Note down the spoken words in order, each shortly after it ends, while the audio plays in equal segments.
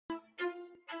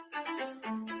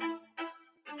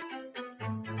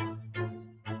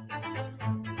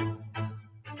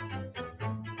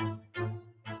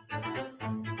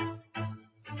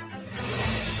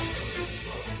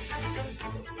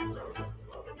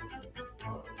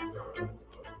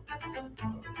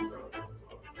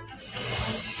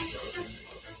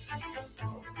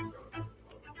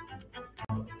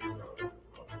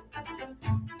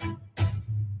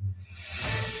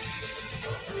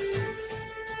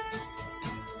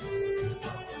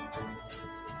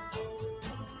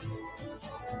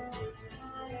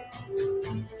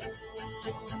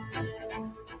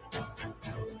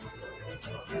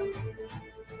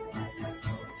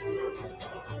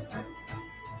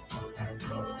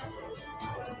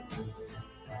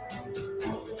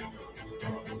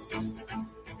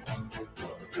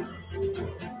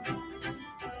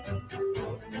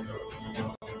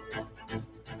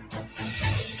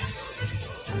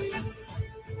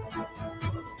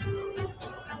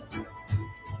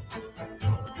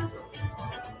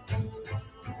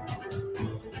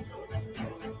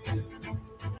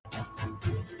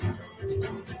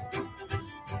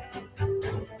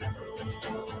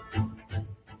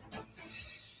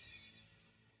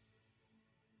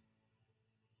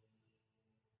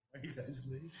is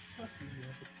late.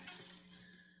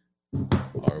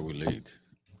 Are we late?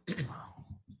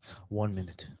 1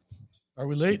 minute. Are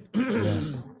we late?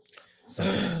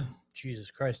 Yeah. Jesus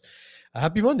Christ.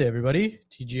 Happy Monday, everybody.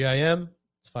 TGIM.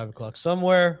 It's 5 o'clock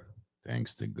somewhere.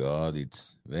 Thanks to God,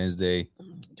 it's Wednesday.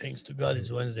 Thanks to God,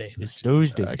 it's Wednesday. It's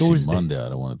Thursday. Actually, Thursday. Monday. I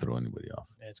don't want to throw anybody off.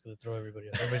 Yeah, it's going to throw everybody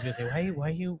off. Everybody's going to say,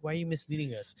 why are you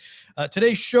misleading us?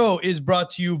 Today's show is brought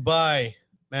to you by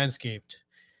Manscaped.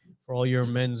 For all your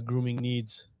men's grooming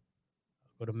needs,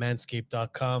 go to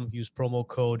manscaped.com. Use promo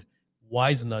code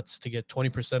WISENUTS to get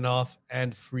 20% off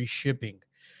and free shipping.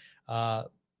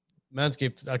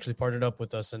 Manscaped actually partnered up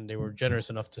with us, and they were generous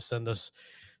enough to send us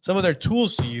some of their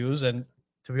tools to use. And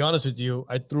to be honest with you,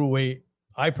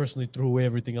 I personally threw away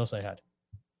everything else I had.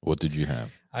 What did you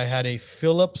have? I had a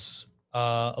Philips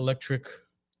electric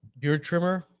beard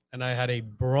trimmer, and I had a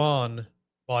Braun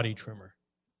body trimmer.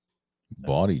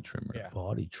 Body trimmer. Yeah.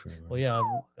 Body trimmer. Well, yeah,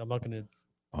 I'm not going to.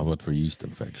 How about for yeast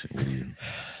infection? What do you...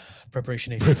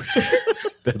 Preparation A.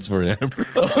 That's for him.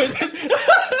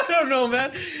 I don't know,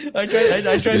 man. I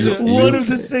tried to. One of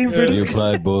the same for You this.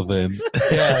 applied both ends.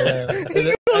 Yeah.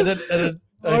 And then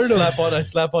I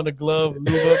slap on the glove,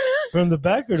 lube up From the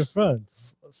back or the front?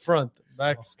 front.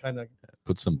 Back's kind of.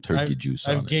 Put some turkey juice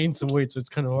on I've it. gained some weight, so it's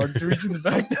kind of hard to reach in the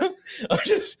back now.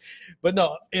 But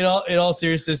no, in all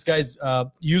seriousness, guys,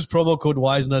 use promo code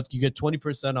WISENUTS. You get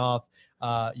 20% off.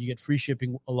 You get free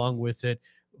shipping along with it.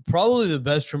 Probably the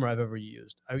best trimmer I've ever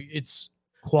used. I mean, it's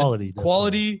Quality.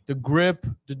 quality, the grip,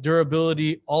 the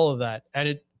durability, all of that.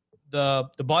 And the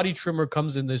body trimmer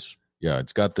comes in this Yeah,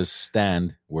 it's got this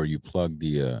stand where you plug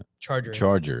the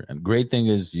charger. And great thing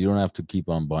is you don't have to keep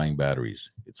on buying batteries.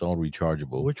 It's all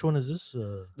rechargeable. Which one is this?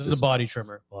 This is a body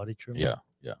trimmer. Body trimmer? Yeah.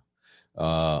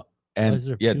 Why And is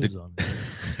there yeah, pubes on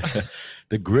it?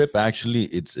 the grip actually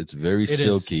it's very It is.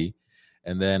 silky.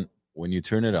 And then when you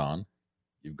turn it on,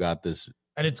 you've got this.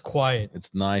 And it's quiet.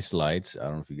 It's nice lights. I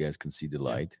don't know if you guys can see the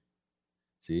light.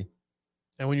 See?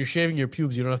 And when you're shaving your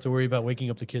pubes, you don't have to worry about waking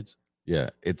up the kids. Yeah,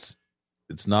 it's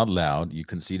not loud. You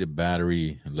can see the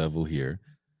battery level here,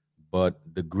 but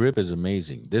the grip is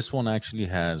amazing. This one actually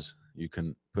has, you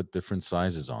can put different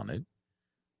sizes on it,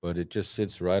 but it just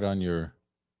sits right on your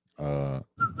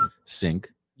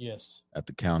sink, Yes. at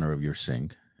the counter of your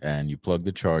sink, and you plug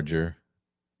the charger.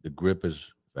 The grip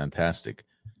is fantastic.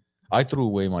 I threw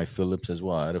away my Philips as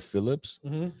well. I had a Philips,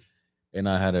 Mm-hmm. and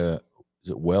I had a, is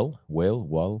it Wall?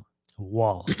 Wall.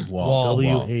 Wall.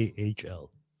 WAHL.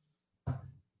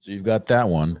 So you've got that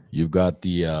one. You've got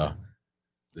the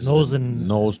this is Nose a and-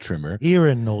 nose trimmer. Ear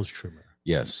and nose trimmer.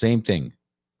 Yes, same thing.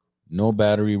 No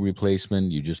battery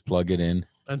replacement. You just plug it in.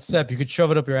 And Sep, you could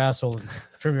shove it up your asshole and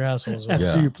trim your asshole as well.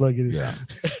 After Yeah. you plug it in. Yeah.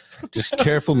 Just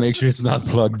careful. Make sure it's not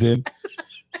plugged in.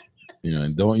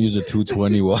 And don't use a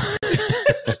 220 watt.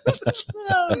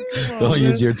 Don't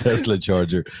use your Tesla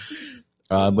charger.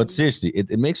 But seriously,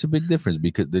 it makes a big difference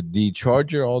because the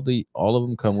charger, all of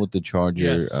them come with the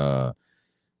charger Yes.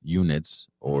 Units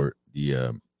or the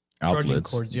Charging outlets,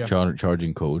 cords, yeah.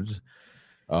 charging codes.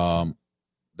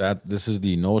 That this is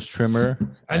the nose trimmer,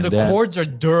 And the then- cords are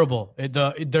durable.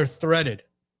 They're threaded.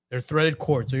 They're threaded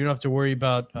cords, so you don't have to worry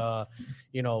about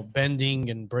bending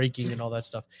and breaking and all that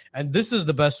stuff. And this is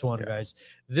the best one, guys.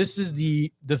 This is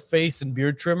the face and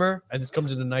beard trimmer, and this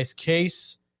comes in a nice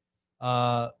case.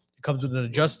 It comes with an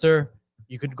adjuster.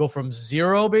 You could go from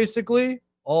 0 basically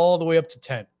all the way up to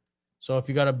 10. So if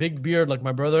you got a big beard like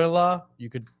my brother-in-law, you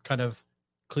could kind of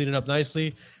clean it up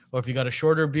nicely. Or if you got a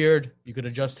shorter beard, you could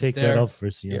adjust Take it there. that off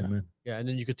first, Yeah. man. Yeah, and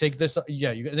then you could take this.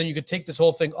 Yeah, then you could take this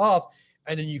whole thing off,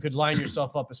 and then you could line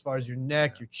yourself up as far as your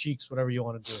neck, your cheeks, whatever you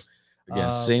want to do.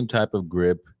 Again, same type of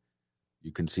grip.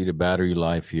 You can see the battery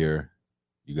life here.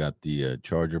 You got the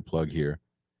charger plug here.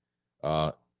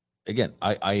 Again,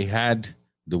 I had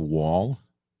the Wall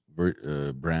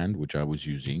brand, which I was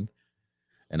using,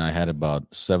 and I had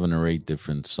about 7 or 8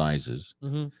 different sizes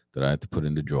Mm-hmm. that I had to put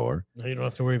in the drawer. No, you don't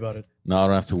have to worry about it. Now I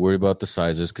don't have to worry about the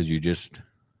sizes because you just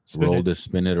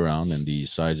spin it around, and the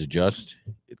size adjust.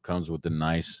 It comes with the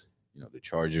nice, the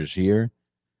chargers here.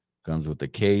 Comes with the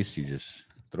case. You just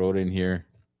throw it in here.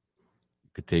 You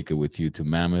could take it with you to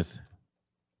Mammoth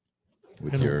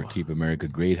with And- your Keep America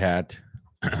Great hat.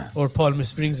 Or Palm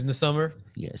Springs in the summer.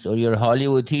 Yes, or your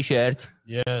Hollywood T-shirt.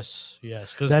 Yes.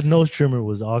 Because That nose trimmer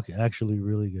was actually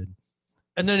really good.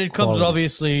 and then it comes with quality.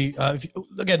 obviously.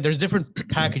 Again, there's different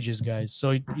packages, guys.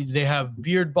 So they have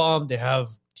beard balm, they have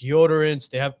deodorants,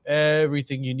 they have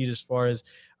everything you need as far as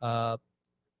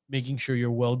making sure you're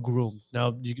well groomed.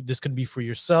 Now, this can be for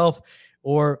yourself,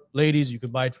 or ladies, you can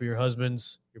buy it for your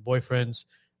husbands, your boyfriends,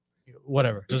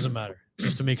 whatever. Doesn't matter.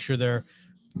 Just to make sure they're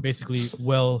basically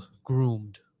well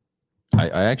groomed.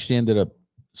 I actually ended up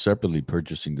separately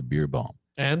purchasing the beer balm.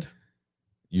 And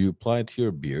You apply it to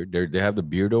your beard. They have the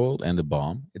beard oil and the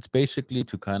balm. It's basically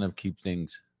to kind of keep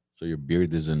things so your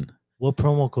beard isn't. What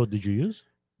promo code did you use?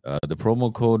 The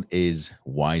promo code is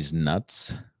Wise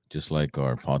Nuts, just like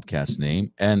our podcast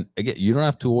name. And again, you don't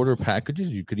have to order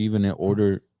packages. You could even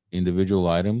order individual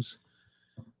items.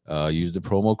 Use the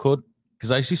promo code,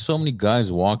 because I see so many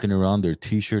guys walking around. Their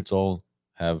T-shirts all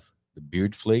have the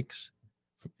beard flakes.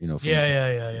 From,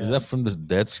 yeah. Is that from the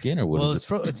dead skin or what? Well, is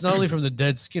it? it's not only from the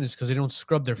dead skin; it's because they don't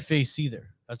scrub their face either.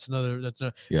 That's another.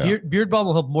 Yeah. Beard balm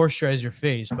will help moisturize your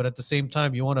face, but at the same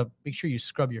time, you want to make sure you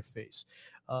scrub your face.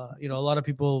 A lot of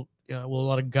people, a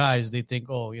lot of guys, they think,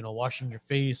 oh, washing your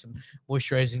face and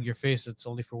moisturizing your face, it's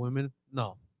only for women.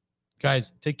 No,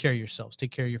 guys, take care of yourselves. Take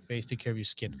care of your face. Take care of your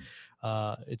skin.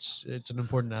 It's an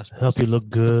important aspect. Help you look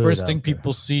It's the good first out thing there.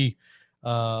 people see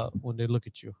when they look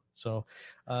at you. So,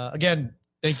 again,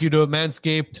 thank you to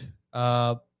Manscaped.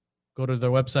 Go to their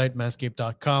website,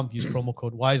 manscaped.com. Use promo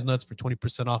code WiseNuts for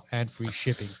 20% off and free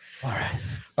shipping. All right.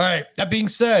 All right. That being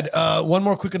said, one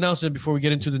more quick announcement before we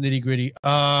get into the nitty gritty.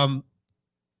 Our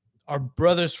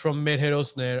brothers from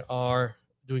Medherosner are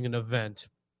doing an event,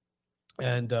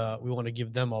 and we want to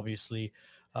give them, obviously,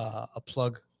 a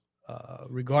plug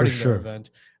regarding sure. their event.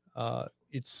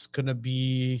 It's going to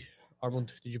be,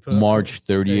 Armand, did you put it up? March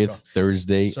There you go. 30th,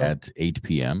 Thursday So- at 8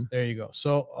 p.m. There you go.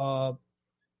 So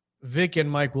Vic and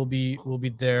Mike will be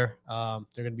there. They're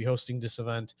going to be hosting this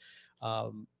event.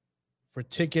 For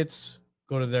tickets,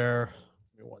 go to their.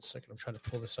 Give me 1 second. I'm trying to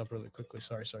pull this up really quickly.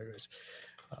 Sorry, guys.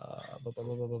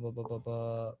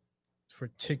 For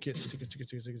tickets.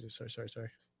 Sorry.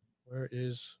 Where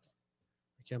is?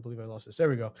 I can't believe I lost this. There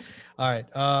we go. All right.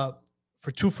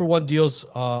 For 2-for-1 deals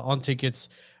on tickets,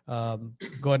 go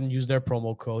ahead and use their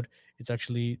promo code. It's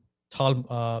actually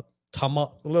Tamart.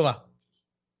 Tamart.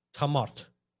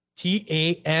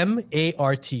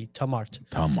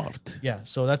 Tamart. Yeah,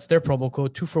 so that's their promo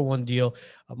code, 2-for-1 deal,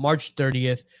 March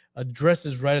 30th. Address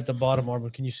is right at the bottom, Armin.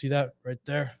 Can you see that right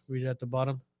there? Read it at the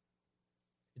bottom.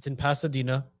 It's in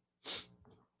Pasadena.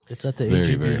 It's at the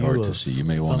Very, AGBU. very hard to see. You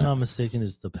may If want I'm to. not mistaken,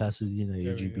 it's the Pasadena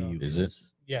There we AGBU. go. Is it?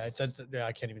 Yeah, it's at the,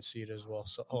 I can't even see it as well.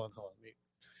 So hold on.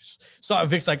 Sorry,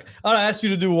 Vic's like, I asked you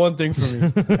to do one thing for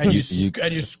me, and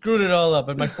you screwed it all up,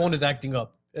 and my phone is acting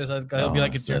up. He'll be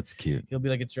like, that's cute. He'll be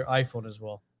like, it's your iPhone as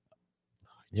well.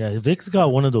 Yeah, Vic's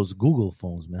got one of those Google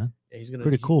phones, man. Yeah, he's gonna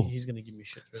Pretty cool. He's gonna give me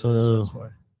shit for So, this. That's why.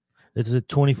 It's at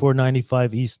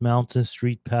 2495 East Mountain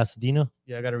Street, Pasadena.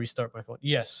 Yeah, I got to restart my phone.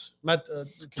 Yes, Matt.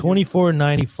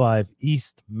 2495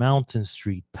 East Mountain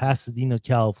Street, Pasadena,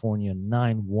 California,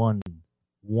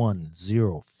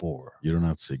 91104. You don't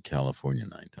have to say California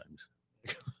 9 times.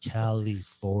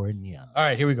 California. All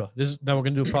right, here we go. Now we're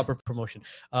gonna do a proper promotion.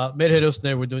 They're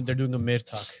doing a Mir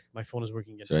talk. My phone is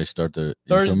working again. Should I start the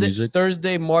intro music?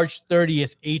 Thursday, March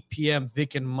 30th, 8 p.m.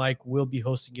 Vic and Mike will be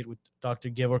hosting it with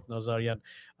Dr. Gevorg Nazarian.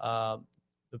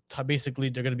 Basically,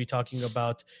 they're going to be talking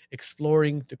about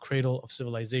exploring the cradle of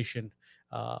civilization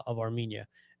of Armenia,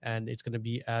 and it's going to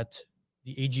be at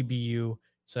the AGBU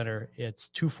Center. It's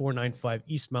 2495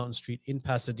 East Mountain Street in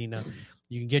Pasadena.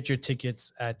 You can get your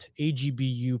tickets at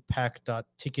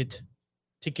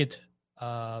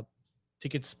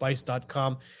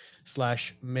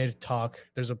ticketspice.com/medtalk.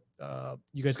 There's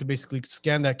you guys could basically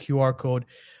scan that QR code.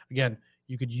 Again,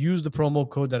 you could use the promo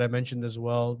code that I mentioned as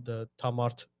well, the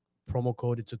Tamart promo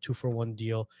code. It's a 2-for-1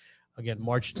 deal. Again,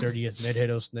 March 30th,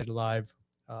 Medherosner Live.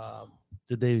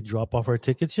 Did they drop off our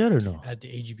tickets yet or no? At the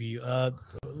AGBU.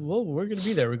 Well, we're going to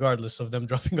be there regardless of them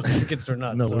dropping off tickets or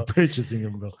not. No, so, we're purchasing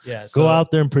them, bro. yeah. Go out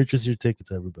there and purchase your tickets,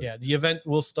 everybody. Yeah, the event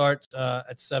will start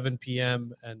at 7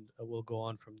 p.m. and we'll go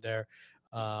on from there.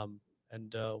 And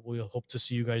we'll hope to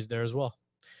see you guys there as well.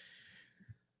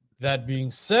 That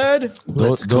being said,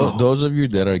 those of you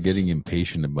that are getting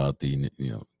impatient about the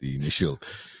initial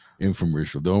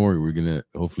infomercial, don't worry. We're gonna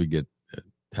hopefully get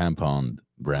Tampon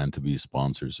brand to be a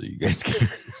sponsor, so you guys can.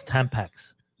 It's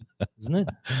Tampax, isn't it?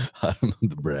 I don't know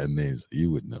the brand names.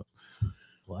 You would know.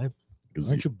 Why?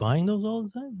 Aren't you buying those all the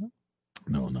time?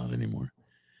 No, No? not anymore.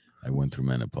 I went through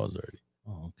menopause already.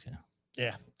 Oh, okay.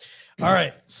 yeah. All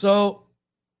right. So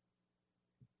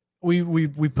we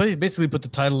basically put the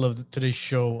title of today's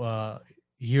show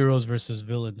Heroes versus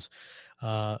Villains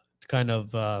to kind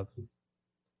of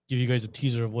give you guys a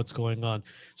teaser of what's going on.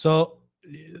 So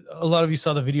a lot of you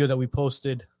saw the video that we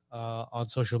posted on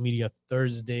social media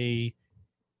Thursday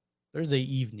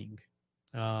evening.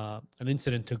 An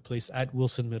incident took place at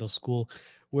Wilson Middle School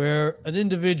where an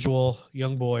individual,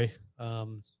 young boy, I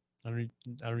don't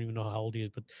even know how old he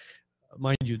is, but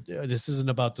mind you, this isn't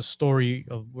about the story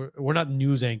of. We're not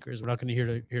news anchors. We're not going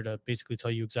to here to basically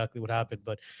tell you exactly what happened.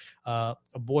 But a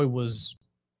boy was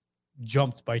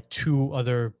jumped by two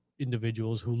other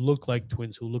individuals who look like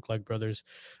twins, who look like brothers,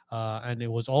 and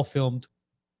it was all filmed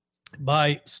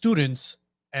by students.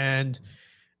 And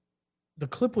the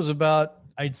clip was about,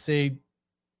 I'd say,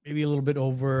 maybe a little bit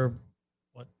over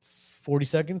 40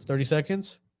 seconds, 30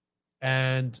 seconds.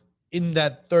 And in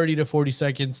that 30 to 40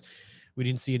 seconds, we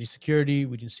didn't see any security.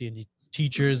 We didn't see any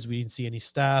teachers. We didn't see any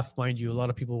staff. Mind you, a lot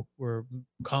of people were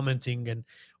commenting and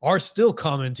are still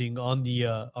commenting on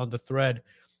the thread.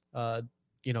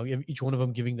 Each one of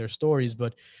them giving their stories.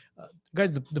 But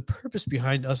guys, the purpose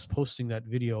behind us posting that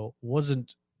video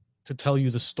wasn't to tell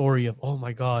you the story of, oh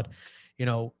my God,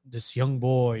 this young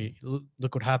boy,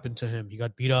 look what happened to him. He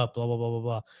got beat up, blah, blah, blah, blah,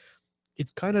 blah.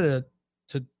 It's kind of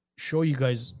to show you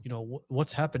guys,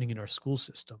 what's happening in our school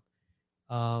system.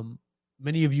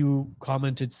 Many of you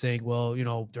commented saying, well,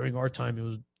 during our time, it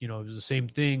was the same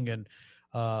thing. And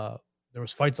there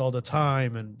was fights all the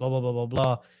time and blah, blah, blah, blah,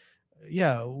 blah.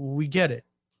 Yeah, we get it.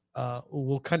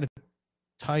 We'll kind of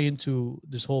tie into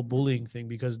this whole bullying thing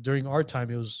because during our time,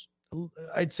 it was,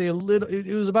 I'd say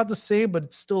it was about the same, but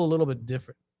it's still a little bit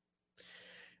different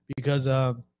because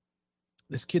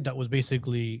this kid that was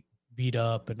basically beat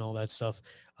up and all that stuff,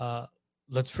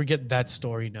 let's forget that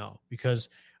story now because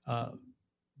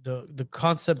the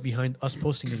concept behind us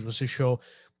posting it was to show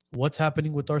what's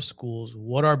happening with our schools,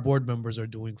 what our board members are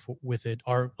doing with it,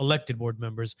 our elected board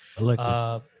members,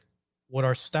 what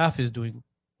our staff is doing,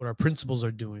 what our principals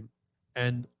are doing.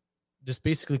 And this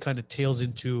basically kind of tails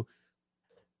into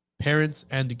parents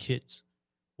and the kids,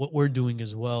 what we're doing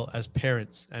as well as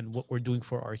parents and what we're doing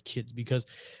for our kids. Because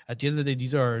at the end of the day,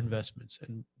 these are our investments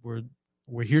and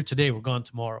we're here today, we're gone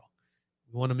tomorrow.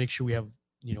 We want to make sure we have,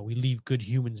 we leave good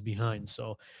humans behind.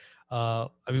 So,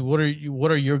 what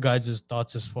are your guys'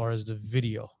 thoughts as far as the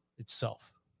video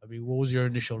itself? What was your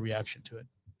initial reaction to it?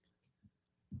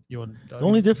 The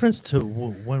only difference to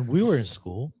when we were in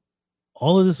school,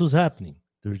 all of this was happening.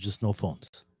 There was just no phones.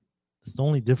 That's the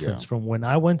only difference from when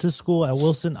I went to school at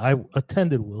Wilson. I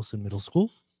attended Wilson Middle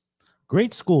School.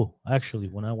 Great school, actually.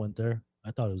 When I went there,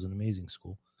 I thought it was an amazing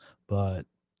school. But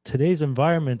today's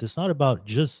environment, it's not about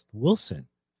just Wilson.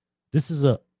 This is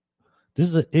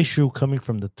an issue coming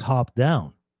from the top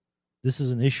down. This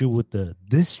is an issue with the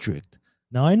district.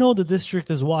 Now, I know the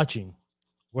district is watching.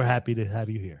 We're happy to have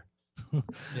you here.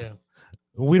 Yeah.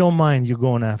 We don't mind you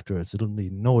going after us. It'll be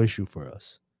no issue for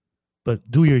us.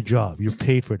 But do your job. You're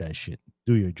paid for that shit.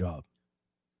 Do your job.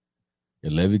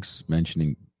 Yeah, Levik's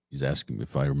mentioning, he's asking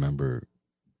if I remember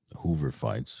the Hoover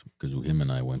fights because him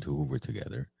and I went to Hoover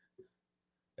together.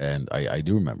 And I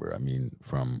do remember.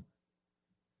 From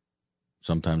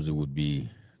sometimes it would be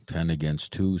 10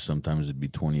 against 2. Sometimes it'd be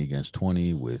 20 against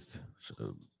 20 with,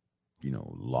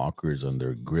 lockers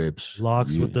under grips.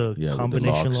 Locks with the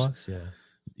combination with the locks. Yeah.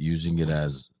 Using it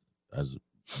as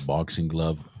boxing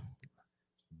glove.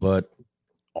 But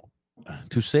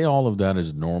to say all of that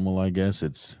is normal, I guess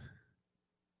it's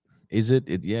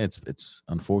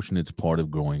unfortunate. It's part of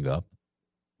growing up.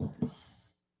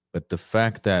 But the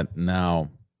fact that now,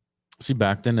 see,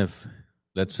 back then,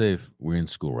 let's say if we're in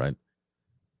school, right?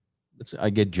 Let's say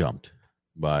I get jumped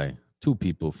by 2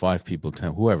 people, 5 people,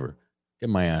 10, whoever, get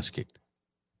my ass kicked.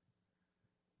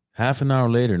 Half an hour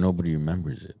later, nobody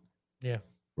remembers it. Yeah.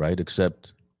 Right?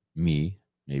 Except me,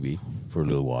 maybe, for a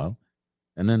little while.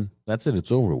 And then that's it.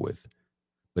 It's over with.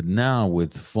 But now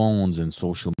with phones and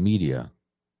social media,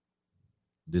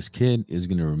 this kid is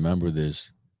going to remember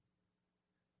this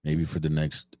maybe for the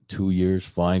next 2 years,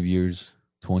 5 years,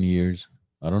 20 years.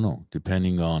 I don't know,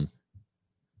 depending on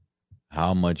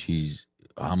how much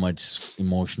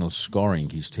emotional scarring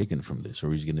he's taken from this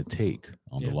or he's going to take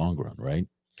on the long run, right?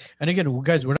 And again,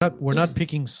 guys, we're not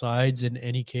picking sides in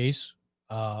any case.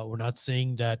 We're not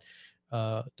saying that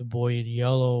the boy in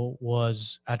yellow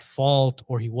was at fault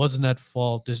or he wasn't at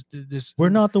fault. This we're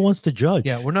not the ones to judge.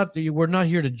 Yeah, we're not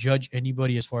here to judge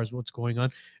anybody as far as what's going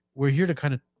on. We're here to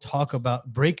kind of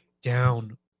break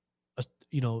down,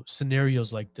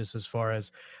 scenarios like this as far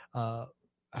as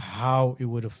how it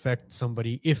would affect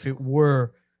somebody if it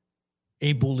were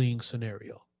a bullying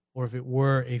scenario or if it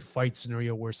were a fight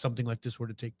scenario where something like this were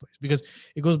to take place. Because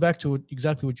it goes back to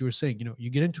exactly what you were saying. You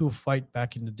get into a fight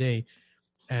back in the day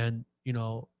and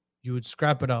you would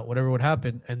scrap it out, whatever would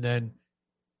happen, and then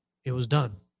it was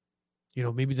done.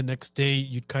 Maybe the next day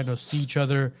you'd kind of see each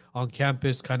other on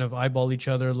campus, kind of eyeball each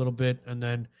other a little bit, and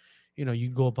then,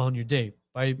 you'd go upon your day.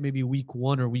 By maybe week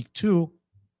 1 or week 2,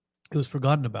 it was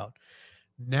forgotten about.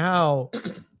 Now,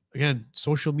 again,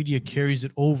 social media carries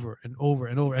it over and over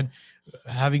and over, and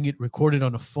having it recorded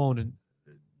on a phone. And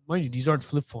mind you, these aren't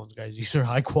flip phones, guys. These are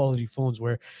high quality phones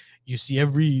where you see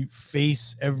every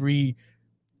face, every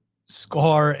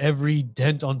scar, every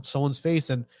dent on someone's face.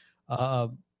 And,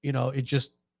 it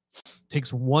just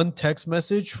takes one text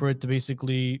message for it to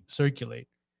basically circulate.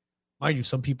 Mind you,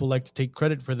 some people like to take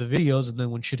credit for the videos, and then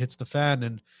when shit hits the fan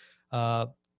and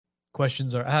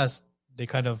questions are asked, they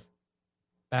kind of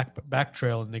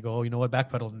backtrail and they go, oh, you know what,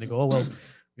 backpedal, and they go, oh well,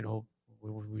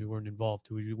 we weren't involved.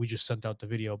 We just sent out the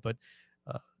video, but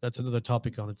that's another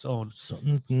topic on its own. So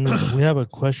we have a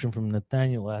question from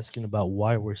Nathaniel asking about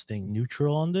why we're staying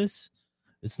neutral on this.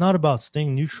 It's not about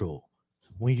staying neutral.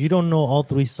 When you don't know all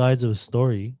three sides of a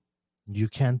story, you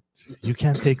can't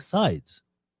take sides.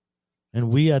 And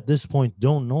we at this point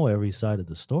don't know every side of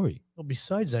the story. Well,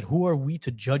 besides that, who are we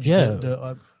to judge?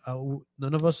 Yeah.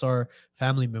 None of us are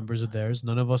family members of theirs.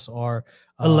 None of us are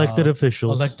elected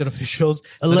officials. Elected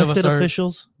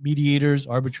officials. Mediators,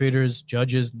 arbitrators,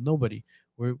 judges. Nobody.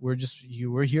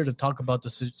 We're here to talk about the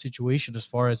situation as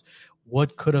far as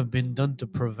what could have been done to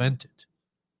prevent it.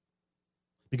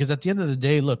 Because at the end of the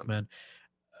day, look, man,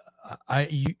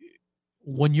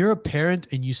 when you're a parent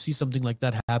and you see something like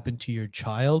that happen to your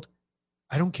child,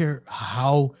 I don't care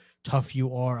how tough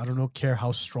you are. I don't care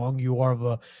how strong you are of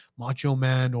a macho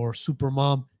man or super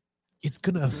mom. It's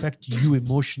going to affect you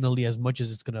emotionally as much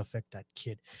as it's going to affect that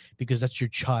kid, because that's your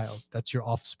child. That's your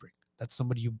offspring. That's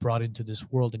somebody you brought into this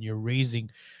world and you're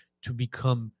raising to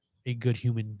become a good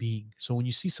human being. So when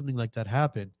you see something like that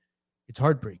happen, it's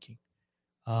heartbreaking.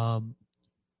 Can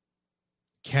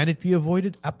it be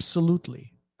avoided?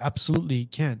 Absolutely. Absolutely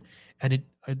it can. And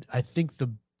I think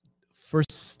the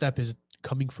first step is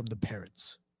coming from the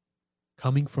parents.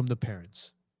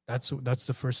 That's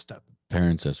the first step.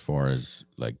 Parents, as far as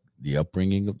like the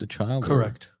upbringing of the child?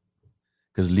 Correct.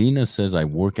 Because Lena says, I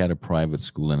work at a private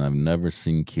school and I've never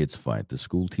seen kids fight. The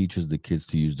school teaches the kids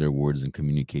to use their words and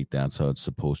communicate. That's how it's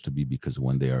supposed to be, because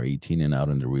when they are 18 and out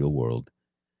in the real world,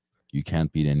 you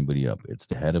can't beat anybody up. It's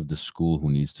the head of the school who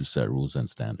needs to set rules and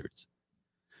standards.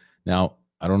 Now,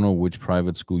 I don't know which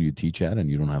private school you teach at, and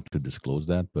you don't have to disclose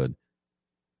that, but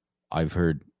I've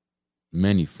heard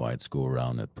many fights go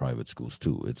around at private schools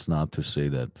too. It's not to say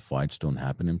that fights don't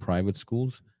happen in private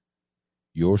schools.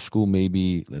 Your school may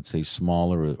be, let's say,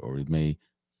 smaller, or it may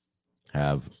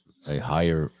have a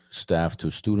higher staff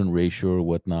to student ratio or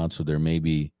whatnot. So there may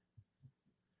be,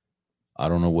 I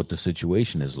don't know what the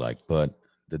situation is like, but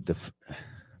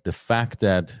the fact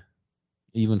that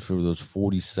even for those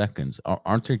 40 seconds,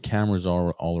 aren't there cameras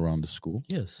all around the school?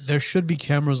 Yes. There should be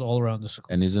cameras all around the school.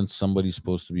 And isn't somebody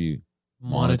supposed to be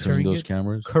monitoring those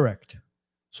cameras? Correct.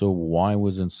 So why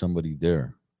wasn't somebody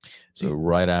there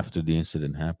right after the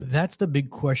incident happened? That's the big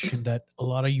question that a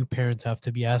lot of you parents have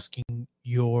to be asking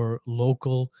your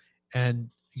local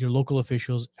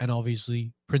officials, and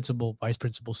obviously principal, vice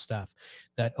principal staff,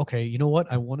 that, okay, you know what?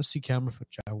 I want to see camera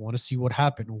footage. I want to see what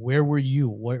happened. Where were you?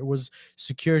 Where was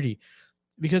security?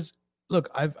 Because look,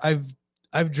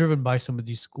 I've driven by some of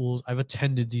these schools. I've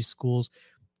attended these schools.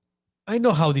 I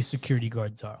know how these security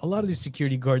guards are. A lot of these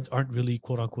security guards aren't really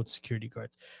quote unquote security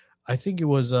guards. I think it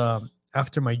was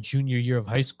after my junior year of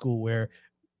high school where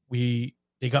they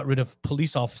got rid of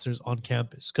police officers on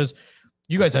campus, because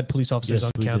you guys had police officers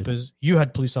on campus. Did. You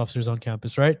had police officers on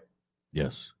campus, right?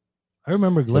 Yes. I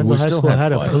remember Glendale High School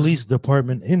had a police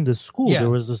department in the school. Yeah. There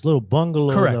was this little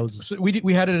bungalow. Correct. So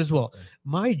we had it as well.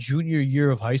 My junior year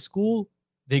of high school,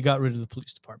 they got rid of the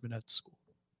police department at the school.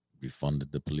 We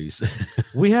funded the police.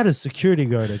 We had a security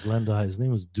guard at Glendale High. His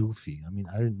name was Doofy. I mean,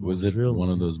 I didn't know. Was it one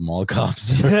of those mall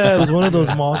cops? Yeah, it was one of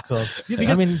those mall cops.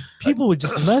 Yeah, I mean, people would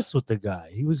just mess with the guy.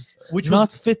 He was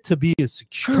not fit to be a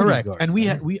security guard. And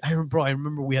I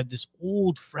remember we had this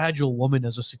old fragile woman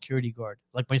as a security guard,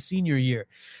 like my senior year.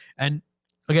 And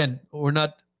again, we're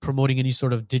not promoting any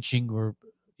sort of ditching or,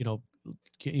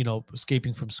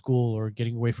 escaping from school or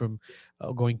getting away from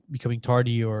becoming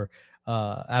tardy or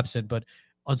absent. But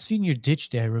on senior ditch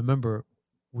day, I remember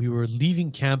we were leaving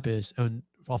campus and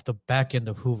off the back end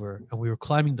of Hoover, and we were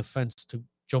climbing the fence to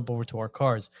jump over to our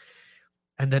cars.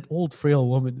 And that old frail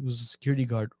woman who was a security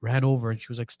guard ran over and she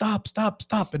was like, "Stop, stop,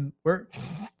 stop!" And we're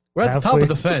at the top of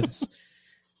the fence.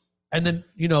 And then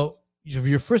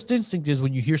your first instinct is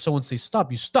when you hear someone say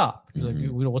stop, you stop. You're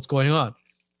like, what's going on?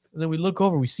 And then we look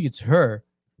over, we see it's her.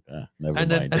 Never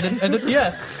mind.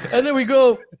 And then we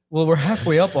go, well, we're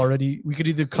halfway up already. We could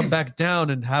either come back down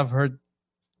and have her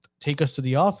take us to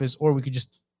the office, or we could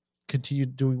just continue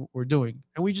doing what we're doing.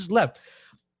 And we just left.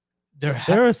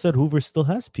 Sarah said Hoover still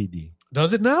has PD.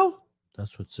 Does it now?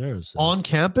 That's what Sarah says. On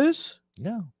campus?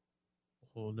 Yeah.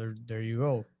 Well, there you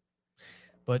go.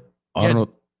 But I don't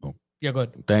know. Oh, yeah, go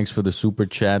ahead. thanks for the super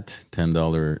chat, $10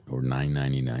 or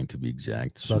 $9.99 to be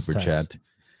exact. Plus Super tax.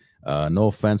 chat. No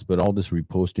offense, but all this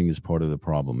reposting is part of the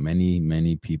problem.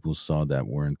 Many people saw that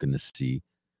weren't going to see.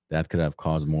 That could have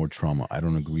caused more trauma. I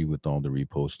don't agree with all the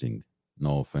reposting.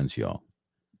 No offense, y'all.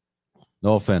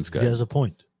 No offense, guys. He has a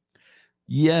point.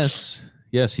 Yes,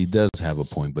 he does have a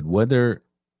point. But whether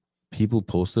people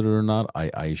posted it or not, I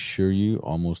assure you,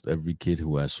 almost every kid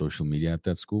who has social media at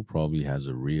that school probably has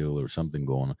a reel or something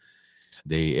going on.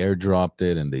 They airdropped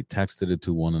it and they texted it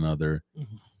to one another.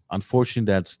 Mhm.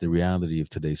 Unfortunately, that's the reality of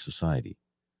today's society.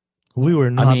 We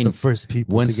were not mean, the first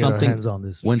people when to get our something- hands on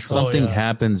this. When Trust something me.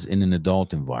 happens in an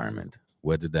adult environment,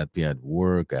 whether that be at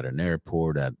work, at an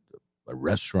airport, at a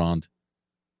restaurant,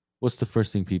 what's the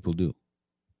first thing people do?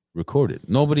 Record it.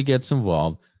 Nobody gets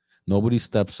involved. Nobody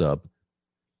steps up.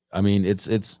 I mean, it's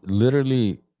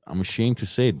literally, I'm ashamed to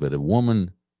say it, but a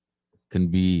woman can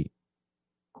be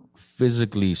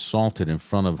physically assaulted in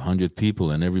front of 100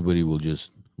 people and everybody will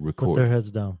just Put record. their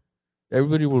heads down.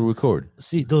 Everybody will record.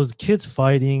 See, those kids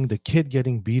fighting, the kid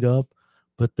getting beat up,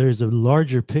 but there's a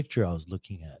larger picture I was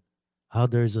looking at. How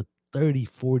there's a 30,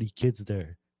 40 kids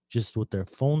there just with their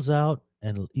phones out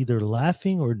and either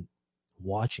laughing or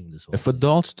watching this whole If thing.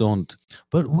 adults don't,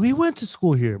 But we went to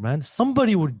school here, man.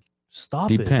 Somebody would stop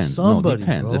depends. it. Somebody,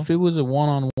 depends. bro. If it was a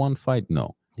one-on-one fight,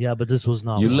 no. Yeah, but this was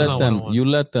not. You It's let not them one-on-one. you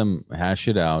let them hash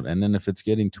it out, and then if it's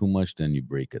getting too much, then you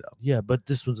break it up. Yeah, but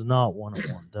this was not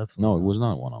one-on-one. Definitely. No, it not. was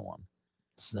not one-on-one.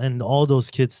 And all those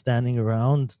kids standing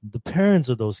around, the parents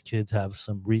of those kids have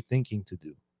some rethinking to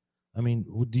do. I mean,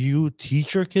 do you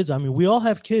teach your kids? I mean, we all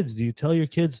have kids. Do you tell your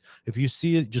kids if you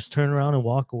see it, just turn around and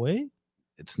walk away?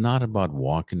 It's not about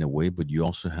walking away, but you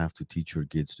also have to teach your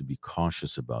kids to be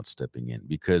cautious about stepping in,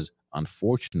 because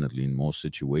unfortunately, in most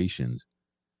situations,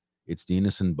 it's the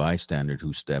innocent bystander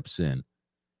who steps in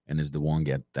and is the one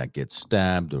that gets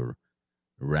stabbed or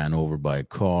ran over by a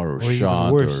car or even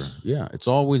shot. worse. It's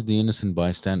always the innocent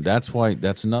bystander.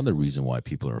 That's another reason why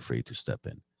people are afraid to step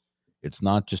in. It's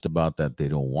not just about that they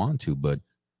don't want to, but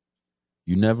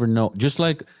you never know. Just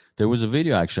like there was a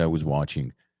video actually I was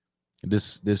watching.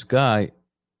 This guy,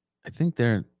 I think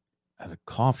they're at a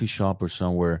coffee shop or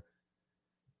somewhere.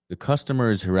 The customer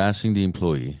is harassing the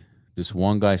employee. This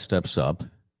one guy steps up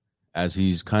as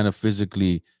he's kind of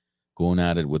physically going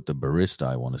at it with the barista,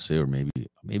 I want to say, or maybe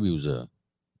it was a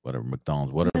whatever,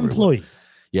 McDonald's, whatever. it was. Employee.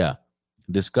 Yeah.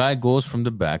 This guy goes from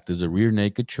the back. There's a rear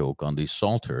naked choke on the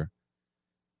assaulter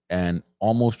and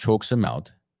almost chokes him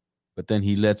out. But then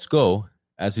he lets go.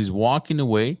 As he's walking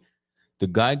away, the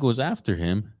guy goes after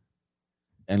him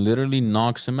and literally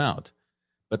knocks him out.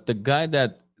 But the guy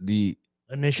that the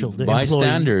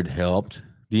bystander helped,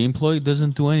 the employee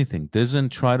doesn't do anything, doesn't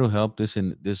try to help this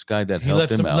guy that He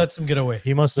helped him out. lets him get away.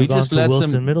 He must have He gone just to lets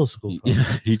Wilson him- Middle School. probably.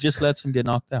 He just lets him get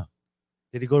knocked out.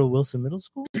 Did he go to Wilson Middle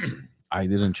School? I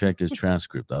didn't check his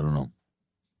transcript. I don't know.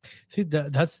 See,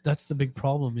 that's the big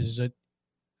problem is that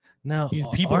Now,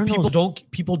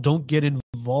 people don't get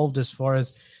involved as far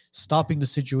as stopping the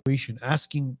situation,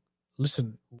 asking,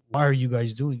 listen, why are you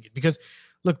guys doing it? Because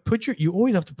look, you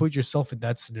always have to put yourself in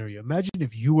that scenario. Imagine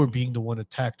if you were being the one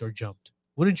attacked or jumped.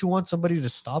 Wouldn't you want somebody to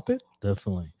stop it?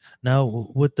 Definitely. Now,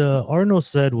 what the Arno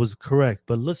said was correct,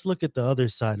 but let's look at the other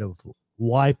side of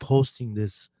why posting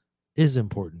this is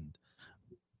important.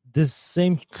 This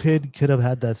same kid could have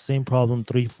had that same problem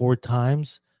 3-4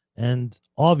 times, and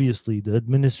obviously the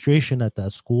administration at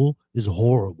that school is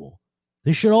horrible.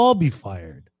 They should all be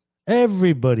fired.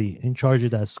 Everybody in charge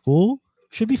of that school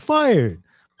should be fired.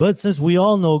 But since we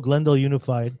all know Glendale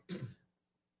Unified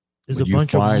is But a you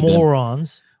bunch of fired them.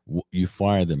 morons, You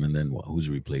fire them, and then what? Who's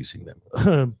replacing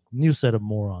them? new set of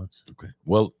morons. Okay.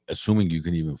 Well, assuming you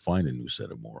can even find a new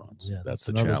set of morons. Yeah, that's that's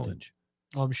the another thing. challenge.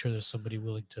 Oh, I'm sure there's somebody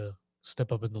willing to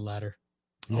step up in the ladder.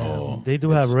 Yeah, Oh, they do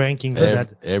have it's- rankings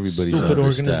that Everybody's stupid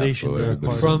understaffed, organization bro. they're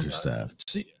Everybody's part of. understaffed.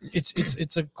 See,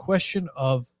 it's a question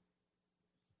of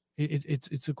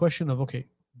it's a question of, okay,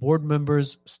 board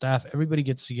members, staff, everybody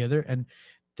gets together, and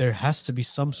there has to be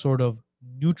some sort of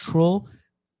neutral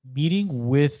meeting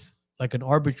with like an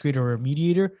arbitrator or a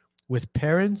mediator with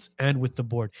parents and with the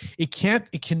board.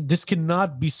 This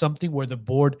cannot be something where the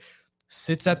board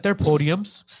sits at their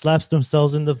podiums. slaps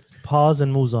themselves in the paws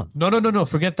and moves on. No,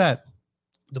 forget that.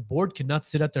 The board cannot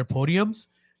sit at their podiums,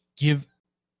 give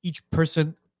each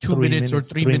person 2 minutes or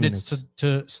 3 minutes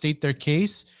to state their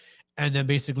case, and then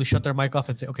basically shut their mic off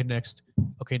and say, okay, next.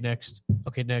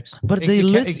 But they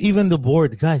list even the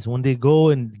board, guys, when they go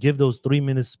and give those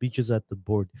 3-minute speeches at the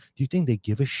board. Do you think they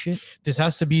give a shit? This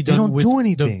has to be They done don't with do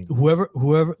anything. whoever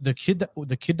the kid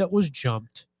that was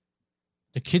jumped,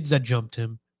 the kids that jumped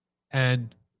him,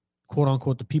 and quote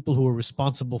unquote, the people who are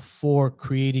responsible for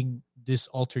creating this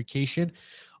altercation,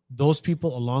 those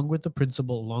people, along with the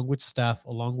principal, along with staff,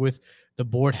 along with the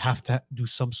board, have to do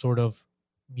some sort of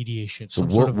mediation. So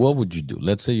what would you do?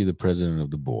 Let's say you're the president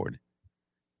of the board,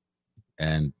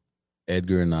 and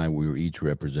Edgar and I, we were each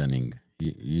representing.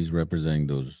 He's representing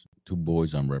those two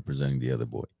boys. I'm representing the other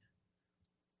boy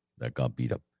that got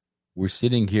beat up. We're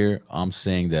sitting here. I'm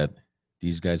saying that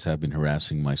these guys have been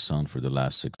harassing my son for the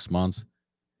last 6 months.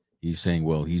 He's saying,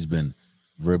 well, he's been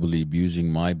verbally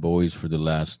abusing my boys for the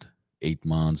last 8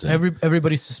 months.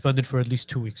 Everybody's suspended for at least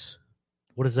 2 weeks.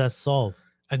 What does that solve?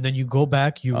 And then you go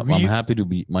back. I'm happy to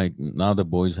be now the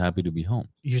boy's happy to be home.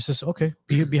 You just okay.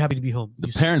 Be happy to be home. The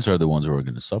parents are the ones who are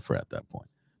going to suffer at that point.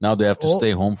 Now they have to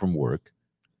stay home from work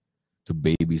to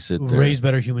babysit, raise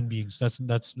better human beings. That's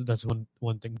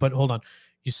one thing. But hold on,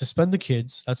 you suspend the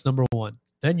kids. That's number one.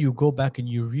 Then you go back and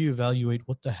you reevaluate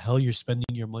what the hell you're spending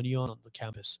your money on the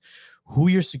campus, who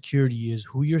your security is,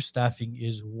 who your staffing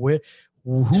is,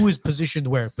 who is positioned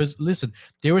where. Because listen,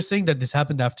 they were saying that this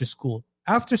happened after school.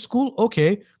 After school,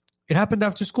 okay, it happened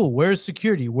after school. Where is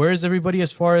security? Where is everybody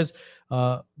as far as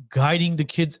guiding the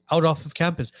kids out off of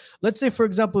campus? Let's say, for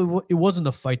example, it wasn't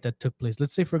a fight that took place.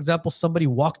 Let's say, for example, somebody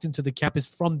walked into the campus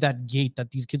from that gate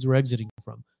that these kids were exiting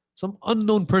from. Some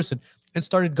unknown person and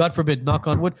started, God forbid, knock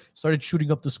on wood, started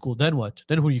shooting up the school. Then what?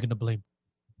 Then who are you going to blame?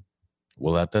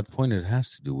 Well, at that point, it has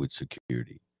to do with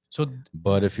security. So,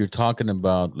 but if you're talking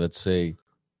about, let's say,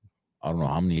 I don't know,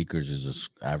 how many acres is an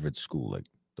average school? Like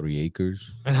 3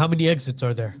 acres? And how many exits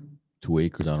are there? 2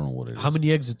 acres? I don't know what it is. How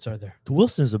many exits are there?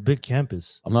 Wilson's a big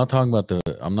campus. I'm not talking about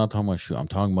shoot. I'm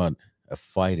talking about a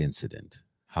fight incident.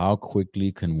 How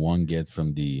quickly can one get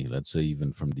from let's say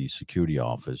even from the security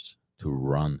office to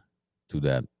run to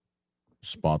that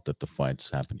spot that the fight's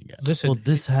happening at? Listen,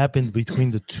 this happened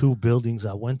between the two buildings.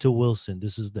 I went to Wilson.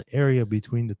 This is the area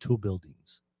between the two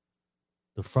buildings,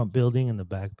 the front building and the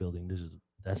back building.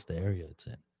 That's the area it's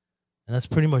in, and that's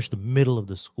pretty much the middle of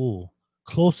the school,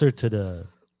 closer to the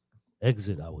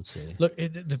exit, I would say. Look,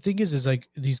 the thing is like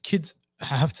these kids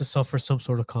have to suffer some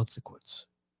sort of consequence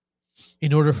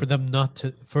in order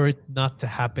for it not to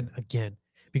happen again.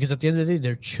 Because at the end of the day,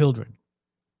 they're children.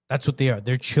 That's what they are.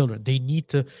 They're children.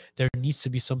 There needs to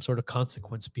be some sort of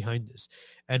consequence behind this.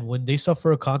 And when they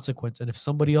suffer a consequence, and if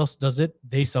somebody else does it,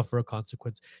 they suffer a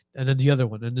consequence. And then the other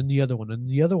one, and then the other one, and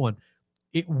the other one.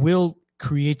 It will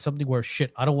create something where,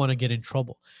 shit, I don't want to get in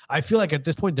trouble. I feel like at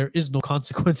this point, there is no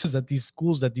consequences at these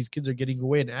schools that these kids are getting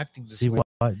away and acting this way.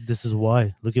 This is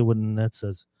why. Look at what Annette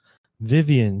says.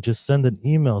 Vivian just sent an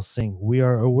email saying, we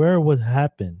are aware of what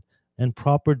happened and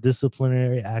proper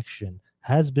disciplinary action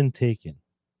has been taken.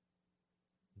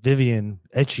 Vivian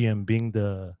Etienne being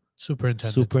the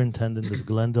superintendent of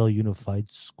Glendale Unified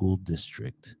School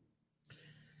District.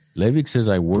 Levick says,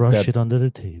 I worked Brush it under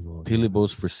the table.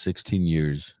 Pilibos for 16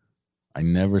 years. I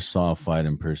never saw a fight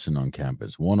in person on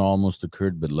campus. One almost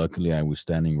occurred, but luckily I was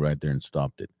standing right there and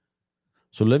stopped it.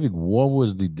 So, Levick, what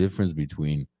was the difference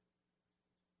between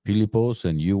Pilipos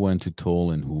and you went to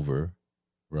Toll and Hoover,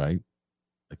 right?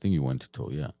 I think you went to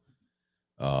Toll, yeah.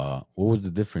 What was the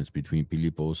difference between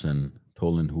Pilipos and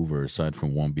Toll and Hoover, aside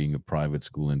from one being a private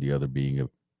school and the other being a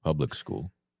public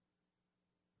school?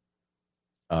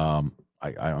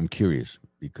 I'm curious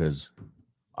because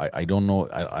I don't know.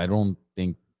 I don't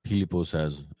think Pilipos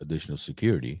has additional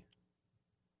security.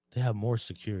 They have more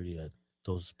security at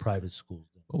those private schools.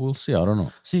 Well, we'll see. I don't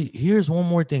know. See, here's one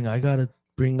more thing I got to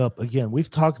bring up. Again, we've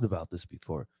talked about this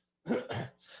before.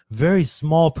 Very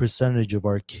small percentage of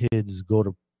our kids go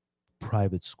to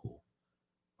private school.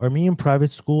 Armenian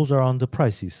private schools are on the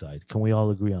pricey side. Can we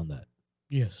all agree on that?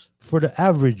 Yes. For the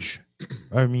average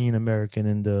Armenian American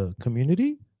in the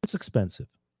community, it's expensive.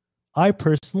 I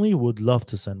personally would love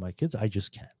to send my kids. I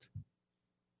just can't.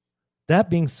 That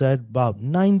being said, about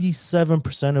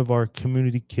 97% of our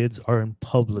community kids are in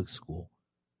public school.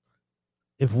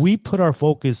 If we put our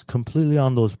focus completely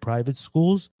on those private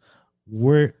schools,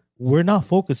 we're not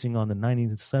focusing on the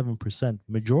 97%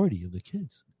 majority of the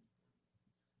kids.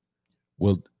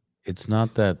 Well, it's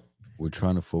not that we're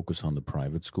trying to focus on the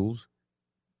private schools.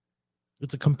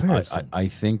 It's a comparison. I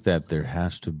think that there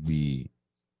has to be,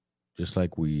 just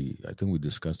like I think we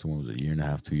discussed when it was a year and a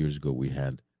half, 2 years ago, we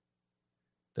had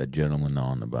that gentleman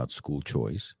on about school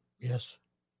choice. Yes.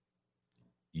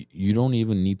 You don't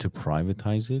even need to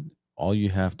privatize it. All you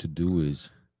have to do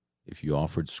is, if you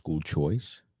offered school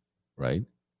choice, right,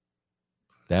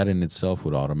 that in itself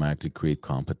would automatically create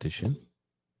competition,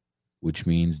 which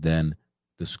means then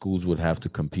the schools would have to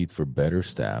compete for better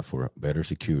staff or better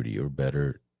security or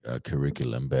better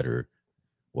curriculum, better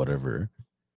whatever,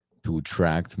 to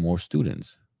attract more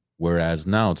students, Whereas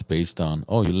now it's based on,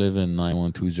 oh, you live in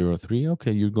 91203.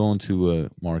 Okay, you're going to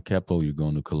Marquepo, you're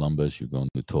going to Columbus, you're going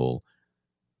to Toll.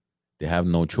 They have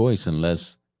no choice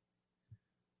unless,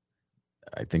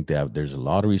 I think there's a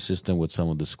lottery system with some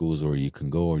of the schools, or you can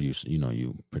go, or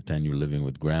you pretend you're living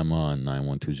with grandma in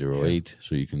 91208,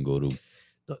 so you can go to.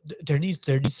 There needs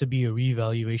to be a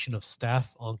reevaluation of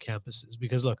staff on campuses,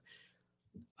 because look,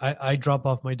 I drop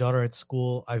off my daughter at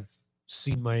school. I've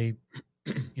seen my,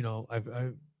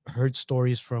 I've heard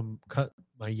stories from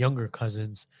my younger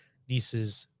cousins,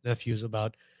 nieces, nephews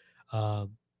about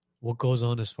what goes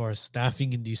on as far as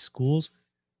staffing in these schools.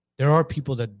 There are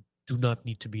people that do not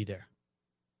need to be there,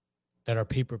 that are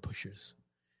paper pushers,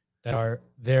 that are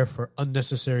there for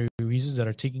unnecessary reasons, that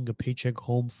are taking a paycheck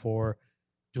home for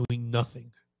doing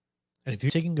nothing. And if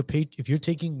you're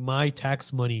taking my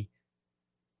tax money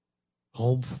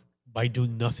home by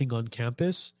doing nothing on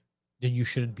campus, then you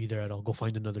shouldn't be there at all. Go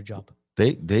find another job.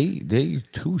 They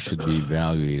too should be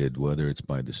evaluated, whether it's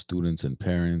by the students and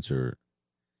parents or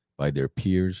by their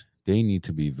peers. They need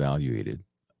to be evaluated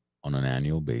on an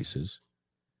annual basis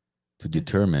to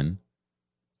determine,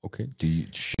 okay,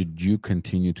 should you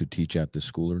continue to teach at the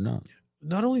school or not?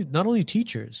 Not only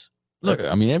teachers. Look,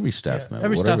 I mean, every staff member.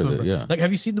 Every staff member. Yeah. Like,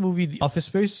 have you seen the movie The Office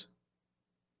Space?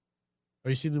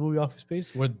 Have you seen the movie Office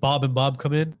Space, where Bob and Bob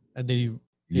come in and they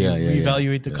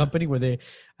reevaluate the company, where they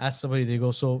ask somebody, they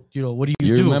go, so, what do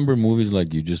you do? You remember movies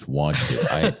like you just watched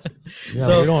it. We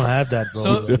don't have that,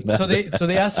 bro. So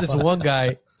they asked this one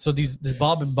guy, so this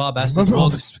Bob and Bob asked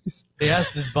they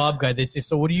asked this Bob guy, they say,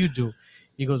 so what do you do?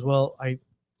 He goes, well, I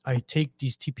take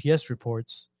these TPS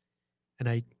reports and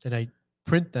I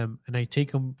print them, and I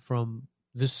take them from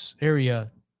this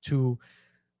area to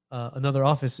another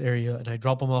office area, and I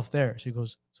drop them off there. So he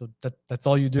goes, so that's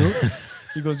all you do?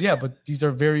 He goes, yeah, but these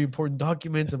are very important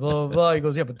documents and blah, blah, blah. He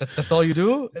goes, yeah, but that's all you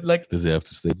do? Like, does he have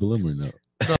to staple them or no?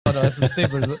 No, that's the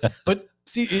staple. But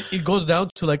see, it goes down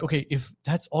to like, okay, if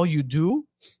that's all you do,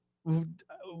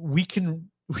 we can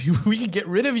get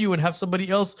rid of you and have somebody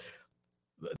else,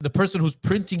 the person who's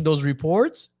printing those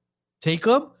reports, take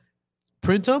them,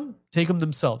 print them, take them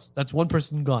themselves. That's one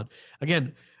person gone.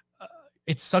 Again,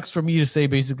 it sucks for me to say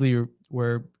basically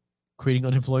we're creating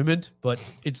unemployment, but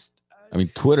it's... I mean,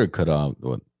 Twitter cut out,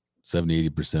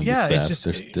 70-80% of the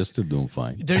staff. They're still doing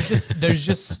fine. There's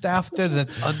just staff there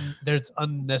that's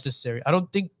unnecessary. I don't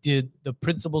think the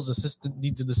principal's assistant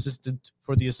needs an assistant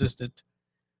for the assistant.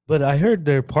 But I heard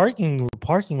their parking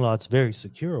lot's very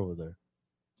secure over there.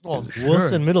 Oh, sure.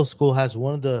 Wilson Middle School has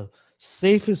one of the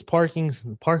safest parking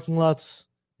lots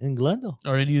in Glendale.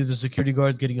 Are any of the security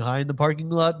guards getting high in the parking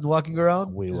lot and walking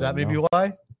around? Is that maybe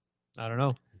why? I don't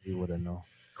know. We wouldn't know.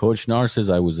 Coach Nar says,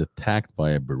 I was attacked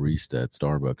by a barista at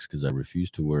Starbucks because I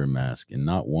refused to wear a mask, and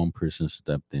not one person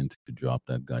stepped in to drop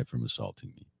that guy from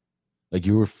assaulting me. Like,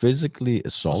 you were physically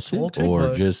assaulted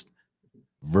or just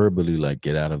verbally, like,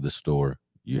 get out of the store,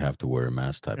 you have to wear a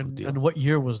mask type of deal. And what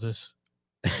year was this?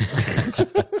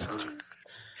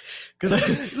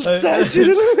 Statute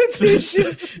of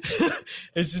limitations.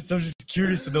 I'm just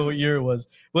curious to know what year it was.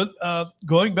 But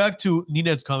going back to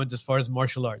Ninet's comment as far as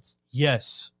martial arts,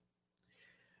 yes,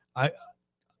 I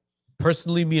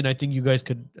personally, and I think you guys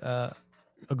could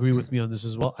agree with me on this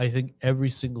as well. I think every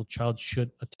single child should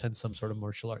attend some sort of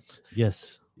martial arts.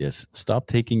 Yes. Stop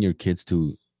taking your kids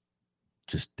to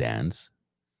just dance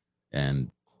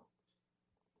and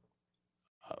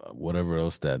whatever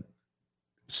else that.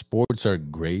 Sports are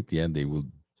great. Yeah, they will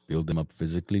build them up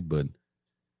physically, but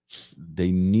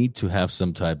they need to have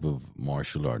some type of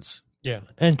martial arts. Yeah.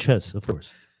 And chess, of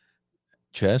course.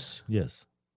 Chess? Yes.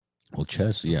 Well,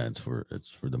 chess, yeah, it's for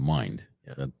the mind.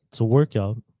 Yeah. It's a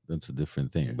workout. That's a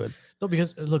different thing. But no,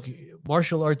 because look,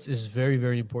 martial arts is very,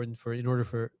 very important in order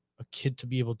for a kid to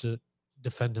be able to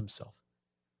defend himself.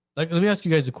 Like, let me ask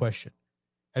you guys a question.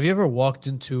 Have you ever walked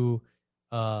into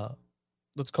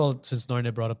let's call it, since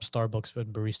Narnet brought up Starbucks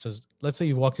and baristas, let's say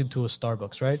you've walked into a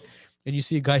Starbucks, right? And you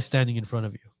see a guy standing in front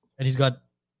of you and he's got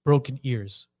broken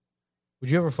ears. Would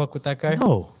you ever fuck with that guy?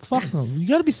 No, fuck no. You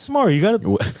gotta be smart. You gotta.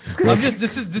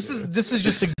 This is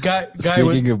just a guy.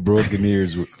 Speaking of broken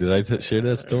ears, did I share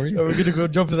that story? Are we gonna go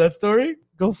jump to that story?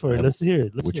 Go for it. Let's hear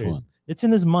it. Which one? It's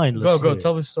in his mind. Go.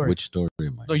 Tell the story. Which story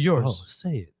am I? No, yours. Oh,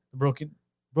 say it. Broken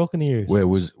ears. Where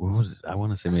was it? I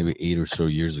want to say maybe 8 or so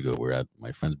years ago. We're at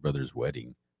my friend's brother's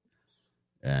wedding,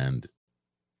 and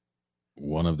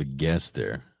one of the guests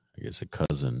there, I guess a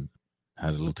cousin, had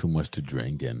a little too much to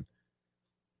drink, and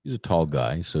he's a tall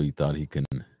guy, so he thought he can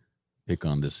pick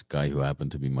on this guy who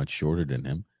happened to be much shorter than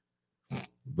him.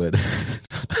 But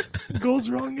it goes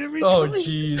wrong every time. Oh, time.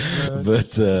 jeez.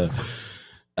 But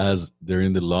as they're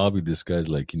in the lobby, this guy's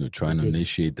like, trying to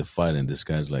initiate the fight, and this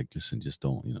guy's like, listen, just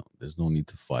don't, there's no need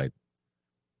to fight.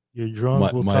 You're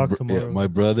drunk. We'll talk tomorrow. My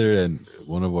brother and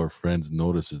one of our friends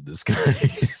notices this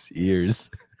guy's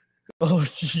ears. Oh,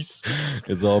 jeez.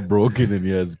 It's all broken and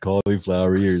he has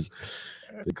cauliflower ears.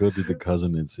 They go to the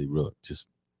cousin and say, bro, let's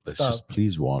just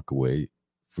please walk away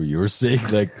for your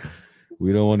sake. Like,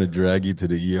 we don't want to drag you to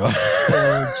the ER.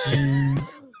 Oh,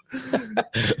 jeez.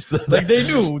 So like they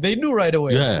knew right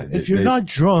away. Yeah. If you're not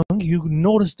drunk, you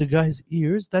notice the guy's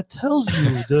ears. That tells you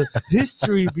the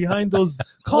history behind those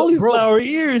cauliflower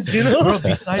ears, Bro,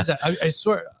 besides that, I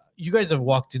swear, you guys have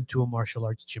walked into a martial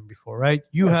arts gym before, right?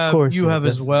 You have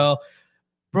as well.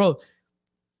 Bro,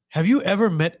 have you ever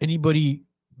met anybody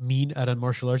mean at a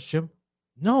martial arts gym?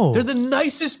 No. They're the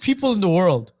nicest people in the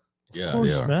world. Yeah, course,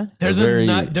 they are. man. They're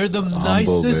the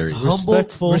nicest,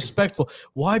 humble, respectful.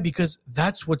 Why? Because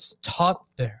that's what's taught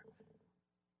there.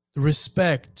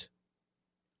 Respect,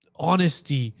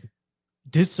 honesty,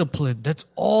 discipline. That's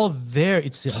all there.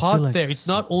 It's taught there. It's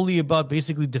not only about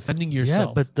basically defending yourself.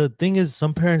 Yeah, but the thing is,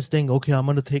 some parents think, okay, I'm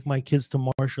going to take my kids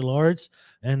to martial arts,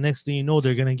 and next thing you know,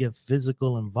 they're going to get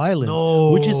physical and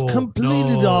violent, which is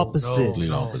completely the opposite.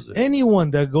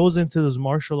 Anyone that goes into those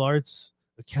martial arts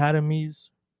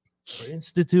academies or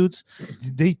institutes,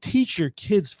 they teach your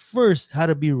kids first how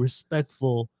to be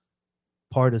respectful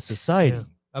part of society. Yeah,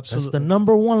 absolutely. That's the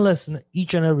number one lesson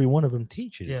each and every one of them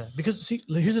teaches. Yeah, because see,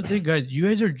 here's the thing, guys. You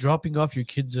guys are dropping off your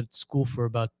kids at school for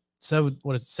about 7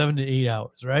 to 8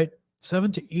 hours, right?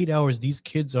 7 to 8 hours. These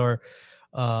kids are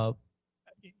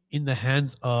in the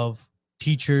hands of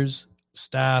teachers,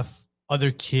 staff,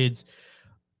 other kids,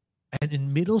 and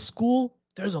in middle school,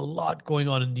 there's a lot going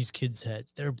on in these kids'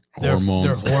 heads. They're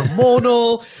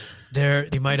hormonal.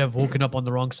 They might have woken up on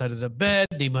the wrong side of the bed.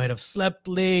 They might have slept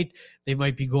late. They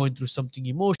might be going through something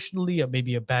emotionally,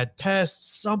 maybe a bad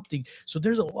test, something. So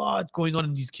there's a lot going on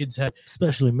in these kids' head,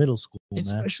 especially middle school.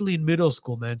 Especially in middle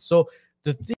school, man. So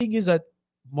the thing is that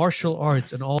martial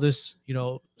arts and all this,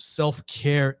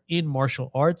 self-care in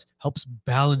martial arts helps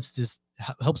balance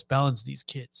these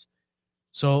kids.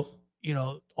 So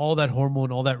all that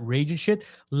hormone, all that rage and shit,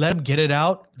 let them get it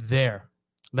out there.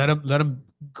 Let them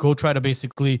go try to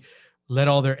basically let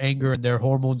all their anger and their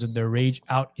hormones and their rage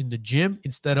out in the gym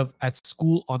instead of at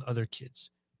school on other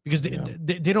kids, because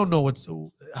they don't know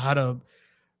how to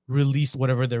release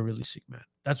whatever they're releasing, man.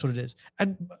 That's what it is.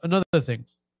 And another thing,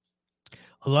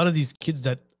 a lot of these kids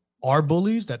that are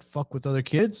bullies that fuck with other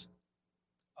kids,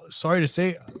 sorry to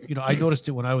say, I noticed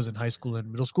it when I was in high school and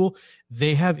middle school,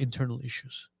 they have internal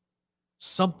issues.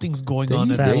 Something's going on.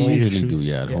 They usually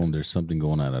do, at home. There's something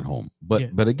going on at home.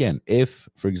 But again, if,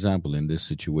 for example, in this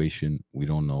situation, we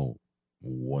don't know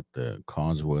what the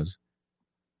cause was,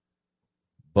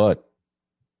 but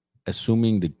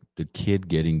assuming the kid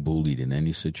getting bullied in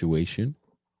any situation,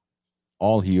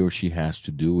 all he or she has to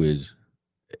do is,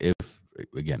 if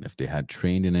they had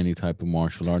trained in any type of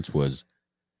martial arts, was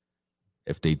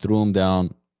if they threw him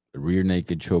down, a rear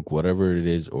naked choke, whatever it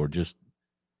is, or just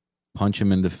punch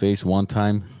him in the face one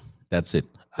time, that's it.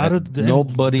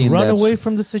 Nobody run away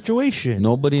from the situation.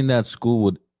 Nobody in that school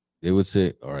would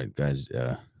say, all right, guys,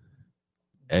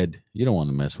 Ed, you don't want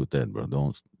to mess with that, bro.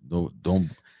 Don't.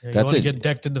 Yeah, that's it. Get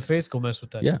decked in the face, go mess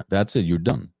with that. Yeah, that's it. You're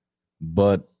done.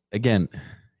 But again,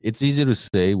 it's easy to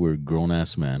say, we're grown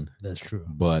ass man. That's true.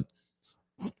 But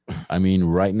I mean,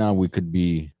 right now we could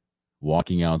be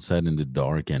walking outside in the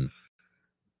dark and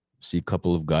see a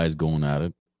couple of guys going at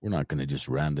it. We're not going to just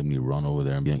randomly run over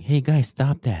there and be like, hey, guys,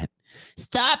 stop that.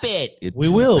 Stop it. We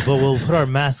will, but we'll put our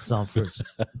masks on first.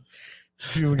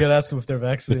 We got to ask them if they're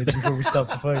vaccinated before we stop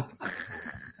the fight.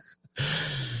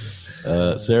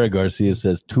 Sarah Garcia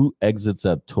says 2 exits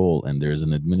at Toll, and there's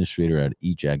an administrator at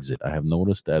each exit. I have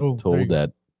noticed at Toll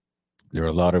that there are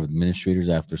a lot of administrators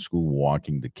after school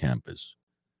walking the campus.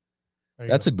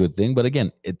 That's a good thing. But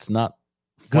again, it's not,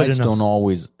 fights don't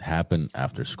always happen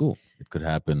after school. It could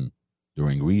happen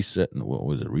during recess. What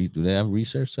was it? Do they have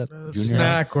recess at junior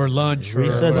snack high? Or lunch?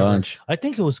 Recess. Or lunch. I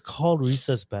think it was called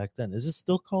recess back then. Is it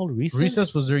still called recess?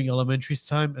 Recess was during elementary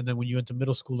time, and then when you went to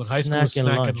middle school and high school, snack and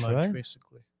lunch, right?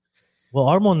 Basically. Well,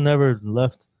 Armand never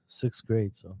left 6th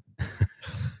grade, so.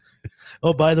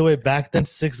 Oh, by the way, back then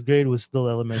 6th grade was still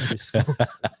elementary school.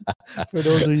 For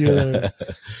those of you that are...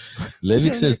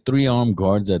 Levick says 3 armed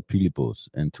guards at Pilipos,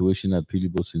 and tuition at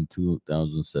Pilipos in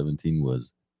 2017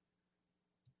 was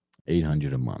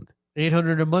 $800 a month.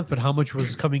 $800 a month, but how much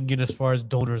was coming in as far as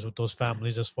donors with those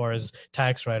families, as far as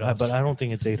tax write-offs? But I don't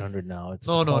think it's $800 now. It's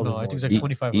no. I think it's like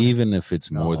 $2,500. Even if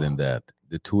it's more than that,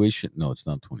 the tuition. No, it's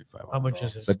not $2,500. How much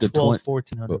is it? But the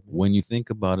 $1,400. But when you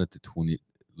think about it, the 20.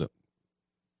 Look,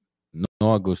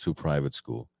 Noah goes to a private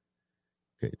school.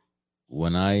 Okay.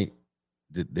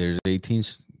 There's 18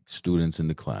 students in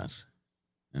the class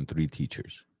and 3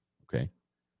 teachers. Okay.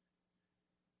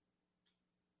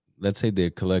 Let's say they're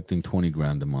collecting 20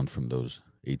 grand a month from those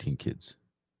 18 kids.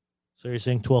 So you're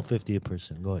saying $1,250 a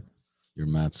person. Go ahead. Your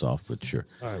math's off, but sure.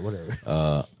 All right, whatever.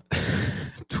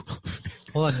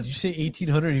 Hold on, did you say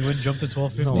 1,800 and you went jump to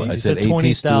 1,250? No, I You said said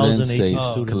 18 students. 20,000, 18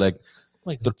 Say students. collect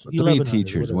Like 3 1100,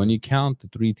 teachers. whatever. When you count the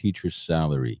 3 teachers'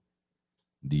 salary,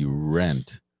 the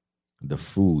rent, the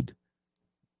food,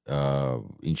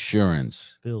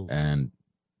 insurance, Bills. and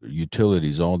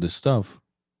utilities, all this stuff,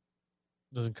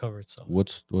 Doesn't cover itself.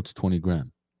 what's 20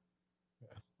 grand?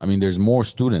 I mean, there's more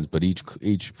students, but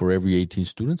each for every 18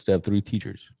 students, they have 3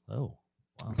 teachers. Oh,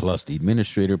 wow. Plus the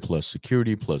administrator, plus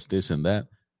security, plus this and that.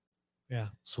 Yeah.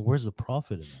 So where's the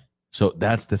profit in that? So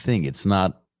that's the thing. It's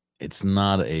not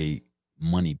a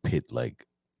money pit like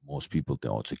most people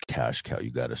think. Oh, it's a cash cow.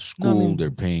 You got a school. They're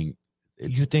paying.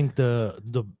 You think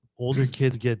the older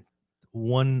kids get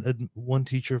one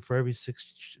teacher for every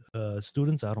 6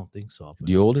 students? I don't think so.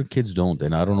 The older kids don't,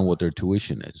 and I don't know what their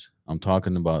tuition is. I'm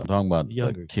talking about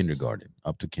Younger like kindergarten,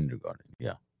 up to kindergarten.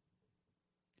 Yeah.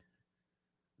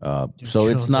 Dude, So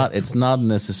you it's don't not have it's not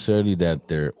necessarily that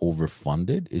they're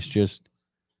overfunded. It's just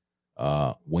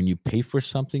when you pay for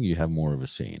something, you have more of a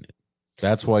say in it.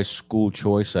 That's why school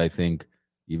choice, I think,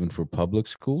 even for public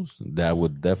schools, that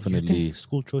would You definitely think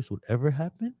school choice would ever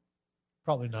happen?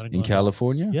 Probably not in Glendale.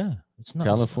 California. Yeah, it's not.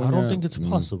 California. I don't think it's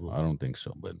possible. I don't think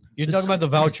so, but You're It's- talking about the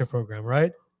voucher program,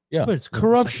 right? yeah, But it's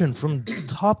corruption from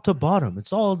top to bottom.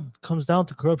 It's all comes down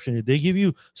to corruption. They give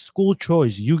you school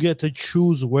choice. You get to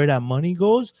choose where that money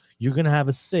goes. You're going to have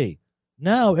a say.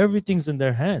 Now everything's in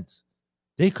their hands.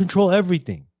 They control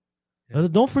everything. Yeah.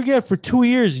 Don't forget, for 2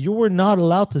 years, you were not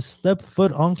allowed to step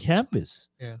foot on campus.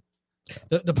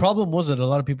 The problem was that a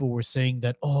lot of people were saying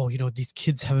that, oh, these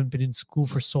kids haven't been in school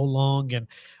for so long and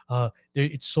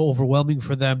it's so overwhelming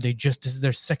for them. This is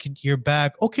their second year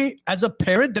back. Okay, as a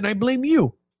parent, then I blame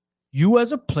you. You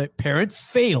as a parent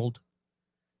failed.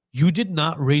 You did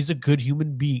not raise a good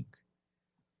human being.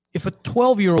 If a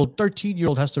 12-year-old,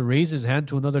 13-year-old has to raise his hand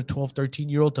to another 12,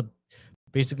 13-year-old to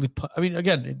basically,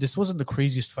 again, this wasn't the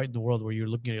craziest fight in the world where you're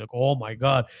looking at it like, oh my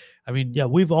God. I mean, Yeah,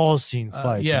 we've all seen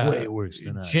fights way worse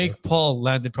than that. Jake Paul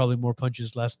landed probably more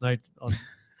punches last night on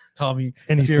Tommy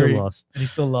And he Fury, still lost. and he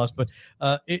still lost. But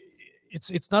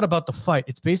it's not about the fight.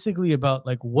 It's basically about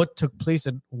like what took place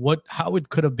and how it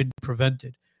could have been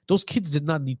prevented. Those kids did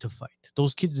not need to fight.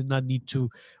 Those kids did not need to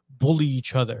bully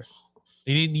each other.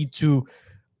 They didn't need to,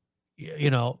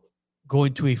 go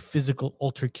into a physical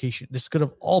altercation. This could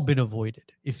have all been avoided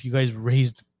if you guys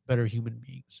raised better human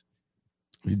beings.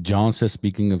 John says,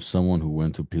 speaking of someone who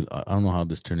went to I don't know how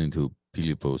this turned into a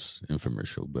Pilipos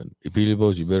infomercial, but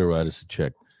Pilipos, you better write us a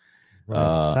check.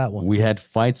 Right, fat one. We had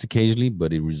fights occasionally,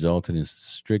 but it resulted in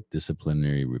strict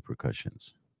disciplinary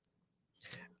repercussions.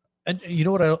 And you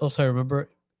know what I remember?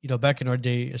 Back in our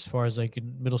day, as far as like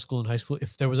in middle school and high school,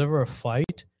 if there was ever a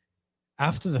fight,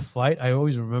 after the fight, I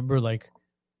always remember like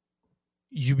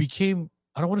you became,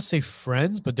 I don't want to say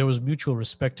friends, but there was mutual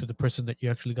respect to the person that you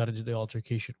actually got into the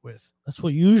altercation with. That's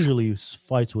what usually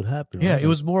fights would happen. Yeah, right? it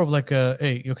was more of like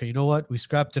hey, okay, you know what? We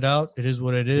scrapped it out. It is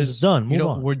what it is. It's done. Move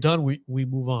on. We're done. We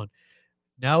move on.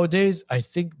 Nowadays, I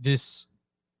think this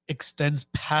extends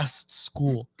past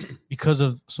school because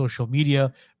of social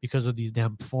media, because of these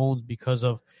damn phones, because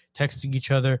of texting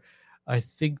each other. I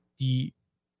think the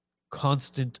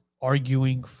constant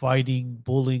arguing, fighting,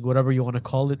 bullying, whatever you want to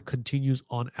call it, continues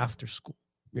on after school.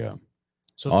 Yeah.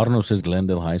 So Arno says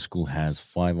Glendale High School has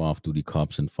 5 off-duty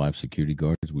cops and 5 security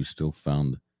guards. We still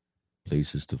found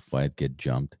places to fight, get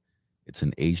jumped. It's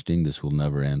an age thing. This will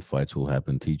never end. Fights will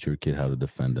happen. Teach your kid how to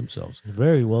defend themselves.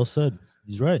 Very well said.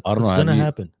 He's right. I don't It's know, going to have you-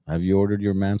 happen. Have you ordered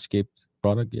your Manscaped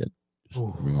product yet? Just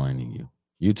Ooh. reminding you.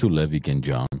 You too, Levick and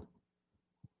John.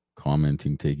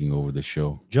 Commenting, taking over the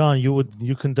show. John,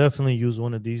 you can definitely use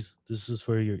one of these. This is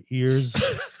for your ears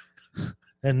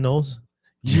and nose.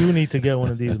 You need to get one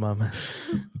of these, my man.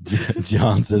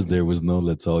 John says there was no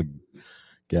let's all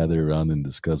gather around and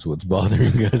discuss what's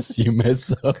bothering us. You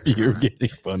mess up, you're getting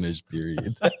punished,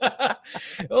 period.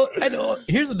 Oh, I know.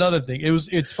 Here's another thing.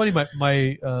 It's funny.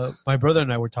 My brother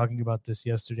and I were talking about this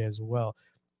yesterday as well,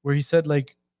 where he said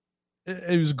like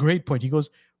it was a great point. He goes,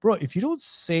 bro, if you don't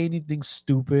say anything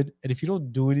stupid and if you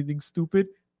don't do anything stupid,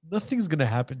 nothing's gonna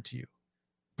happen to you.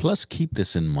 Plus, keep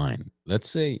this in mind. Let's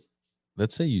say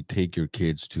you take your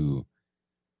kids to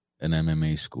an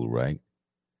MMA school, right?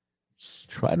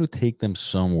 Try to take them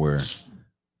somewhere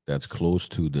that's close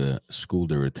to the school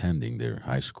they're attending, their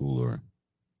high school or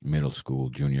middle school,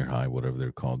 junior high, whatever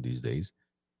they're called these days.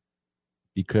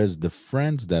 Because the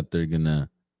friendships they're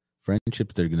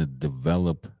gonna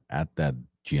develop at that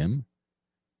gym,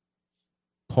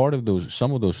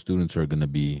 some of those students are gonna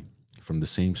be from the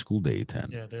same school they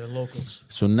attend. Yeah, they're locals.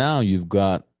 So now you've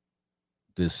got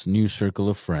this new circle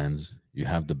of friends. You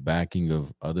have the backing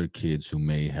of other kids who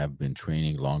may have been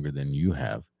training longer than you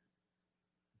have.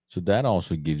 So that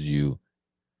also gives you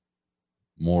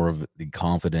more of the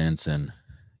confidence and,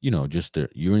 just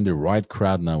you're in the right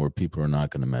crowd now where people are not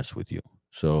going to mess with you.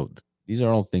 So these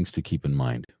are all things to keep in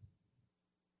mind.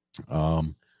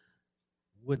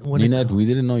 Ninette, we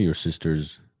didn't know your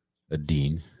sister's a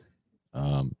dean.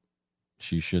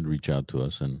 She should reach out to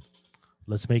us and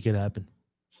let's make it happen.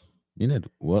 Ninette,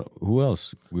 who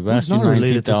else? We've asked you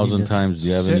 19,000 times. Do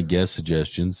you have any guest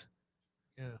suggestions?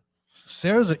 Yeah.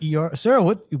 Sarah's an ER. Sarah,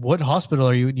 what hospital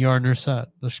are you an ER nurse at?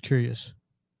 I'm just curious.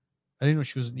 I didn't know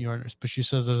she was an ER nurse, but she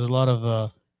says there's a lot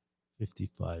of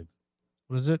 55.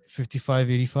 What is it?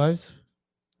 5585s?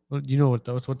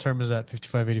 What term is that?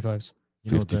 5585s.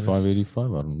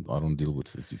 5585? I don't deal with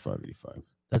 5585.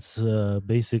 That's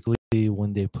basically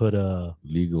when they put a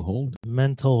legal hold,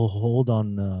 mental hold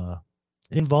on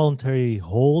involuntary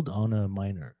hold on a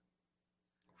minor.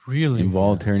 Really?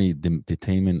 Involuntary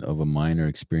detainment of a minor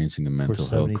experiencing a mental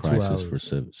health crisis for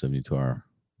 72 hours.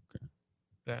 Okay.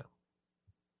 Yeah.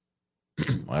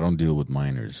 I don't deal with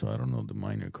minors, so I don't know the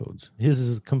minor codes. His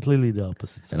is completely the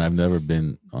opposite side. And I've never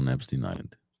been on Epstein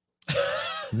Island.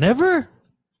 Never?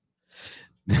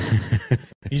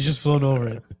 He's just flown over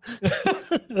it.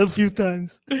 A few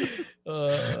times.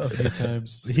 A few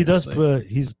times. He does.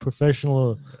 He's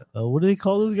professional. What do they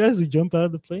call those guys who jump out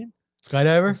of the plane?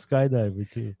 Skydiver. Skydiver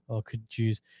too. Oh, could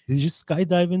jeez. Did you just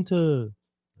skydive into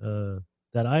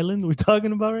that island we're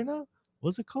talking about right now?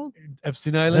 What's it called?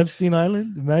 Epstein Island. Epstein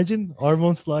Island. Imagine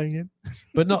hormones flying in.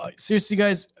 But no, seriously,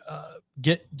 guys.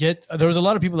 There was a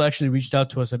lot of people that actually reached out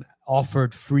to us and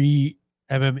offered free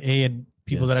MMA and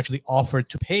people that actually offered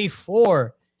to pay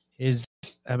for his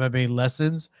MMA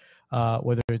lessons,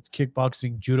 whether it's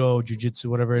kickboxing, judo, jiu-jitsu,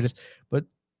 whatever it is. But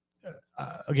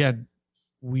again,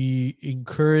 we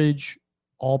encourage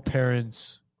all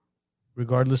parents,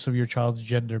 regardless of your child's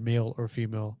gender, male or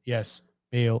female. Yes,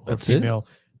 male or female.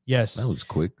 Yes. That was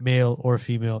quick. Male or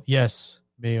female. Yes,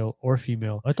 male or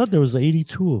female. I thought there was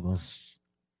 82 of them.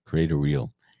 Create a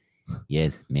reel.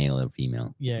 Yes, male or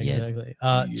female. Yeah, yes. exactly.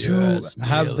 Yes, to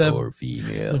have them or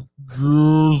female.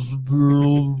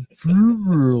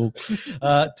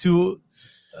 To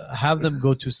have them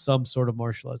go to some sort of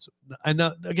martial arts, and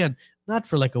not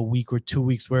for like a week or 2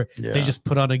 weeks where they just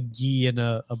put on a gi and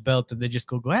a belt and they just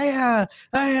go hey,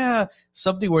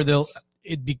 something where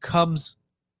it becomes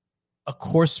a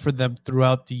course for them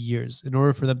throughout the years in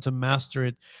order for them to master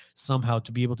it somehow,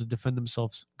 to be able to defend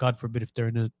themselves, God forbid if they're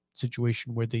in a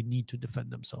situation where they need to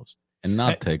defend themselves. And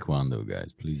not taekwondo,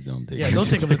 guys. Please don't take don't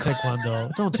take them to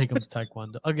taekwondo. Don't take them to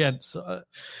taekwondo. Again,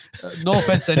 no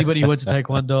offense to anybody who went to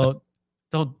taekwondo.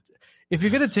 If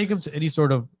you're going to take them to any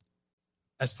sort of,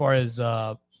 as far as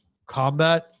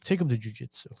combat, take them to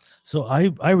jiu-jitsu. So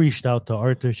I reached out to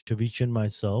Arthur Shavichin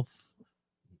myself.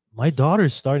 My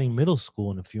daughter's starting middle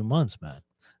school in a few months, man.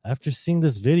 After seeing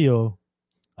this video,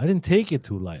 I didn't take it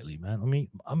too lightly, man. I mean,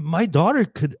 my daughter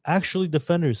could actually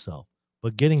defend herself,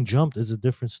 but getting jumped is a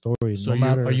different story. So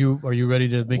are you ready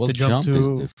to make the jump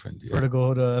to for to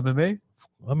go to MMA?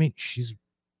 I mean,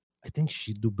 I think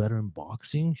she'd do better in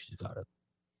boxing. She's got a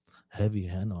heavy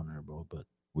hand on her, bro. But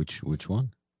which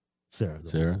one? Sarah.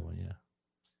 One, yeah.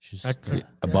 She's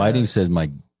Abiding says my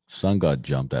son got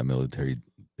jumped at military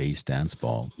base dance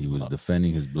ball. He was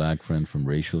defending his black friend from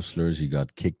racial slurs. He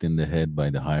got kicked in the head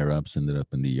by the higher ups, ended up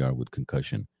in the ER with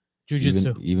concussion.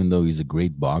 Jiu-jitsu. Even though he's a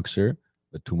great boxer,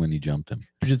 but too many jumped him.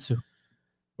 Jiu-jitsu.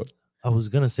 I was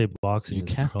gonna say boxing. You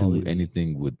can't do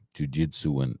anything with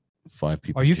jiu-jitsu when 5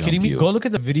 people. Are you kidding me? Go look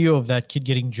at the video of that kid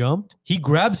getting jumped. He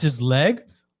grabs his leg,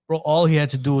 bro. All he had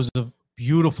to do was a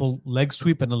beautiful leg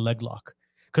sweep and a leg lock,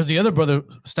 because the other brother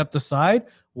stepped aside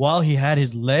while he had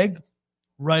his leg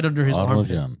right under his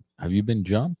armpit. Have you been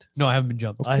jumped? No, I haven't been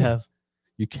jumped. Okay. I have.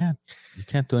 You can't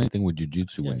do anything with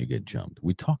jiu-jitsu when you get jumped.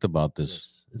 We talked about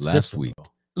this last week. Bro.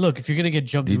 Look, if you're gonna get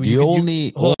jumped, the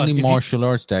only martial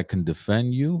arts that can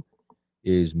defend you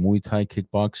is Muay Thai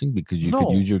kickboxing, because you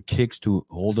could use your kicks to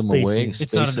hold them away,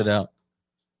 space it out.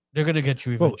 They're gonna get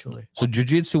you eventually. So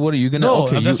jiu-jitsu, what are you gonna?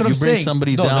 That's what I'm you bring saying.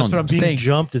 somebody down. That's what I'm saying.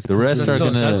 Jumped is the rest are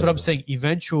gonna. That's what I'm saying.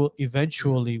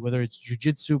 Eventually, whether it's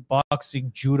jiu-jitsu,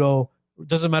 boxing, judo,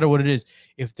 doesn't matter what it is.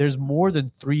 If there's more than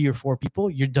 3 or 4 people,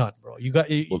 you're done, bro. You got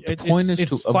the point is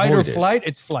it's to fight or avoid it. flight.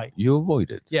 It's flight. You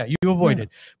avoid it. Yeah, you avoid it.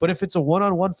 But if it's a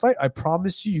one-on-one fight, I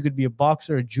promise you, you could be a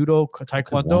boxer, a judo,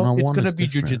 taekwondo. One-on-one It's gonna is be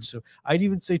different. jujitsu. I'd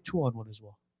even say 2-on-1 as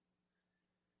well.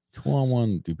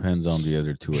 2-on-1 depends on the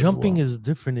other two. Jumping as well. is a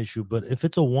different issue, but if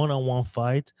it's a one-on-one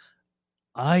fight,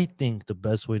 I think the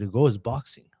best way to go is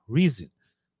boxing. Reason: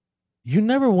 you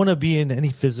never want to be in any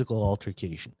physical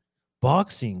altercation.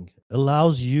 Boxing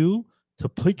allows you to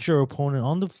put your opponent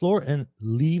on the floor and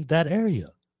leave that area.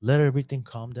 Let everything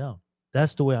calm down.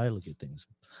 That's the way I look at things.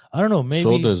 I don't know. Maybe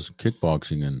so does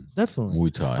kickboxing and definitely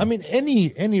Muay Thai. I mean,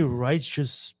 any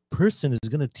righteous person is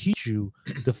going to teach you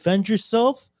defend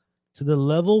yourself to the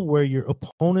level where your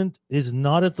opponent is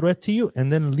not a threat to you, and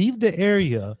then leave the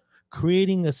area,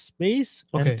 creating a space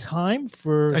Okay. and time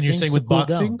for. And you're things saying to with cool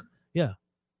boxing? down. Yeah.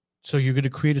 So you're going to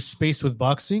create a space with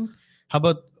boxing. How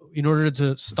about in order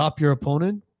to stop your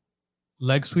opponent,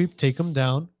 leg sweep, take him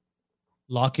down,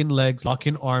 lock in legs, lock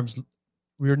in arms,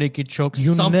 rear naked choke.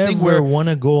 You something never where want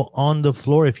to go on the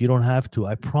floor if you don't have to.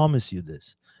 I promise you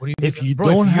this. what do you If mean? you Bro,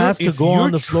 don't you're- have to if go you're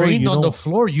on the floor, trained you on the don't.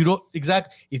 floor, you don't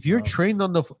exactly. If you're Wow. trained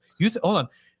on the hold on,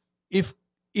 if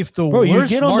the Bro, you worst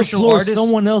get on the martial floor, artist,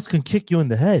 someone else can kick you in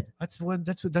the head. that's when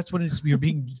it's you're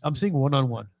being. I'm saying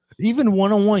 1-on-1. Even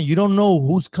one-on-one, you don't know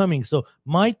who's coming. So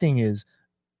my thing is,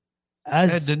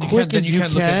 as Then you quick can't. Then as you you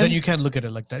can't look at. can. Then you can't look at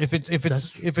it like that. If it's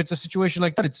That's- if it's a situation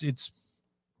like that, it's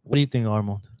What do you think,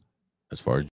 Armand? as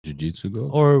far as jiu-jitsu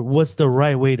goes, Or what's the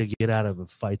right way to get out of a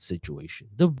fight situation?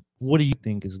 What do you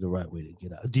think is the right way to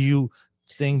get out? Do you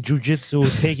think jujitsu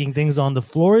taking things on the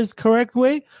floor is correct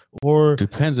way, or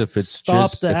depends if it's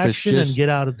stop just the if it's action and just- get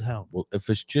out of town? Well, if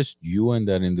it's just you and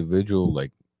that individual,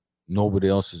 like nobody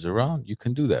else is around, you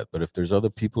can do that. But if there's other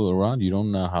people around, you don't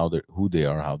know who they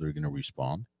are, how they're going to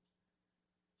respond.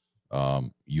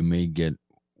 You may get,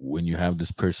 when you have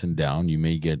this person down, you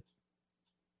may get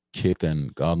kicked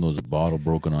and God knows a bottle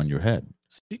broken on your head.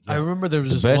 I remember there was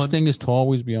The this best one. thing is to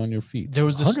always be on your feet. There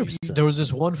was this 100%. there was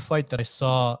this one fight that I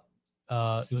saw.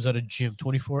 It was at a gym,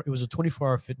 24. It was a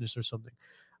 24-hour fitness or something,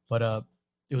 but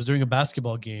it was during a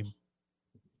basketball game.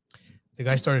 The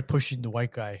guy started pushing the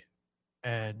white guy,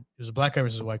 and it was a black guy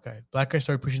versus a white guy. Black guy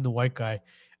started pushing the white guy,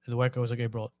 and the white guy was like, "Hey,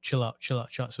 bro, chill out, chill out,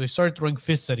 chill out." So they started throwing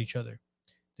fists at each other.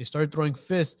 They started throwing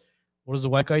fists. What does the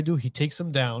white guy do? He takes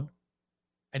him down,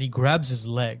 and he grabs his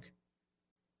leg,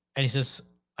 and he says,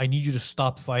 "I need you to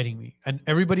stop fighting me." And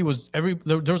everybody was there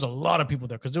was a lot of people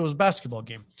there because there was a basketball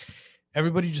game.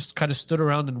 Everybody just kind of stood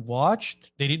around and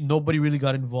watched. Nobody really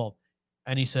got involved.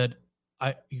 And he said,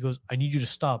 he goes, "I need you to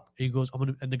stop." And he goes,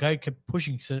 and the guy kept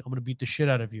pushing. He said, "I'm gonna beat the shit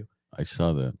out of you." I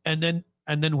saw that. And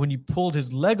then when he pulled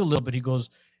his leg a little bit, he goes,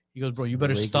 "Bro, you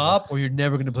better Leg is stop or you're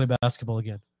never gonna play basketball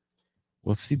again."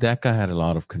 Well, see, that guy had a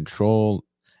lot of control.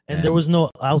 And there was no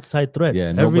outside threat.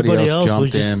 Yeah, nobody Everybody else else jumped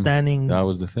was just him. standing. That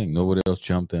was the thing. Nobody else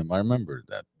jumped him. I remember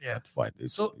that fight. It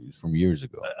So- was from years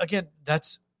ago. Again,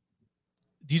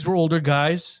 these were older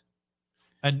guys,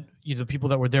 and the people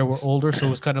that were there were older, so it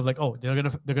was kind of like, oh, they're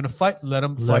gonna fight. Let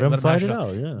them fight. Let them fight hash it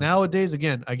out. Yeah, Nowadays,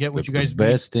 again, I get what you guys The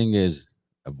best thing is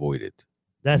avoid it.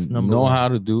 that's number know one. how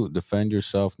to defend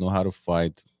yourself, know how to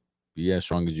fight, be as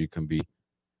strong as you can be.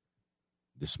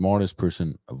 The smartest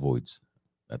person avoids.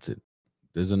 That's it.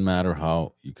 Doesn't matter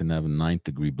how you can have a 9th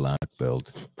degree black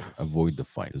belt, avoid the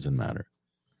fight. Doesn't matter.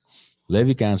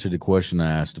 Levik answered the question I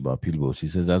asked about Pilibos. He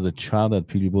says, as a child at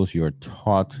Pilibos, you are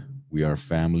taught we are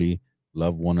family,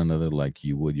 love one another like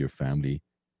you would your family.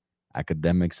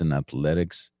 Academics and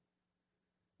athletics.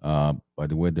 By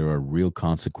the way, there are real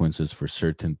consequences for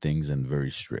certain things and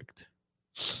very strict.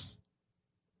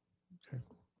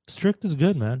 Strict is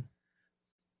good, man.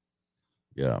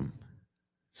 Yeah.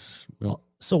 Well,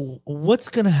 So what's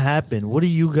gonna happen? Where do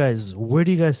you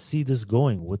guys see this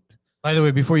going? With By the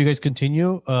way, before you guys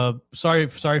continue, sorry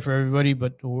for everybody,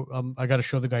 but I got to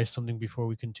show the guys something before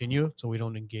we continue, so we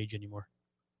don't engage anymore.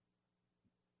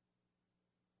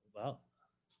 wow,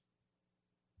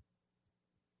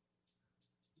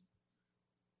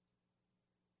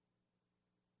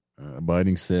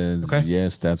 Abiding says, Okay.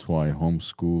 yes, that's why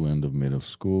homeschool end of middle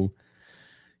school.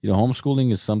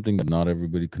 Homeschooling is something that not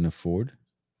everybody can afford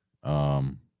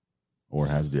or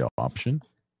has the option.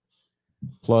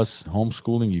 Plus,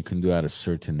 homeschooling you can do at a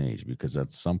certain age because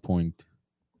at some point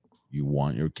you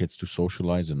want your kids to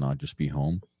socialize and not just be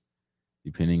home.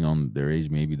 Depending on their age,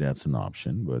 maybe that's an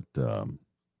option. But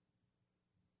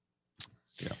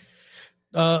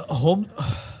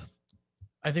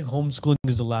I think homeschooling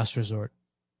is the last resort.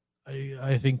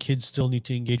 I think kids still need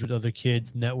to engage with other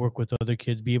kids, network with other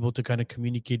kids, be able to kind of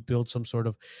communicate, build some sort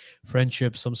of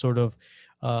friendship, some sort of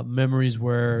memories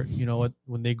where, you know what,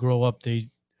 when they grow up, they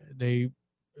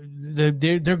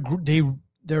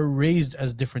they're raised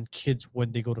as different kids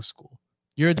when they go to school.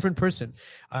 You're a different person.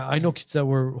 I know kids that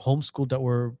were homeschooled that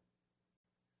were,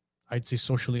 I'd say,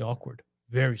 socially awkward,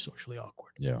 very socially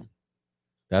awkward. Yeah,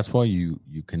 that's why you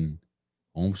can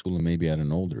homeschool them maybe at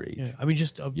an older age. Yeah, I mean,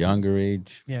 just younger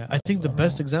age. Yeah, I think the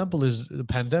best example is the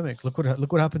pandemic. Look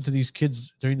what happened to these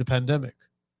kids during the pandemic.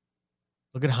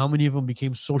 Look at how many of them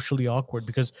became socially awkward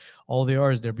because all they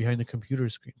are is they're behind the computer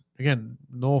screen. Again,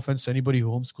 no offense to anybody who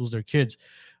homeschools their kids.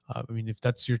 I mean, if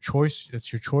that's your choice,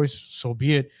 that's your choice. So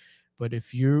be it. But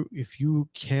if you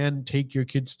can take your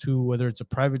kids to whether it's a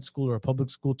private school or a public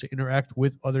school to interact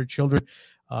with other children,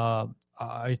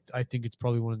 I think it's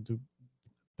probably one of the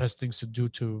best things to do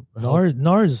to help.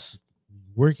 NAR's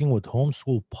working with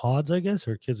homeschool pods, I guess,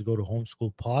 or kids go to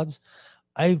homeschool pods.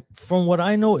 From what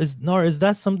I know, is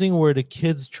that something where the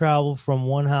kids travel from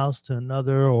one house to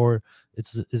another, or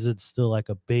is it still like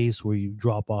a base where you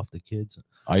drop off the kids?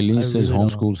 Eileen says really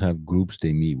homeschools have groups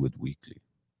they meet with weekly.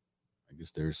 I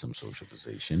guess there is some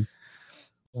socialization.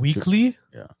 Weekly?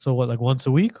 Yeah. So what, like once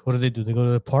a week? What do? They go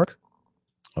to the park?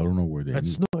 I don't know where they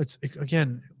meet. No, it's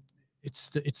again, it's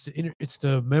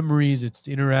the memories, it's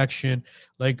the interaction.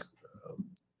 Like,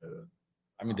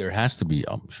 I mean, there has to be,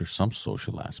 I'm sure, some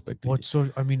social aspect. What so?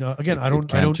 I mean, again, I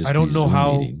don't know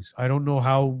how meetings. I don't know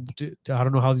how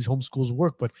these homeschools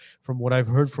work. But from what I've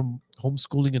heard from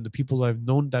homeschooling and the people I've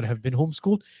known that have been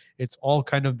homeschooled, it's all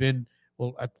kind of been,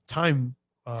 well, at the time,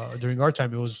 during our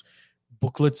time, it was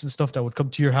booklets and stuff that would come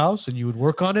to your house and you would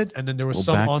work on it, and then there was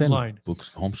some online.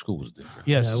 Homeschool was different.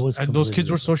 Yes, yeah, and those kids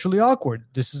were socially awkward.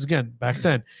 This is again back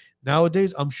then.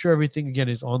 Nowadays, I'm sure everything again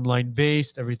is online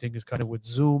based. Everything is kind of with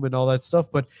Zoom and all that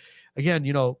stuff. But again,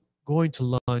 you know, going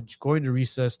to lunch, going to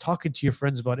recess, talking to your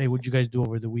friends about, hey, what'd you guys do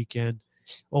over the weekend?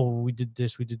 Oh, we did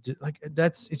this, we did this. Like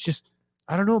it's just,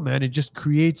 I don't know, man. It just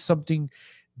creates something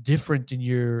different in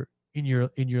your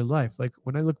life. Like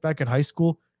when I look back at high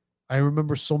school, I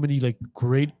remember so many like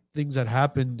great things that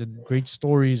happened and great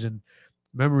stories and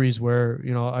memories where,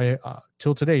 you know, I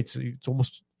till today it's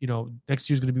almost, you know, next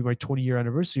year's going to be my 20-year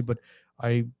anniversary, but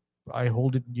I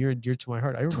hold it near and dear to my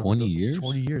heart. I remember 20 years?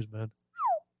 20 years, man.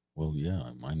 Well, yeah,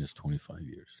 mine is 25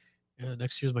 years. Yeah,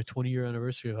 next year's my 20-year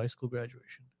anniversary of high school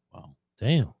graduation. Wow.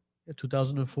 Damn. Yeah,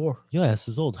 2004. Yeah, this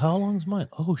is old. How long is mine?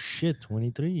 Oh shit,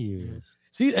 23 years.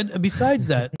 See, and besides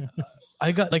that,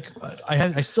 I got like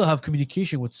I still have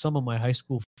communication with some of my high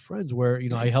school friends where, you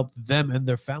know, I helped them and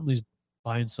their families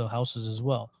buy and sell houses as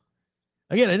well.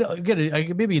 Again,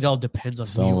 maybe it all depends on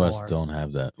some who you of us are. don't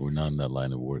have that. We're not in that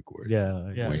line of work where we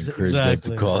encourage them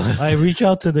to call us. I reach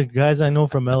out to the guys I know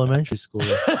from elementary school.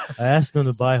 I asked them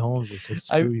to buy homes. I said,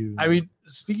 "Screw you." I mean,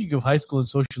 speaking of high school and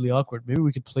socially awkward, maybe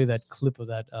we could play that clip of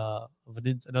that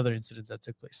another incident that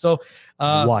took place. So,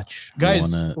 watch,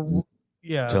 guys.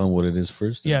 Yeah, tell them what it is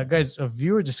first. Yeah, guys,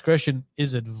 viewer discretion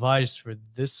is advised for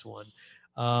this one.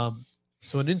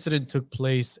 So an incident took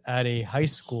place at a high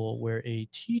school where a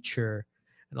teacher,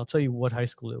 and I'll tell you what high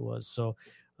school it was. So,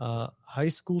 high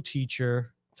school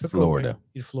teacher took away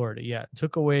in Florida. Yeah,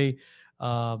 took away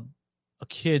a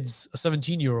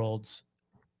 17-year-old's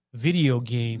video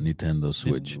game, Nintendo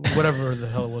Switch, whatever the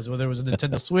hell it was, whether it was a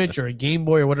Nintendo Switch or a Game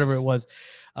Boy or whatever it was,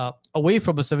 away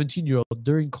from a 17-year-old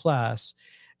during class,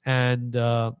 and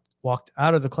walked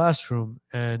out of the classroom.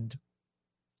 And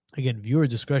again, viewer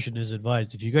discretion is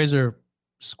advised. If you guys are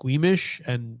squeamish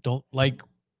and don't like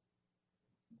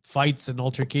fights and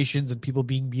altercations and people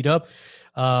being beat up,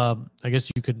 I guess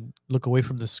you can look away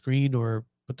from the screen or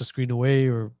put the screen away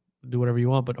or do whatever you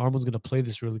want. But Armon's going to play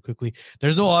this really quickly.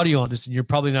 There's no audio on this, and you're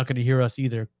probably not going to hear us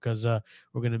either because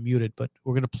we're going to mute it. But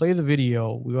we're going to play the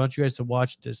video. We want you guys to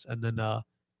watch this, and then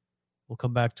we'll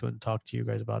come back to it and talk to you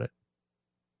guys about it.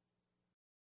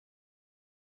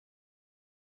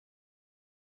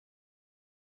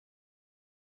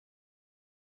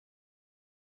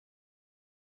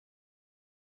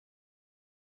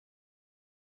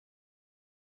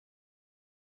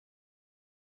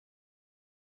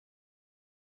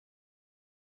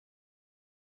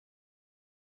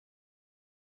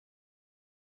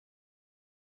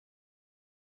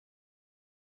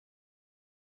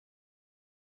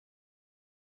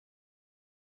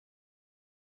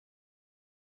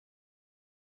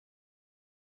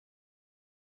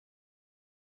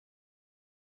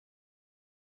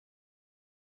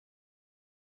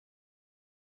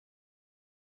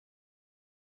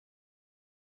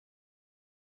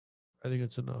 I think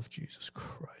it's enough. Jesus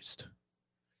Christ.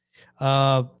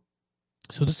 So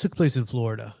this took place in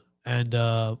Florida. And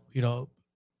you know,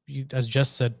 as Jess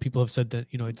said, people have said that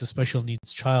it's a special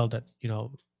needs child that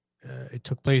it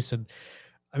took place. And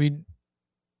I mean,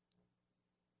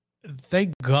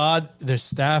 thank God there's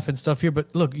staff and stuff here.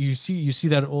 But look, you see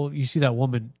that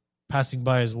woman passing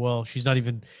by as well. She's not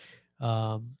even.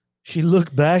 She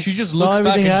looked back. She just saw looks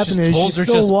back and happening, just told her,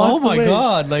 "Oh my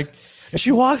God!" Like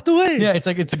she walked away. Yeah, it's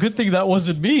like it's a good thing that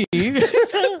wasn't me.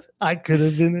 I could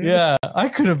have been hurt. Yeah, I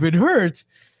could have been hurt.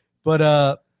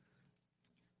 But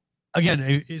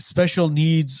again, special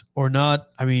needs or not,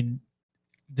 I mean,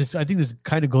 I think this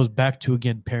kind of goes back to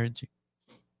again parenting.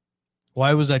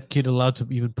 Why was that kid allowed to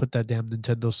even put that damn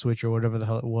Nintendo Switch or whatever the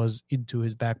hell it was into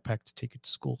his backpack to take it to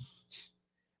school?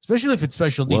 Especially if it's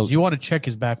special needs. Well, you want to check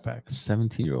his backpack. A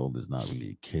 17-year-old is not really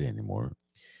a kid anymore.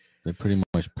 They pretty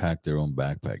much pack their own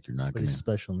backpack. You're not going to.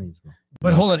 Special needs, bro.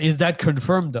 But hold on, is that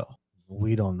confirmed though?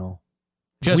 We don't know.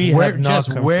 Where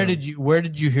did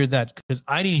you hear that? Because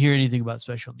I didn't hear anything about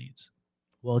special needs.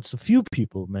 Well, it's a few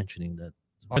people mentioning that.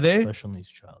 Are they? Special needs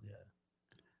child, yeah.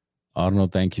 Arno,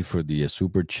 thank you for the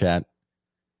super chat.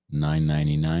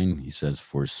 $9.99. He says,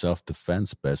 for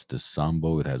self-defense, best is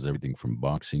Sambo. It has everything from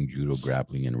boxing, judo,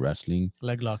 grappling, and wrestling.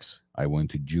 Leg locks. I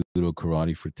went to judo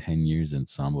karate for 10 years, and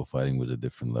Sambo fighting was a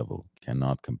different level.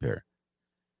 Cannot compare.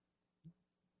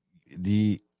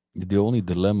 The only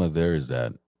dilemma there is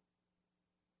that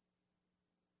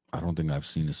I don't think I've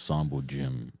seen a Sambo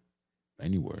gym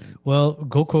anywhere. Well,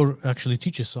 Goko actually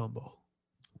teaches Sambo.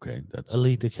 Okay, that's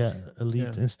Elite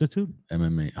Institute.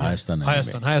 MMA. Hayastan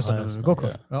MMA.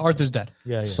 Goko. Yeah. Arthur's dad.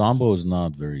 Yeah. Sambo is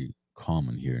not very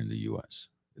common here in the U.S.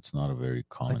 It's not a very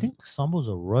common. I think Sambo's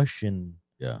a Russian.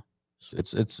 Yeah,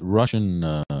 it's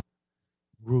Russian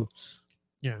roots.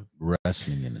 Yeah,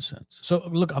 wrestling in a sense. So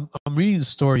look, I'm reading the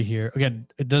story here. Again,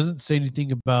 it doesn't say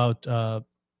anything about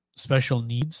special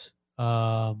needs.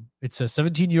 It says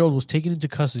 17-year-old was taken into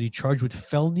custody, charged with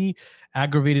felony,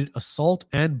 aggravated assault,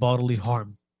 and bodily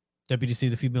harm. Deputies say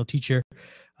the female teacher's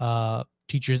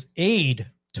aide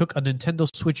took a Nintendo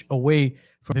Switch away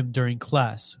from him during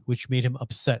class, which made him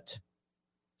upset.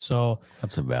 So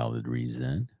that's a valid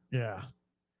reason. Yeah.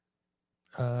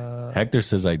 Hector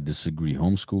says, I disagree.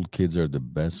 Homeschooled kids are the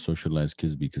best socialized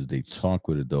kids because they talk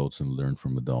with adults and learn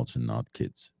from adults and not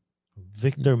kids.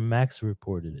 Victor Max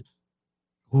reported it.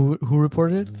 Who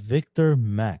reported it? Victor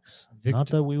Max. Not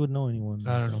that we would know anyone.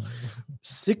 I don't know.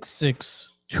 6'6",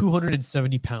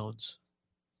 270 pounds.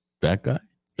 That guy?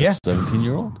 Yeah.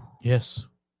 17-year-old? Yes.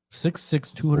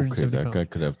 6'6", 270 that pounds. guy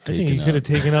could have I think he could have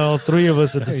taken out all three of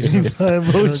us at the same time.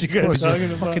 What you guys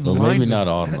talking about? Well, maybe not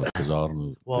Arnold, because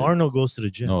Arnold. Well, Arnold goes to the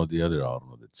gym. No, the other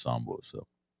Arnold did Sambo. So,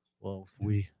 well,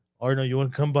 Arnold, you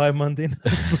want to come by Monday?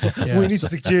 We need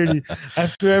security.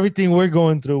 After everything we're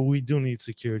going through, we do need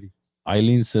security.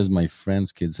 Eileen says, my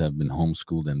friends' kids have been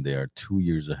homeschooled and they are 2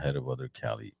 years ahead of other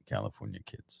California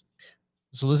kids.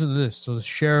 So listen to this. So the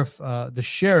sheriff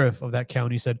of that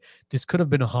county said this could have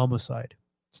been a homicide.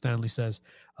 Stanley says,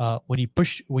 when you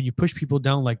push people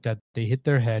down like that, they hit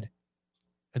their head,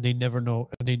 and they never know,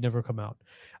 and they never come out.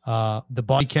 The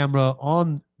body camera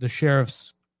on the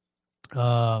sheriff's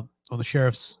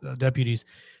deputies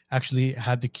actually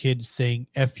had the kid saying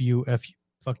 "F you, F you,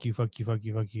 fuck you, fuck you, fuck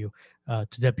you, fuck you"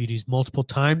 to deputies multiple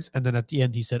times, and then at the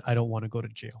end he said, "I don't want to go to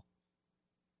jail."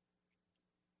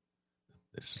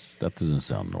 That doesn't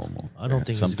sound normal. I don't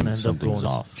think he's going to end up going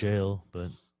to jail,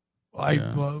 but.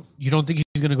 You don't think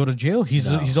he's going to go to jail?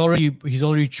 He's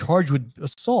already charged with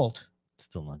assault.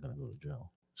 Still not going to go to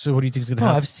jail. So what do you think is going to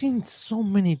happen? I've seen so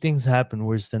many things happen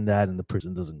worse than that, and the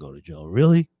person doesn't go to jail.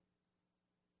 Really?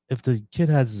 If the kid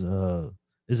is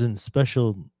in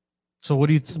special. So what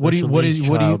do you think?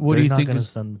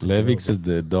 Levick says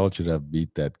the adult should have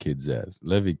beat that kid's ass.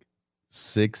 Levick,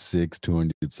 6'6",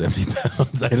 270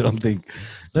 pounds. I don't think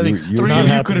three of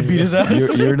you could have beat his ass.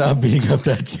 You're not beating up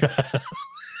that child.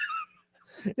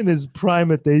 In his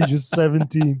prime at the age of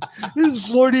 17. His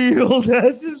 40-year-old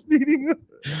ass is beating him.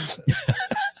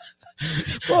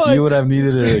 You would have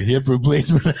needed a hip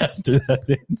replacement after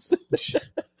that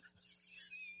incident.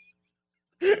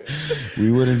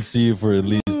 We wouldn't see you for at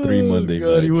least 3 Monday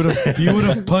nights. He would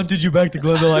have punted you back to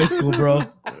Glendale High School, bro.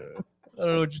 I don't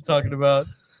know what you're talking about.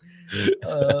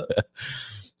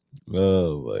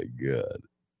 Oh my God.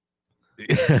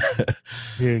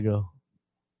 Here you go.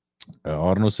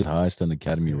 Arnold says Hayastan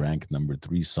Academy ranked number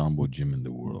 3 Sambo gym in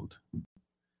the world.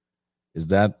 Is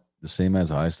that the same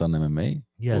as Hayastan MMA?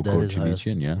 Yeah, that is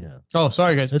Hayastan, yeah. Oh,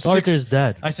 sorry guys. It's Arthur's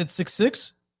dad. I said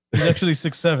 6'6". He's actually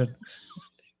 6'7".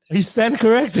 You stand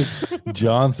corrected.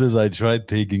 John says, I tried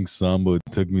taking Sambo. It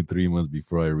took me 3 months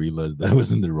before I realized I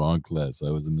was in the wrong class. I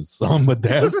was in the Samba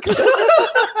desk.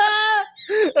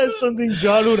 That's something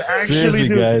John would actually Seriously,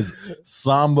 do. guys,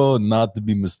 Sambo not to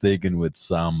be mistaken with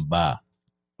Samba.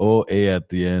 OA at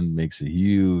the end makes a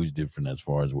huge difference as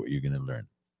far as what you're going to learn.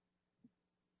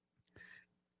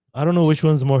 I don't know which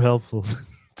one's more helpful,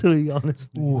 to be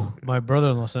honest. Ooh, my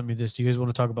brother-in-law sent me this. Do you guys want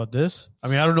to talk about this? I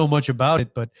mean, I don't know much about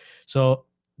it, but so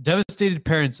devastated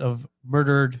parents of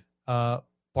murdered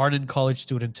Barnard College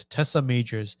student Tessa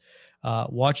Majors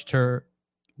watched her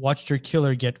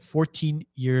killer get 14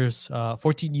 years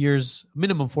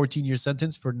minimum 14 year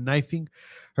sentence for knifing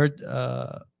her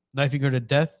to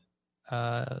death.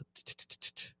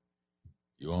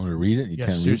 You want to read it? You Yeah, can't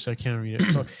read it? seriously, I can't read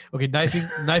it. Okay,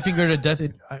 knifing her to death.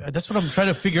 That's what I'm trying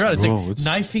to figure out. It's Bro, like what's-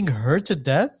 knifing her to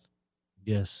death.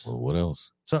 Yes. Well, what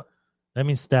else? So That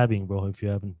means stabbing, bro, if you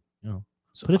haven't,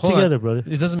 put it hold on. together, brother.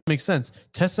 It doesn't make sense.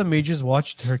 Tessa Majors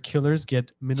watched her killers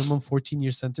get minimum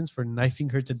 14-year sentence for knifing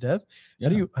her to death. Yeah.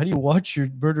 How do you watch your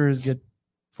murderers get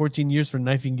 14 years for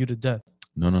knifing you to death?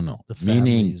 No. The Meaning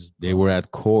families, they bro. were at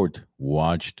court,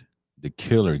 watched the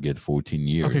killer get 14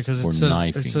 years Okay, because for it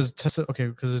knifing. says Tessa. Okay,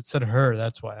 because it said her.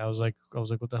 That's why I was like,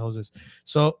 what the hell is this?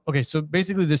 So so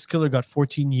basically, this killer got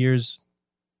 14 years,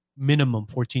 minimum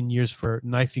 14 years for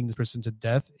knifing this person to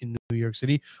death in New York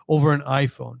City over an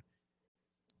iPhone.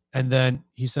 And then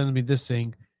he sends me this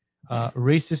saying,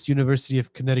 racist University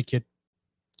of Connecticut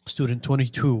student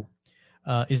 22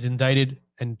 is indicted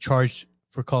and charged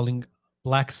for calling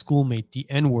black schoolmate the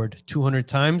N-word 200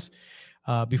 times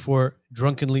before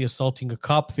drunkenly assaulting a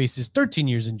cop, faces 13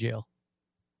 years in jail.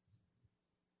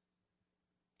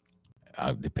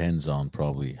 Depends on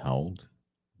probably how old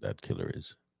that killer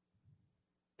is.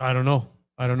 I don't know.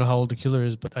 I don't know how old the killer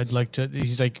is, but I'd like to.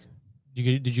 He's like,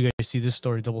 did you guys see this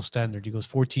story? Double standard. He goes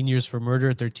 14 years for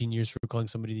murder, 13 years for calling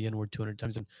somebody the N-word 200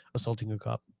 times and assaulting a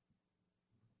cop.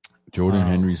 Jordan Wow.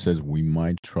 Henry says we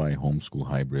might try homeschool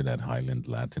hybrid at Highland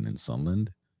Latin in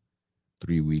Sunland.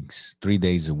 3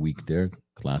 days a week there.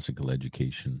 Classical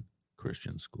education,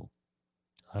 Christian school.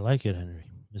 I like it, Henry.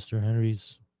 Mr.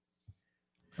 Henry's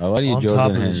How are you, on top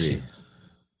Jordan of this Henry?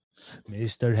 shit.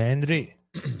 Mr. Henry.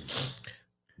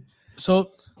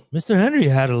 So Mr. Henry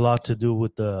had a lot to do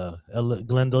with the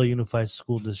Glendale Unified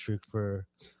School District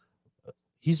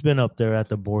he's been up there at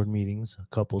the board meetings a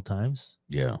couple times.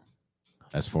 Yeah.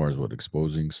 As far as what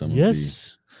exposing some Yes. of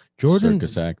the Jordan.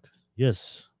 Circus Act.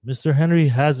 Yes. Mr. Henry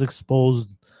has exposed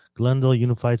Glendale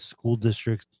Unified School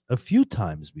District a few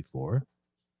times before.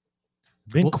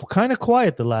 Been Well- kind of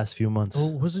quiet the last few months.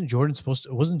 wasn't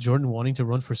Jordan wanting to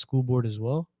run for school board as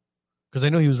well? Because I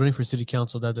know he was running for city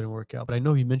council. That didn't work out. But I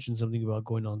know he mentioned something about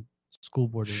going on school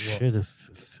board as well. Shit,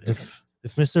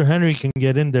 if Mr. Henry can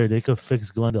get in there, they could fix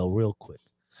Glendale real quick.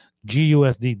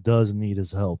 GUSD does need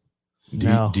his help.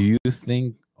 Do you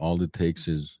think all it takes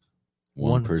is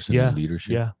one person in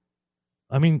leadership? Yeah.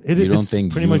 I mean, You don't it's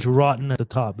think pretty much rotten at the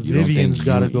top. You don't Vivian's think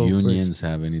got to go unions first.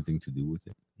 have anything to do with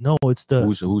it? No, it's the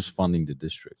Who's funding the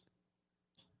district?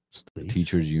 The state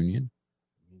teachers union?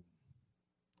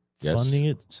 Yes. funding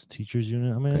it. It's teachers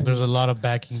union. I mean, Okay. There's a lot of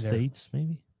backing there. states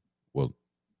maybe Well,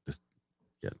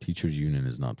 teachers union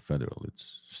is not federal;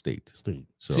 it's state. state.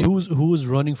 So See, who was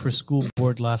running for school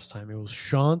board last time? It was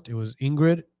Shant, it was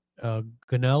Ingrid,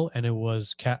 Gunnell, and it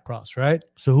was Kat Cross, right?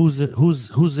 So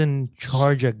who's in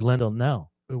charge at Glendale now?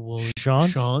 It was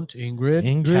Shant? Shant, Ingrid,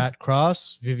 Ingrid? Kat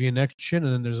Cross, Vivian Ection,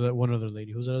 and then there's that one other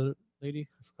lady. Who's that other lady?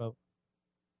 I forgot.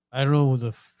 I don't know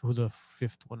who the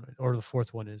fifth one or the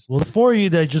fourth one is. Well, the four of you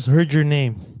that just heard your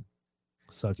name,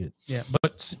 suck it. Yeah,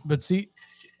 but see,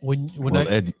 when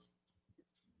Eddie.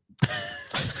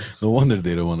 No wonder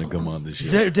they don't want to come on the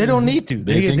show. They don't need to.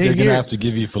 They think they're hear- gonna have to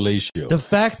give you fellatio. the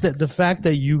fact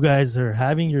that you guys are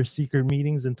having your secret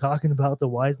meetings and talking about the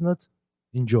wise nuts,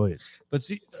 enjoy it. but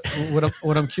see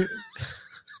what I'm curious.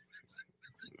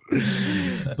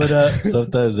 But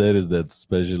sometimes that is that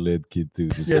special ed kid too.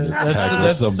 Just Yeah, gonna tackle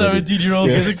that's somebody. 17-year-old.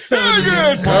 Yeah. He's like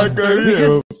 17-year-old monster.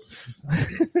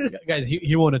 Because- Guys,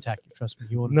 he won't attack you. Trust me,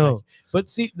 he won't. No. attack you. But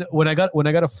see, when I got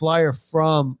a flyer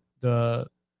from the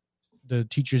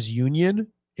teachers union,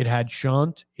 it had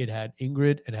Shant, it had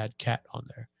Ingrid, and it had Kat on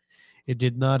there. It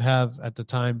did not have at the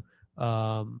time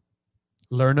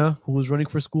Lerna, who was running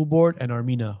for school board, and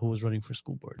Armina, who was running for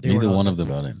school board. They Neither were not one there. of them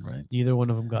got in, right? Neither one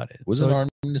of them got it. Wasn't So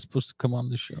Armin supposed to come on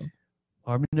the show?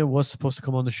 Armina was supposed to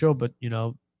come on the show, but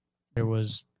there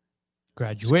was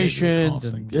graduations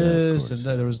and conflict, yeah, of this and course.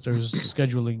 that. There was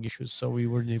scheduling issues, so we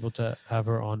weren't able to have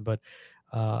her on. But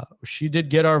she did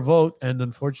get our vote, and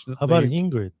unfortunately, How about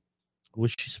Ingrid?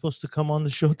 Was she supposed to come on the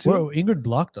show too? Well, Ingrid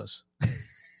blocked us.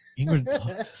 Ingrid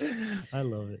blocked us. I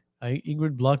love it.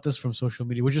 Ingrid blocked us from social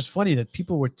media, which is funny that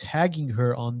people were tagging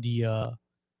her on the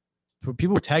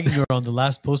people were tagging her on the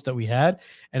last post that we had,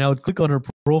 and I would click on her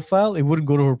profile. It wouldn't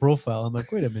go to her profile. I'm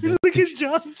like, wait a minute. Look at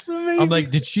John. It's amazing. I'm like,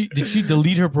 did she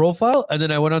delete her profile? And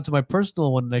then I went on to my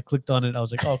personal one and I clicked on it. I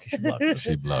was like, oh, okay, she blocked it.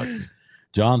 She blocked me.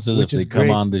 John says Which if they is come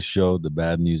great. on this show, the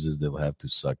bad news is they'll have to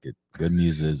suck it. Good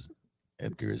news is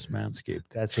Edgar is manscaped.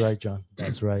 That's right, John.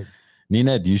 That's right.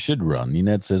 Ninette, you should run.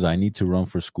 Ninette says, I need to run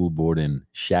for school board in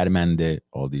Charmande,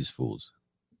 all these fools.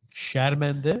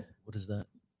 Charmande? What is that?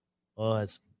 Oh,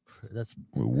 that's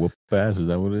Whoop ass, is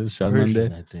that what it is? Persian,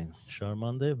 Charmande? I think.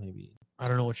 Charmande, maybe. I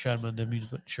don't know what Charmande means,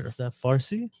 but sure. Is that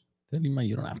Farsi? Tell you, man,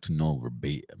 you don't have to know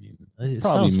verbatim. I mean, It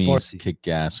probably sounds means Farsi. kick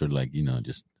ass or like,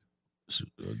 just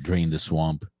drain the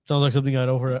swamp. Sounds like something I'd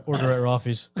order at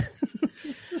Rafi's.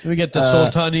 Let me get the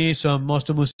Uh, Sultani, some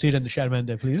Mosta Musid, and the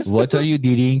Charmande, please. What are you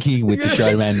drinking with the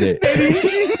Charmande?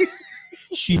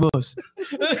 Shimos.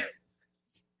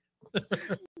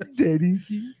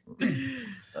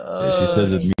 She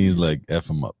says it means like F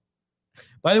them up.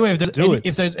 By the way, Do it.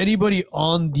 if there's anybody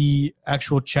on the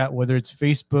actual chat, whether it's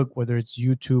Facebook, whether it's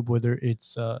YouTube, whether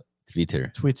it's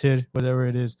Twitter. Twitter, whatever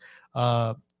it is,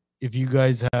 if you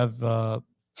guys have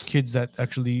kids that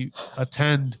actually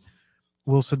attend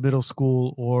Wilson Middle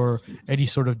School or any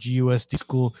sort of GUSD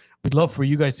school, we'd love for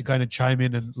you guys to kind of chime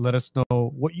in and let us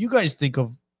know what you guys think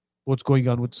of what's going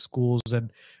on with the schools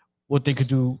and what they could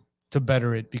do to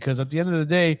better it. Because at the end of the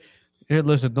day, here,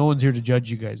 listen, no one's here to judge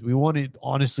you guys. We want to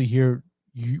honestly hear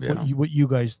what you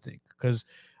guys think, because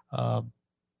the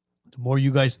more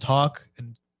you guys talk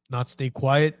and not stay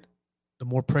quiet, the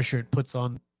more pressure it puts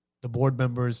on the board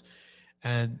members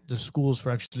and the schools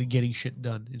for actually getting shit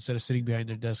done instead of sitting behind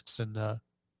their desks and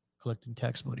collecting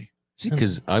tax money. See,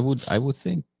 because I would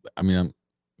think, I mean, I've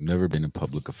never been a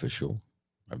public official.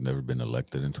 I've never been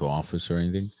elected into office or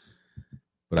anything.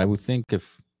 But I would think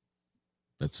if,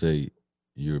 let's say,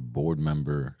 you're a board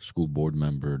member, school board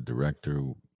member, director,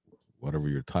 whatever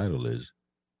your title is,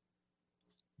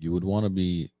 you would want to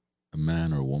be a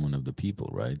man or woman of the people,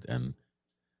 right? And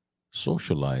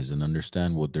socialize and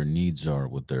understand what their needs are,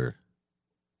 what their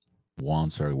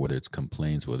wants are, whether it's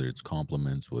complaints, whether it's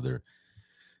compliments, whether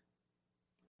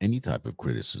any type of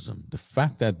criticism. The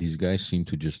fact that these guys seem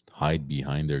to just hide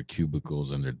behind their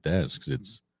cubicles and their desks,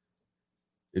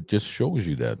 it just shows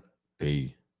you that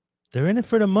They're in it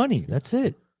for the money. That's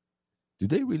it. do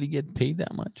they really get paid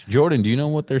that much? Jordan, do you know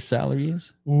what their salary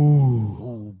is?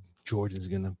 Ooh, Jordan's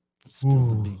gonna spill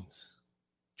the beans.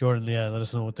 Jordan, yeah, let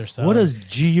us know what their salary. What is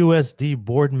GUSD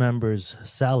board members'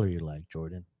 salary like,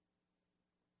 Jordan?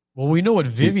 Well, we know what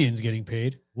Vivian's getting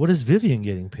paid. What is Vivian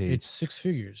getting paid? It's 6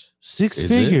 figures. Six Is it?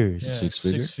 figures. Yeah, Six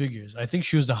figures? 6 figures. I think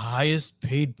she was the highest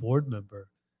paid board member,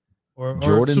 or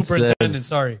Jordan superintendent. says-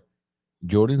 Sorry.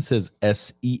 Jordan says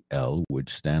SEL, which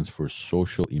stands for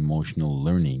Social Emotional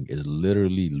Learning, is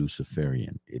literally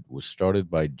Luciferian. It was started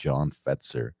by John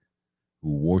Fetzer,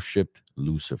 who worshipped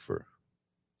Lucifer.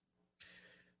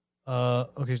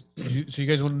 Okay, so you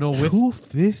guys want to know with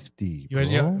 $250. you guys?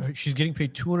 bro. Yeah, she's getting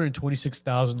paid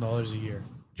 $226,000 a year.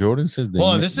 Jordan says they,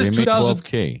 Hold on, ma- this they is make 2000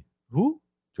 12K. Who?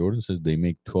 Jordan says they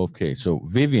make 12K. So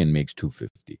Vivian makes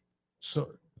 250.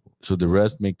 So the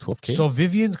rest make 12K. so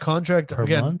Vivian's contract Per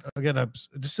again. month?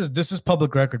 This is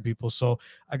public record, people. So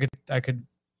I could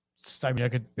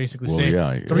basically well, say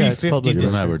yeah, it's 350 public you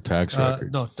this don't have year. her tax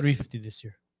record. No, 350 this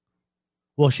year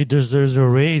Well, she deserves a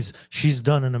raise. She's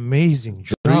done an amazing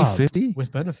job. 350?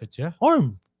 with benefits. Yeah.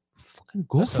 Arm, fucking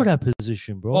go That's for a- that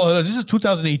position, bro. Oh, no, this is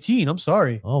 2018. I'm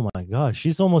sorry. Oh my gosh,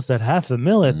 she's almost at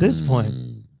 $500,000 at this point.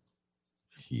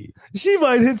 Shit. She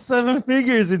might hit 7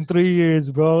 figures in 3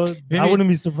 years, bro. I Maybe- wouldn't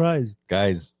be surprised.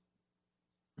 Guys,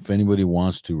 if anybody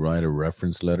wants to write a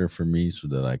reference letter for me so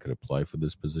that I could apply for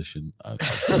this position,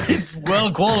 It's well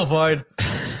qualified.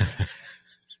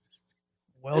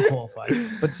 Well qualified.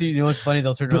 But see, you know what's funny?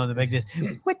 They'll turn around and make this.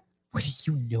 What do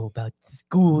you know about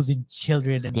schools and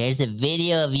children? And There's a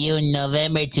video of you in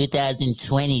November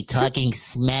 2020 talking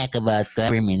smack about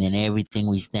government and everything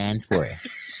we stand for.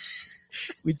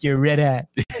 with your red hat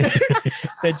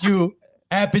that you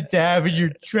happen to have in your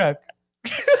truck.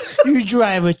 You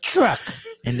drive a truck.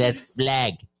 And that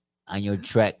flag on your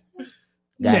truck.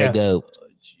 Gotta Yeah. go. Oh,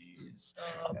 jeez.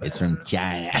 It's from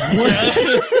China.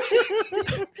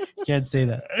 Can't say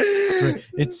that.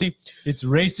 It's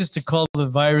racist to call the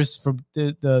virus from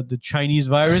the Chinese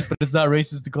virus, but it's not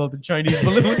racist to call it the Chinese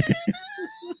balloon.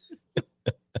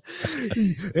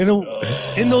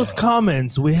 In those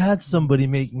comments, we had somebody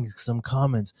making some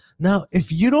comments. Now,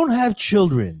 if you don't have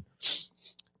children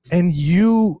and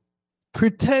you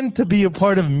pretend to be a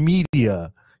part of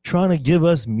media, trying to give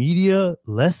us media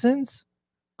lessons,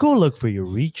 go look for your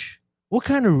reach. What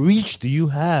kind of reach do you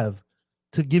have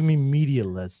to give me media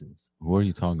lessons. Who are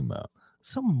you talking about?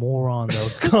 Some moron that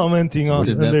was commenting Where on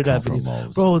did under that that come video.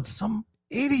 from? Bro, it's some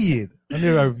idiot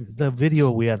under the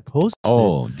video we had posted.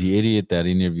 Oh, the idiot that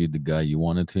interviewed the guy you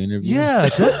wanted to interview? Yeah,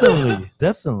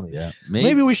 definitely. Yeah.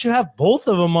 Maybe we should have both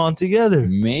of them on together.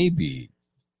 Maybe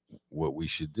what we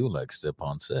should do, like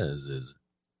Stepan says, is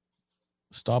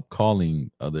stop calling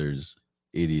others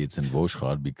idiots and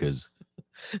voshchad because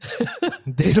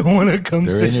They don't want to come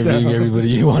they're sit interviewing down. everybody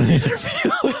you want to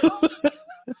interview.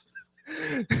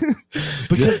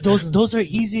 Because those are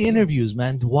easy interviews,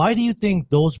 man. Why do you think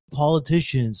those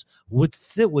politicians would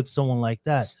sit with someone like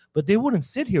that, but they wouldn't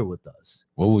sit here with us?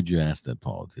 What would you ask that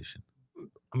politician?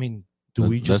 I mean,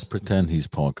 Let's pretend he's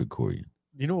Paul Kukurian.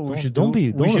 You know what we should don't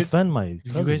do? don't offend my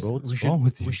You cousin, guys, bro. What's we should, wrong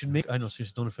with you? we should make. I know,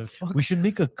 seriously, don't offend. We should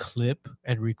make a clip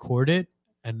and record it,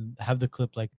 and have the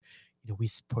clip like, we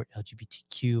support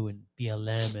LGBTQ and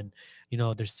BLM,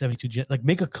 and there's 72. Like,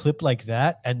 make a clip like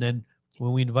that, and then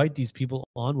when we invite these people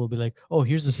on, we'll be like, oh,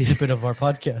 here's a snippet of our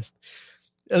podcast,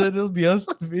 and then it'll be us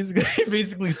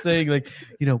basically saying like,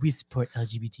 we support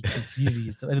LGBTQ community,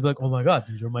 and they'll be like, oh my god,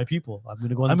 these are my people. I'm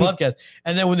gonna go on the podcast,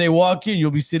 and then when they walk in,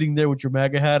 you'll be sitting there with your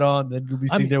MAGA hat on, and you'll be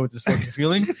sitting there with this fucking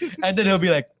feelings, and then he'll be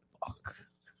like, fuck.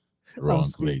 Wrong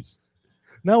place.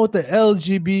 Now with the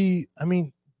LGB, I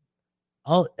mean,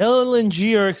 L and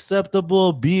G are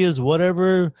acceptable. B is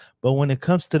whatever, but when it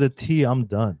comes to the T, I'm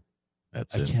done.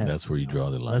 That's I it. can't. That's where you draw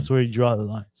the line. That's where you draw the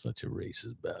line. Such a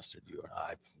racist bastard you are.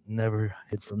 I've never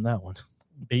hit from that one.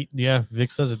 Bait, yeah,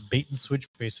 Vic says it, bait and switch,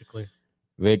 basically.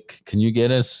 Vic, can you get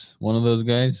us one of those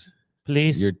guys?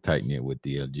 Please. You're tight knit with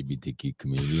the LGBTQ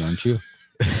community, aren't you?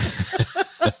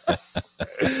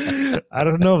 I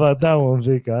don't know about that one,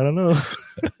 Vic. I don't know.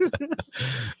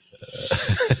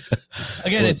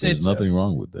 Again, There's it's nothing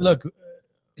wrong with that. Look,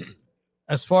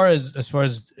 as far as the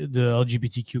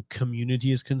LGBTQ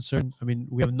community is concerned, I mean,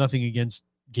 we have nothing against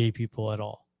gay people at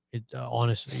all.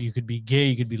 Honestly, you could be gay,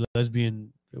 you could be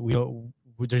lesbian. We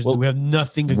have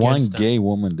nothing against one them. gay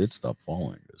woman did stop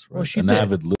following us, right? Well, she An did.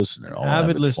 avid listener.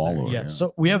 Avid listener, follower, yeah.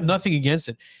 So we have nothing against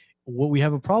it. What we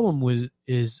have a problem with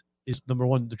is number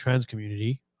one, the trans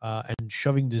community, and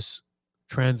shoving this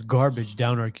trans garbage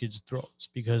down our kids' throats,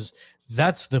 because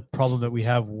that's the problem that we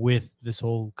have with this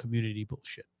whole community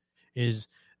bullshit, is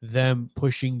them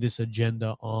pushing this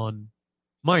agenda on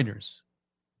minors.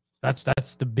 That's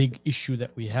the big issue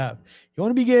that we have. You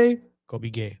want to be gay? Go be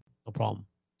gay. No problem.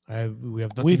 We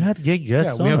have nothing. We've had gay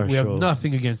guests on our we have show.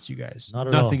 nothing against you guys. Not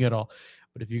at nothing at all.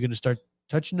 But if you're gonna start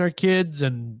touching our kids,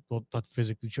 and well, not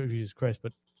physically, Jesus Christ,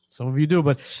 but some of you do.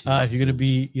 But if you're gonna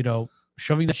be,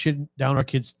 shoving that shit down our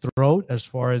kids' throat as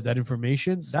far as that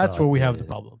information, that's where we have the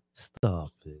problem. Stop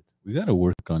it. We got to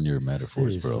work on your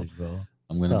metaphors, bro. Seriously,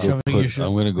 I'm gonna Stop.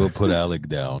 I'm gonna go put Alec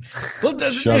down. Well,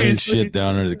 that's Shoving seriously. shit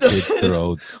down her the kid's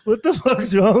throat. What the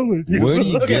fuck's wrong with you? Where do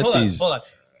you Okay, get hold on, these? hold on.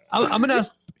 I'm gonna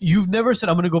ask. You've never said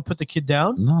I'm gonna go put the kid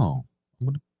down. No, I'm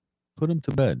gonna put him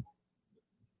to bed.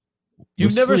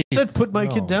 You've never sleep. said put my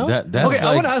kid down. That's okay, I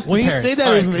like, want to ask the When you parents. say that,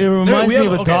 All right. it reminds we me have-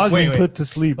 of a okay, dog wait, being wait. put to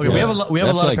sleep. Okay, we have a lot That's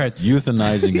of like parents.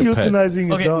 euthanizing a pet.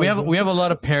 Euthanizing a Okay, dog. we have a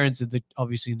lot of parents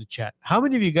obviously in the chat. How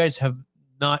many of you guys have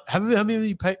not? How many of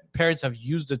you parents have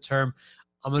used the term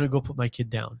 "I'm gonna go put my kid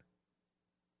down"?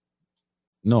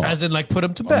 No, As in, like, put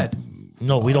him to bed.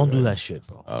 No, we don't do that shit,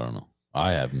 bro. I don't know.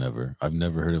 I've never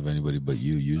heard of anybody but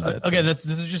you use that. Okay, term. this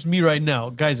is just me right now,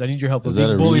 guys. I need your help. Is I'm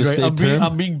that being a real bullied. estate term?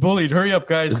 I'm being bullied. Hurry up,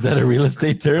 guys. Is that a real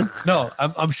estate term? No,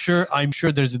 I'm sure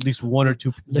there's at least one or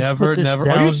two. Let's Never. put this Are you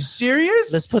down.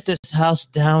 serious? Let's put this house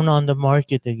down on the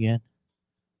market again.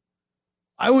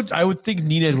 I would think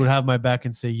Nina would have my back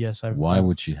and say yes. Why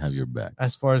would she have your back?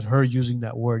 As far as her using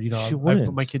that word, She I put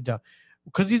wouldn't. my kid down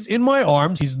because he's in my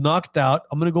arms. He's knocked out.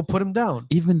 I'm gonna go put him down.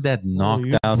 Even that knocked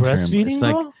You're out term. breastfeeding, It's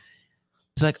like, bro?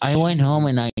 It's like I went home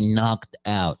and I knocked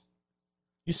out.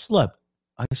 You slept.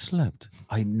 I slept.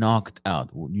 I knocked out.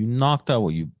 You knocked out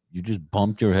what you just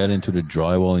bumped your head into the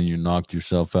drywall and you knocked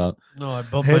yourself out. No, I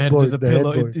bumped my head into Headboard, the the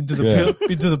pillow, headboard.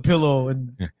 into the pillow,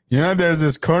 and You know, there's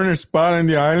this corner spot in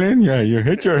the island. Yeah, you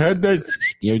hit your head there.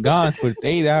 You're gone for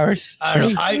 8 hours. I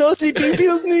don't know. No sleeping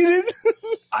pills needed.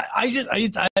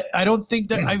 I don't think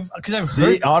that I've heard.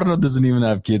 See, Arno doesn't even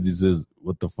have kids. He says,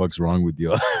 "What the fuck's wrong with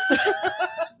you?"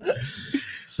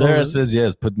 Sarah says,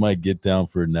 "Yes, put my get down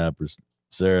for a nap."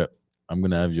 Sarah, I'm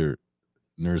gonna have your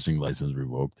nursing license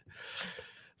revoked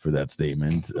for that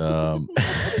statement. Oh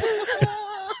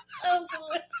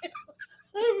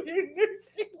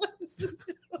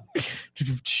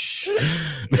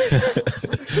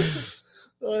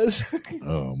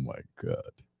Oh my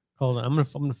god. Hold on, I'm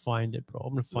gonna find it, bro.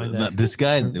 I'm gonna find that. This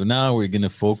guy. Now we're gonna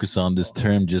focus on this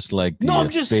term, just like the, No, I'm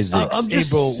just physics. I'm just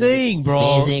Hey, bro. saying,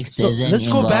 bro. Physics So doesn't let's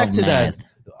go back involve to math. that.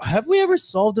 Have we ever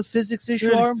solved the physics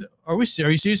issue, Arm? Are you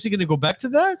seriously gonna go back to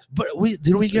that? But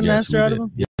did we get an Yes, answer we out did. of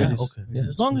him? Yes. Okay. Yes.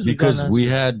 As long as because we we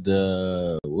had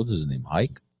what was his name?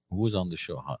 Hike, who was on the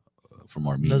show from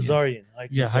Armenia. Nazarian.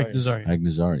 Yeah, Hike Nazarian. Hike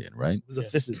Nazarian, right? He was a Yeah.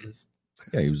 physicist.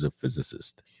 Yeah, he was a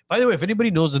physicist. By the way, if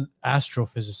anybody knows an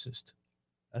astrophysicist,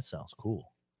 That sounds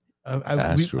cool. we,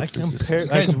 Astrophysicist. I can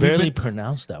Guys, barely we've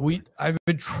pronounce that word. I've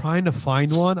been trying to find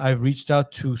one. I've reached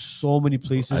out to so many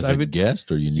places. As I've a been,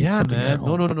 guest, or you need yeah, something man. at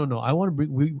home? No. I want to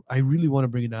bring. I really want to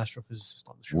bring an astrophysicist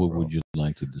on the show. What bro. would you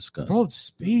like to discuss? Bro,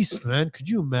 space, man. Could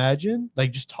you imagine?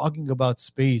 Like just talking about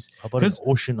space. How about an 'Cause-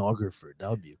 oceanographer? That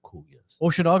would be a cool guess.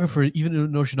 Oceanographer, even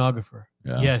an oceanographer.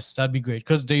 Yeah. Yes, that'd be great.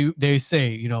 Because they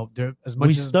say, they're as much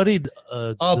We as studied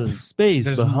up, the space,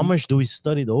 there's but how m- much do we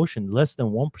study the ocean? Less than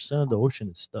 1% of the ocean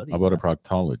is studied. How about a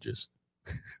proctologist?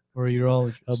 or a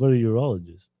urologist. How about a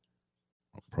urologist?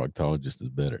 Proctologist is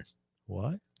better.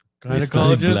 Why? They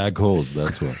study Gynecologist. black holes.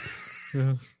 That's what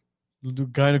Yeah. We'll do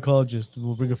gynecologist and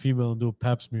we'll bring a female and do a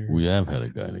pap smear. we have had a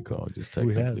gynecologist.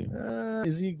 We have. Technically,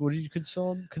 Is he? What did you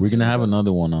consult? we're gonna have that?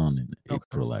 another one on in Okay.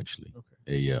 April. Actually,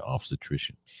 Okay. a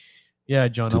obstetrician Yeah,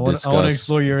 John. to I want to discuss-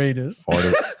 explore your anus.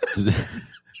 to,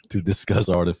 to discuss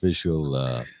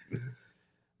artificial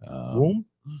Womb?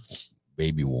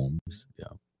 baby wombs, yeah,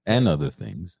 and other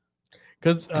things.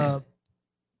 Because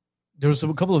there was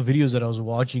a couple of videos that I was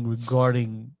watching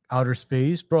regarding outer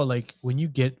space, bro. Like when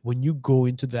you go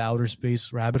into the outer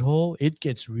space rabbit hole, it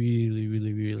gets really,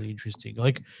 really, really interesting.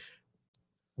 Like,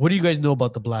 what do you guys know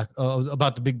about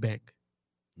about the Big Bang?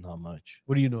 Not much.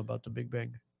 What do you know about the Big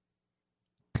Bang?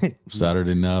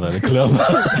 Saturday night at a club.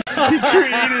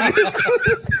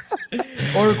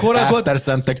 Or quote unquote, After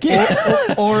Santa Kid.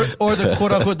 or the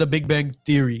quote unquote the Big Bang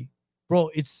theory, bro.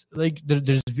 It's like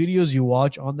there's videos you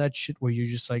watch on that shit where you're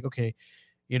just like, okay,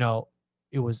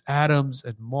 it was atoms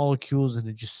and molecules and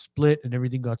it just split and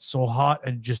everything got so hot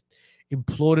and just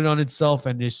imploded on itself,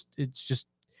 and it's just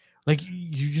like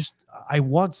I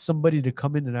want somebody to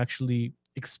come in and actually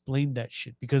explain that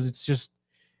shit, because it's just,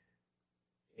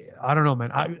 I don't know,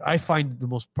 man. I find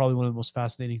probably one of the most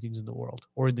fascinating things in the world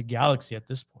or in the galaxy at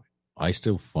this point. I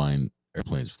still find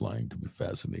airplanes flying to be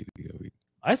fascinating. I mean,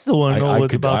 I still want to know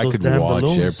what about I those could damn watch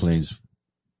balloons. airplanes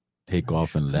take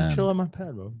off and land. Chill on my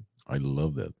pad, bro. I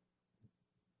love that.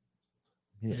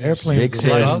 Yeah, airplanes Vic that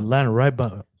says- land right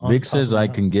by. on Vic top says of I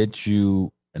my can get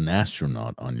you an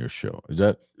astronaut on your show. Is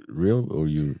that real, or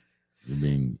you're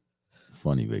being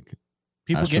funny, Vic?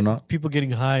 Astronaut? People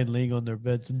getting high and laying on their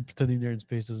beds and pretending they're in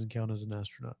space doesn't count as an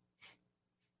astronaut.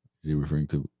 Is he referring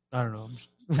to? I don't know.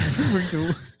 I'm just referring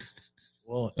to.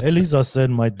 Well, Eliza said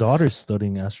my daughter's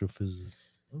studying astrophysics.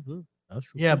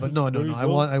 Yeah, but no. There you I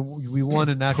go. we want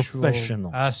an actual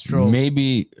Professional. astro.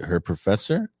 Maybe her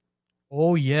professor.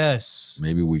 Oh yes,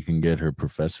 Maybe we can get her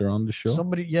professor on the show.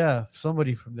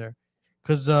 somebody from there,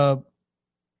 because I've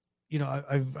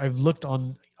looked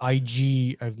on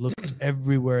IG, I've looked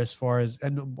everywhere as far as,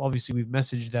 and obviously we've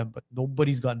messaged them, but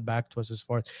nobody's gotten back to us as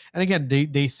far as. And again,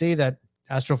 they say that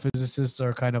astrophysicists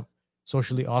are kind of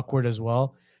socially awkward as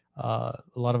well. A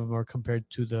lot of them are compared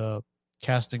to the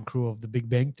cast and crew of The Big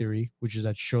Bang Theory, which is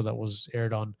that show that was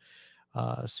aired on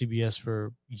CBS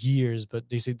for years, but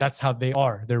they say that's how they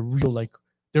are. They're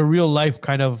real life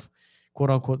kind of quote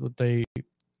unquote what they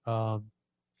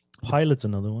Pilot's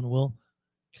another one. Well,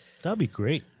 that'd be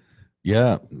great.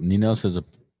 Yeah, Ninel says a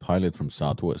pilot from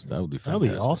Southwest. That would be That'd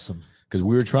fantastic. be awesome. Because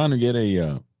we were trying to get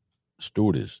a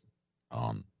stewardess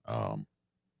on,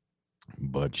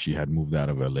 but she had moved out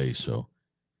of LA,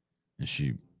 and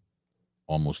she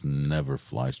almost never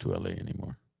flies to LA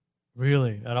anymore.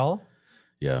 really at all.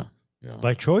 Yeah.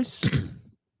 By choice?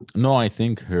 No, I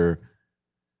think her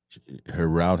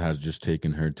route has just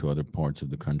taken her to other parts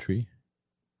of the country,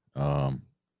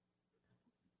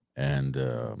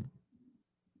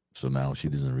 so now she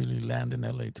doesn't really land in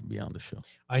LA to be on the show.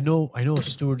 I know a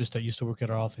stewardess that used to work at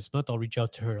our office. But I'll reach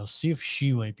out to her. I'll see if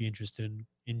she might be interested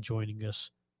in joining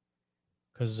us.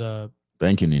 Because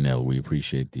Thank you, Ninel. We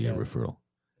appreciate the Yeah. referral.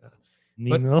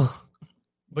 Nino.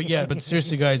 but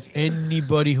seriously, guys,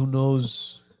 anybody who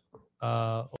knows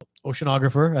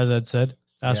oceanographer, as I'd said,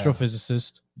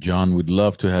 astrophysicist. John, would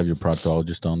love to have your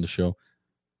proctologist on the show,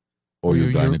 or your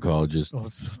Your- gynecologist.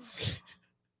 Oh,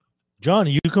 John,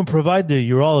 you can provide the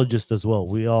urologist as well.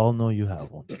 We all know you have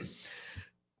one.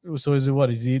 so is it what?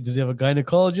 Does he have a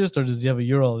gynecologist or does he have a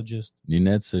urologist?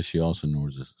 Ninette says she also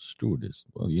knows a stewardess.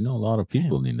 Well, you know a lot of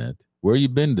people, Ninette. Where you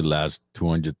been the last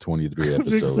 223 Vic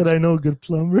episodes? said I know a good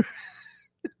plumber.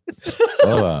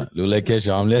 Lule Kesh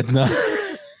omelet na.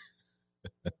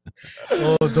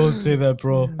 Oh, don't say that,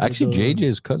 bro. Actually,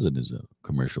 JJ's cousin is a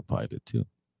commercial pilot too.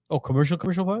 Oh, commercial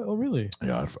pilot? Oh, really?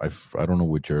 Yeah, I don't know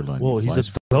which airline. Whoa, he he's flies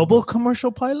a for. double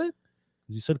commercial pilot?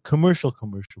 You said commercial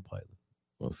pilot.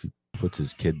 Well, if he puts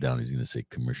his kid down, he's gonna say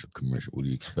commercial. What do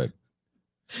you expect?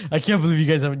 I can't believe you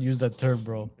guys haven't used that term,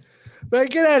 bro. Man,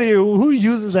 get out of here. Who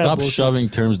uses that? Stop bullshit? shoving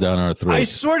terms down our throats. I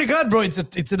swear to God, bro, it's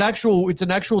an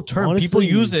actual term. Honestly, People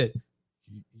use it,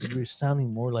 You're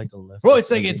sounding more like a left. bro.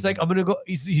 It's like I'm gonna go.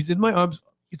 He's in my arms.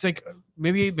 It's like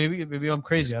maybe I'm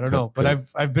crazy. I don't know, but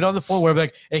I've been on the phone where I'm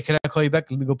like, hey, can I call you back?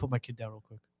 Let me go put my kid down real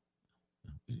quick.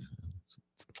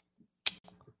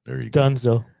 There you go.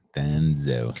 Dunzo.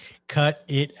 Cut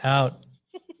it out.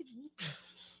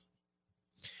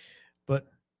 But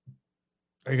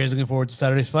are you guys looking forward to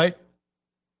Saturday's fight?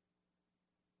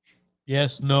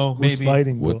 Yes, no, Who's maybe.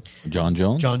 fighting, bro? What? John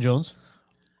Jones? John Jones.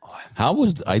 How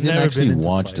was I didn't Never actually been into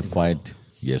watch the fighting. fight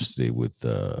yesterday with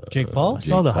Jake Paul? I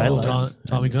saw the highlights.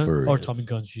 Tommy and Gunn Fury. or Tommy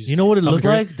Guns. Jesus. You know what it Tommy looked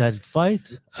Fury? like? That fight?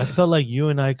 I felt like you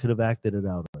and I could have acted it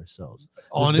out ourselves. It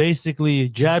was On it? basically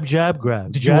jab,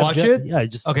 grab. Did you jab, watch jab. it? Yeah,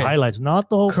 just Okay. highlights, not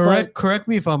the whole fight. Correct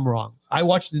me if I'm wrong. I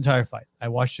watched the entire fight. I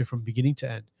watched it from beginning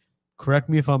to end. Correct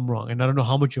me if I'm wrong, and I don't know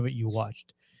how much of it you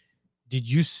watched. Did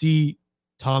you see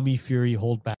Tommy Fury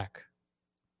hold back?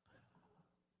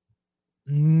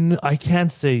 No, I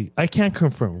can't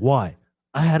confirm. Why?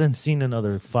 I hadn't seen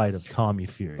another fight of Tommy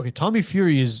Fury. Okay, Tommy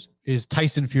Fury is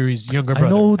Tyson Fury's younger I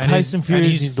brother. know And Tyson Fury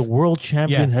is he's the world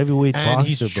champion yeah, heavyweight and boxer,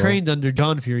 he's bro. trained under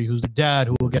John Fury, who's the dad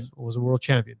who again was a world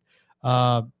champion.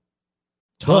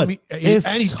 Tommy, If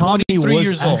and he's Tommy 23 was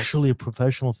years old. actually a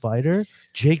professional fighter,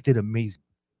 Jake did amazing.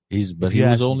 But If he you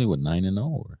was ask me. only 9-0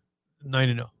 or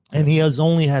 9-0. And he has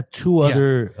only had two Yeah.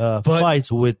 other But-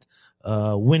 fights with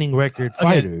winning record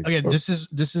fighters. Again, this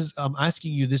is I'm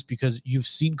asking you this because you've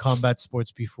seen combat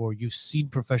sports before, you've seen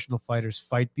professional fighters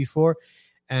fight before,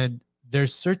 and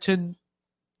there's certain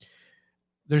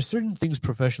things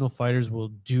professional fighters will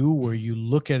do where you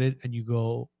look at it and you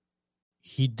go,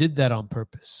 he did that on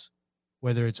purpose.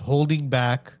 Whether it's holding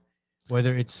back,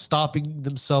 whether it's stopping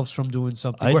themselves from doing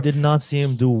something. I Where- did not see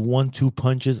him do 1-2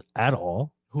 punches at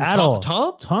all. who, at Tom, all.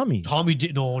 Tom? Tommy. Tommy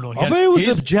did no. He I had bet it was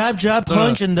his- a jab, No, no,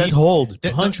 punch, and then he- hold.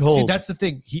 That- Punch, no, hold. See, that's the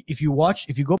thing. If you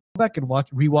go back and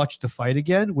rewatch the fight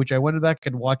again, which I went back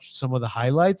and watched some of the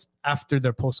highlights after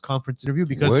their post conference interview.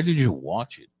 Because where did you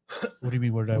watch it? what do you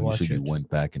mean? Where did I When you watch said it? you went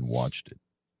back and watched it.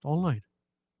 Online.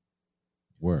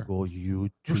 Where? Go YouTube,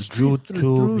 Through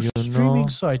YouTube, you streaming know.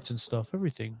 sites and stuff,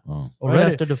 everything. Oh, Right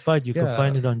Reddit. after the fight, you can Yeah.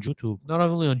 find it on YouTube. Not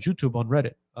only on YouTube, on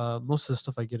Reddit. Most of the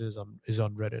stuff I get is on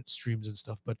Reddit streams and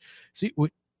stuff. But see,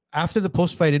 after the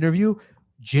post fight interview,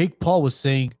 Jake Paul was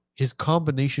saying his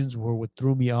combinations were what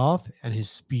threw me off and his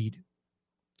speed.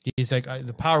 He's like,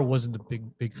 the power wasn't the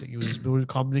big thing. It was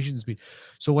combinations and speed.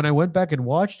 So when I went back and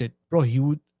watched it, bro,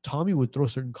 Tommy would throw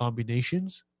certain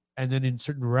combinations, and then in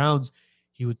certain rounds,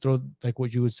 he would throw like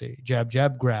what you would say,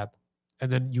 jab, grab,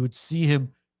 and then you would see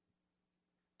him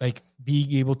like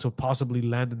being able to possibly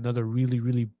land another really,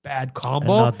 really bad And combo,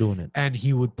 not doing it. and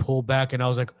he would pull back, and I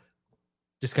was like,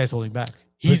 this guy's holding back.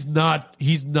 He doesn't want.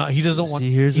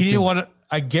 See, here's He the didn't thing. want to.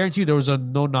 I guarantee you there was a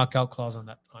no knockout clause on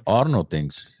that contract. Arno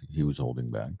thinks he was holding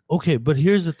back. Okay, but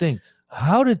here's the thing.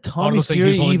 How did Tommy Arnold saying he Fury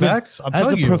was holding even, back? I'm as a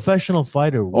telling you. professional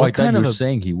fighter, Oh, I what thought kind you of were a...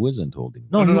 saying he wasn't holding.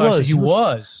 No, No, he I said was. he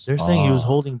was. They're saying he was Ah.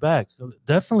 holding back.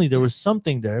 Definitely, there was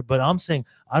something there, but I'm saying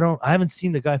I haven't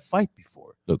seen the guy fight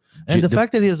before. Look, And the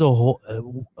fact that he has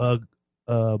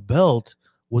a belt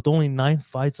with only 9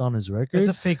 fights on his record, It's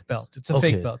a fake belt. It's a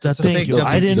Okay, fake belt. that's It's a thank fake you. belt.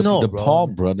 I didn't know, the bro. Paul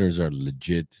brothers are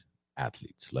legit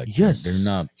athletes. Like, Yes. they're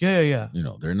not. Yeah.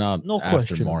 They're not No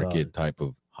question about aftermarket it. type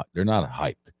of. They're not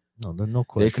hype. no, there's no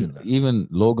They question. can even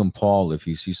Logan Paul. If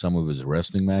you see some of his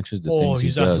wrestling matches, the Oh, things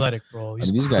he's he does. athletic, bro. I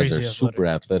He's mean, these guys are crazy super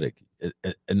athletic.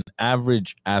 An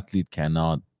average athlete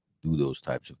cannot do those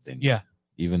types of things. Yeah.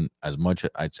 Even as much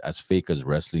as fake as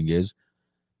wrestling is,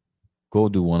 go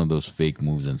do one of those fake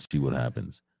moves and see what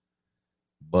happens.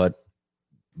 But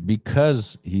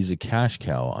because he's a cash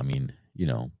cow, I mean,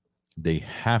 they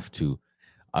have to.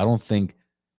 I don't think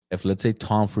if, let's say,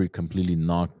 Tom Fury completely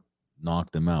knocked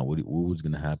him out, what was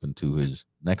going to happen to his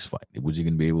next fight? Was he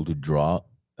going to be able to draw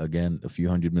again a few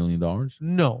 $100 million?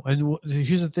 No, and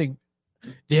here's the thing: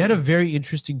 they had a very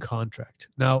interesting contract.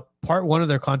 Now, part one of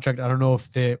their contract, I don't know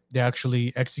if they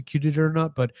actually executed it or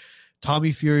not, but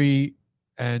Tommy Fury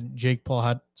and Jake Paul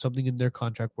had something in their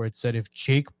contract where it said if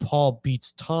Jake Paul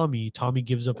beats Tommy, Tommy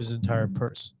gives up his entire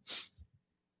purse,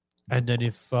 and then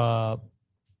if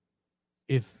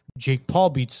Jake Paul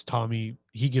beats Tommy,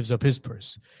 he gives up his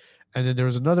purse. And then there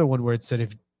was another one where it said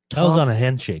if That was on a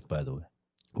handshake, by the way.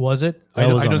 Was it?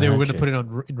 That was I know on they a were going to handshake. put it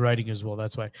on in writing as well.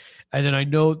 That's why. And then I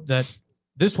know that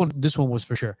this one was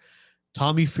for sure.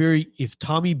 Tommy Fury. If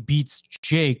Tommy beats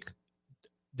Jake,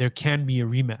 there can be a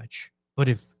rematch. But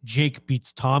if Jake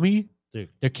beats Tommy,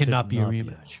 there cannot be a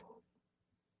rematch.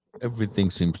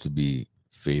 Everything seems to be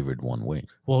favored one way.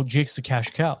 Well, Jake's the cash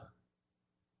cow.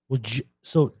 Well,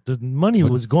 so the money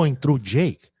was going through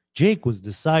Jake. Jake was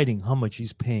deciding how much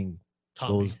he's paying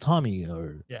Tommy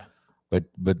or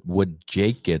But what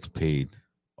Jake gets paid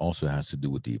also has to do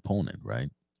with the opponent, right?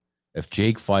 If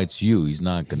Jake fights you, he's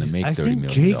not going to make $30 million.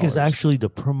 Jake is actually the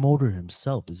promoter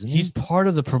himself, isn't he? He's part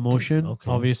of the promotion,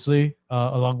 Okay. obviously,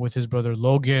 along with his brother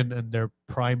Logan and their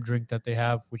prime drink that they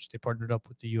have, which they partnered up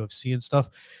with the UFC and stuff.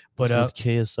 But So with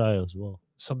KSI as well.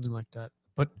 something like that.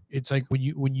 But it's like when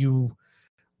you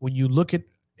look at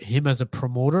him as a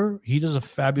promoter, he does a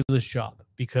fabulous job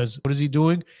because what is he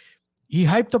doing? He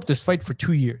hyped up this fight for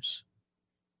 2 years.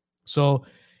 So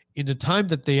in the time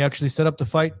that they actually set up the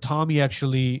fight, Tommy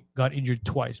actually got injured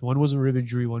twice. One was a rib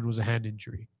injury, one was a hand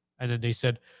injury. And then they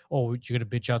said, "Oh, you're going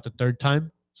to bitch out the third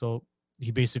time?" So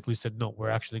he basically said, "No, we're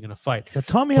actually going to fight." Yeah,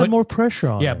 Tommy had more pressure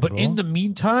on him, but bro. in the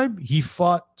meantime, he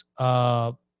fought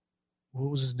what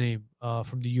was his name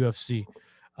from the UFC?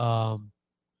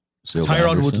 Silva Tyron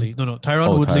Anderson? Woodley. No,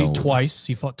 Tyron Woodley Tyron Woodley. twice.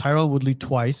 He fought Tyron Woodley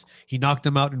twice. He knocked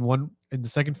him out in the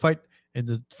second fight. In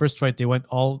the first fight, they went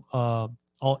all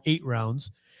 8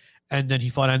 rounds, and then he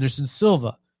fought Anderson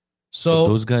Silva. But So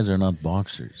those guys are not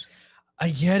boxers. I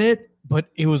get it, but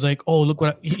it was like, oh, look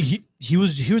what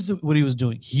here's what he was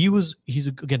doing. He's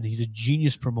a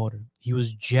genius promoter. He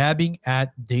was jabbing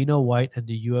at Dana White and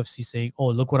the UFC, saying, "Oh,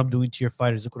 look what I'm doing to your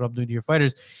fighters. Look what I'm doing to your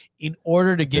fighters," in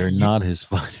order to get. They're not his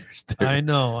fighters. I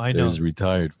know. They're his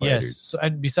retired fighters. Yes. So,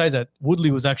 and besides that,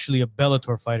 Woodley was actually a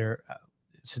Bellator fighter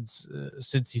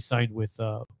since he signed with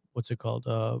what's it called,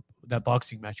 that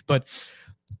boxing match. But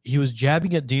he was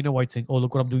jabbing at Dana White, saying, "Oh,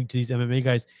 look what I'm doing to these MMA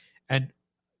guys," and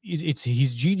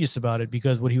he's genius about it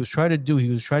because what he was trying to do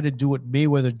what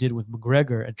Mayweather did with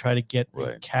McGregor and try to get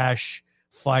a cash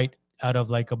fight out of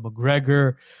like a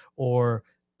McGregor or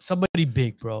somebody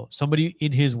big, bro, somebody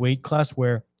in his weight class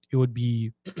where it would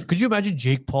be. Could you imagine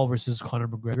Jake Paul versus Conor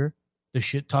McGregor? The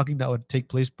shit talking that would take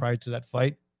place prior to that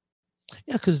fight.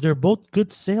 Yeah, because they're both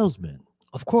good salesmen.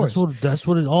 Of course, that's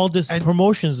what all this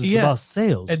promotions is about,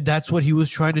 sales. And that's what he was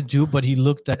trying to do. But he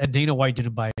looked at, and Dana White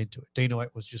didn't buy into it. Dana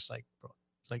White was just like, bro,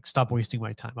 like, stop wasting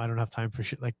my time. I don't have time for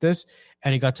shit like this.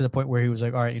 And he got to the point where he was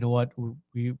like, all right, you know what?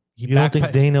 You don't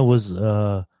think Dana was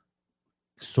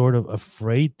sort of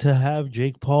afraid to have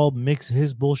Jake Paul mix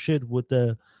his bullshit with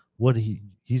what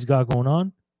he's got going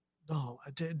on? No,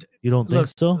 I did. You don't think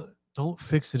so? Don't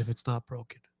fix it if it's not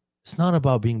broken. It's not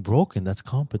about being broken. That's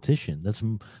competition.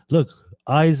 Look,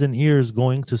 eyes and ears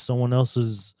going to someone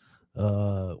else's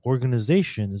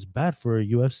organization is bad for a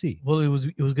UFC. Well, it was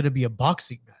going to be a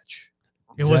boxing match.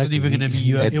 It wasn't even going to be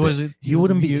UFC. It wasn't. He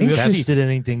wouldn't be interested in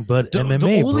anything but MMA.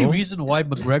 The only reason why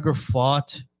McGregor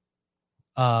fought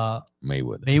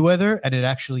Mayweather, and it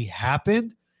actually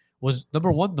happened, was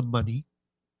number one, the money,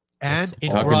 and it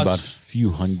talking brought about a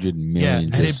few $100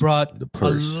 million. and it brought the a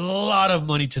purse. lot of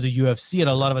money to the UFC and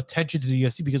a lot of attention to the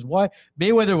UFC because why?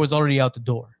 Mayweather was already out the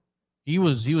door. He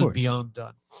was beyond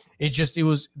done. It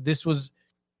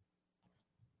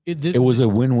was a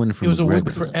win-win for it was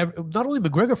McGregor. A win for not only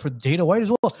McGregor, for Dana White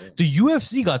as well. The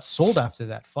UFC got sold after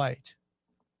that fight.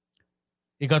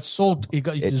 It got sold.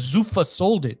 Zuffa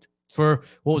sold it for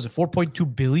what was it?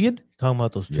 $4.2 billion. Talking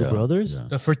about those two brothers.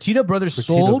 The Fertitta brothers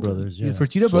sold.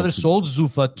 Fertitta brothers sold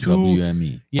Zuffa to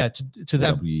WME. Yeah, to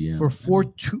them for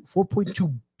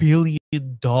 $4.2 billion.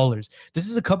 This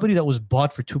is a company that was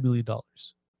bought for $2 million.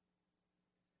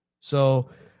 So,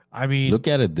 I mean, look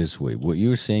at it this way. What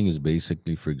you're saying is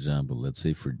basically, for example, let's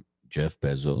say for Jeff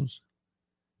Bezos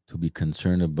to be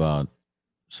concerned about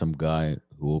some guy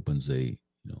who opens a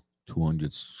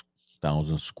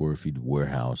 200,000 square feet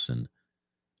warehouse in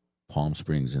Palm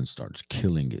Springs and starts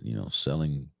killing it,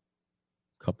 selling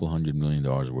a couple $100 million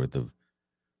worth of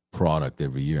product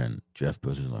every year, and Jeff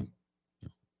Bezos is like,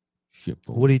 shit.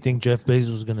 What do you think Jeff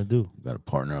Bezos is gonna do? Got to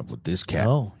partner up with this cat.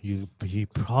 No, he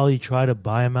probably try to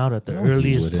buy him out at the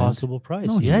earliest possible price.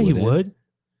 No, he would.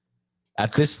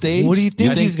 At this stage, what do you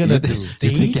think he's gonna do?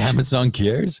 You think Amazon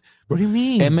cares? What do you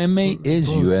mean? MMA is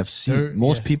UFC.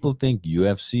 Most people think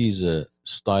UFC is a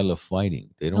style of fighting.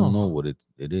 They don't know what it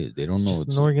is. They don't know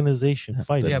it's an organization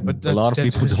fighting. Yeah, but a lot of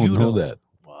people don't know that.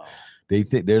 Wow. They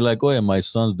think they're like, oh yeah, my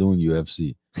son's doing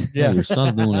UFC. Yeah, your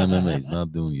son's doing MMA. He's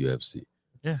not doing UFC.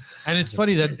 Yeah, and it's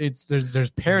funny that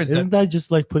there's parents. Isn't that just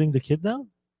like putting the kid down?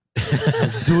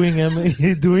 doing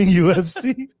MMA, doing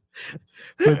UFC.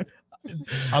 But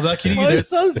I'm not kidding you. My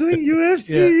son's doing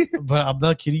UFC. Yeah, but I'm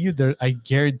not kidding you. There, I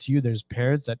guarantee you, there's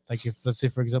parents that, like, if let's say,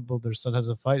 for example, their son has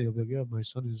a fight, they'll be like, "Yeah, my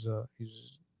son is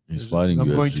He's fighting I'm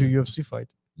UFC. going to a UFC fight."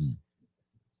 Mm.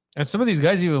 And some of these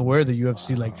guys even wear the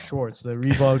UFC like shorts, the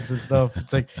Reeboks and stuff.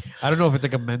 It's like, I don't know if it's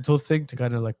like a mental thing to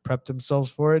kind of like prep themselves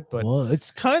for it, but Well,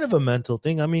 it's kind of a mental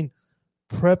thing. I mean,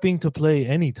 prepping to play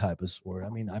any type of sport. I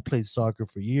mean, I played soccer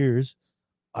for years.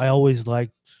 I always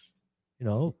liked,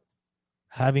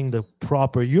 having the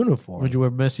proper uniform. would you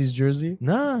wear Messi's jersey?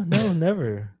 No,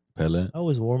 never. Pele. I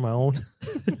always wore my own.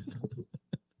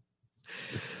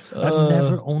 I've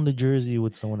never owned a jersey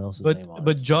with someone else's name on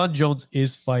But it. John Jones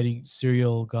is fighting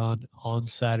Cyril Gane on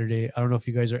Saturday. I don't know if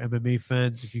you guys are MMA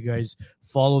fans, if you guys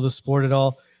follow the sport at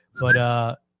all,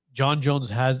 but John Jones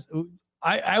has.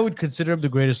 I would consider him the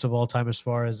greatest of all time as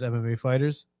far as MMA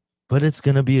fighters. But it's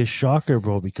gonna be a shocker,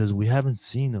 bro, because we haven't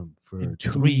seen him for In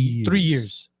 3 years. 3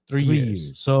 years. 3 3 years.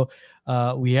 years. So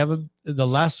we haven't. The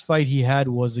last fight he had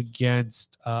was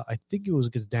against. I think it was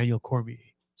against Daniel Cormier.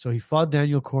 So he fought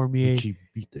Daniel Cormier. Which he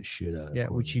beat the shit out of. Yeah,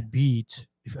 which he Cormier. beat.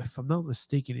 If I'm not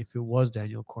mistaken, if it was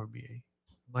Daniel Cormier,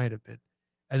 might have been.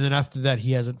 And then after that,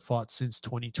 he hasn't fought since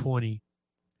 2020.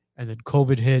 And then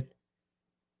COVID hit,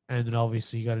 and then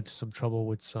obviously he got into some trouble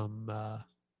with some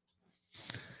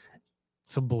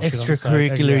bullshit. on the side.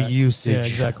 Extracurricular Yeah, usage. Yeah,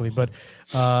 exactly. But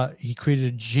he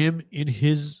created a gym in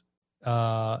his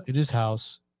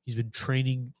house. He's been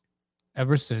training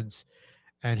ever since.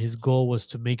 And his goal was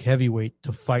to make heavyweight,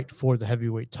 to fight for the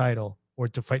heavyweight title or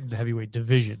to fight in the heavyweight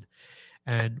division.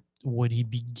 And when he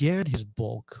began his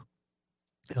bulk,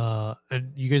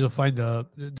 and you guys will find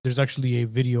there's actually a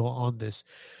video on this.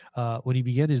 When he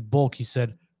began his bulk, he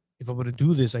said, if I'm going to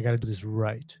do this, I got to do this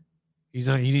right. He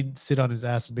didn't sit on his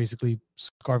ass and basically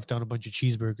scarf down a bunch of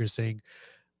cheeseburgers saying,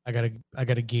 I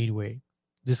gotta gain weight.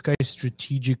 This guy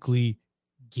strategically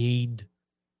gained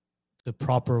the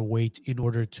proper weight in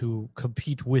order to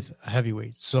compete with a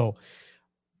heavyweight. So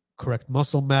correct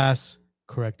muscle mass,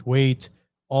 correct weight,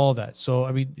 all that. So,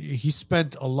 I mean, he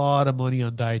spent a lot of money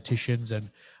on dietitians and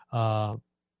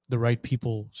the right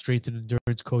people, strength and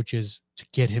endurance coaches to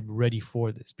get him ready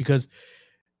for this. Because,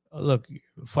 look,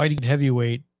 fighting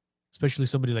heavyweight, especially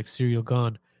somebody like Cyril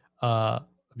Gane, I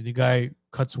mean, the guy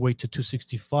cuts weight to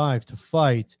 265 to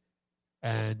fight,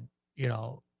 and,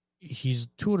 he's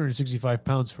 265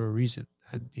 pounds for a reason.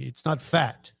 And it's not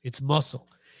fat, it's muscle.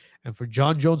 And for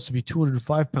John Jones to be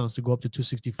 205 pounds to go up to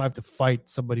 265 to fight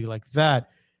somebody like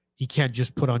that, he can't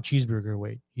just put on cheeseburger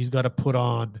weight. He's got to put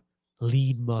on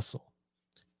lean muscle.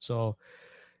 So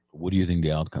What do you think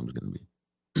the outcome is going to be?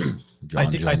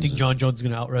 I think John Jones is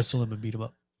going to out wrestle him and beat him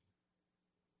up.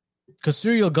 Because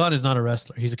Cyril Gane is not a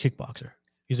wrestler. He's a kickboxer.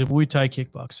 He's a Muay Thai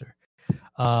kickboxer.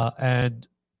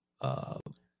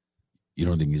 You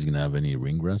don't think he's going to have any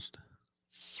ring rust?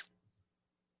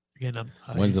 Again,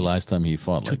 When's the last time he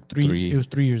fought? Like It was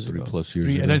 3 years ago. 3+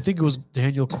 years ago. And I think it was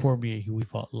Daniel Cormier who we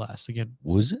fought last. Again,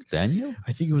 Was it Daniel?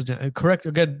 I think it was correct.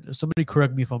 Again, somebody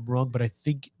correct me if I'm wrong, but I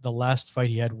think the last fight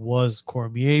he had was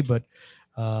Cormier. But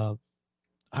I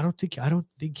don't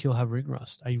think he'll have ring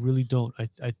rust. I really don't.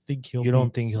 I think he'll. You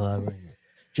don't think he'll have ring rust?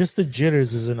 Just the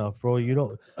jitters is enough, bro. You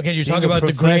don't. Again, you're being talking a about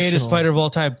the greatest professional- fighter of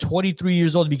all time. 23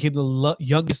 years old, became the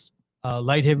youngest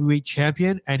light heavyweight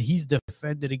champion, and he's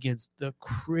defended against the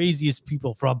craziest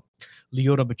people from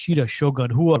Lyoto Machida,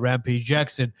 Shogun Rua, Rampage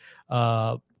Jackson.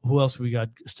 Who else we got?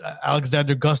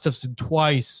 Alexander Gustafsson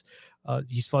twice.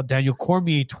 He's fought Daniel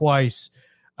Cormier twice.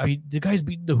 I mean, the guy's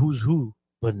beaten the who's who.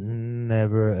 But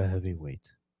never a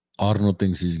heavyweight. Arnold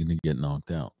thinks he's going to get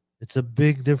knocked out. It's a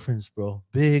big difference, bro.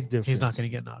 Big difference. He's not going to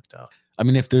get knocked out. I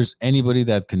mean, if there's anybody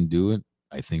that can do it,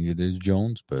 I think it is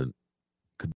Jones, but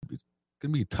could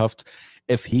be tough.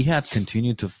 If he had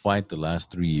continued to fight the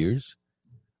last 3 years,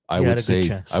 I He had would a good say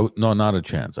chance. not a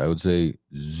chance. I would say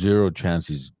 0 chance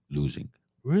he's losing.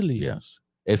 Really. Yes,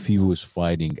 if he was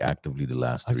fighting actively the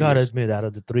last. I 3 gotta years. admit, out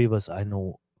of the three of us, I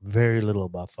know very little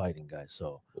about fighting, guys.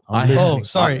 So I I'm have- listening. Oh,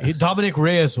 sorry. Dominic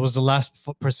Reyes was the last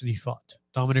person he fought.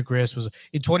 Dominic Reyes was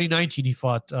in 2019. He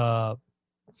fought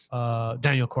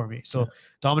Daniel Cormier. So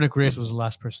Dominic Reyes was the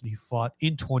last person he fought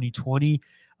in 2020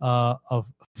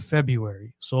 of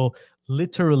February. So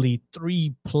literally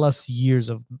 3+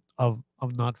 years of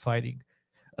not fighting.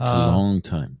 It's a long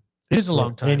time. It is a For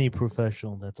long time. Any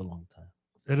professional, that's a long time.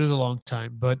 It is a long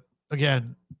time. But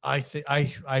again, I think I You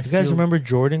feel, guys remember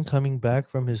Jordan coming back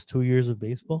from his 2 years of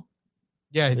baseball?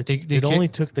 Yeah, It, they it only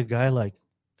took the guy like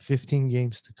 15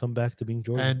 games to come back to being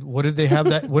Jordan. And what did they have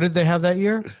that? What did they have that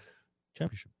year?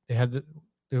 Championship. They had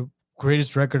the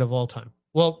greatest record of all time.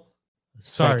 Well,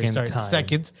 sorry, Second time.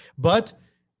 second, but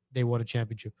they won a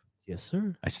championship. Yes,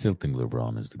 sir. I still think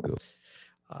LeBron is the GOAT.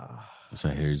 Uh, So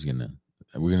I hear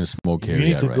we're gonna smoke You Harry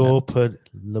need out to right go now. put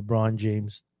LeBron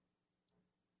James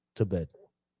to bed.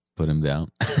 Put him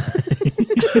down.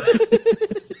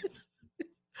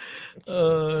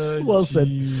 Well said.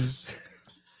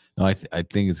 No, I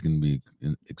think it's gonna be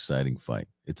an exciting fight.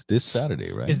 It's this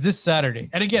Saturday, right? is this Saturday?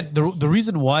 And again, the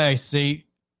reason why I say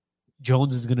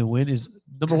Jones is going to win is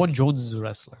number one, Jones is a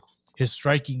wrestler. His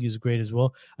striking is great as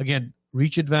well. Again,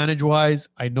 reach advantage wise,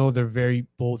 I know they're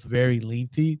both very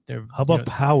lengthy. They're How about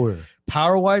power?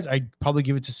 power wise? I'd probably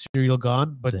give it to Cyril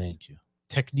Gane, but Thank you.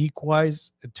 technique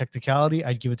wise and technicality,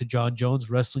 I'd give it to John Jones.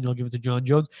 Wrestling, I'll give it to John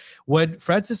Jones. When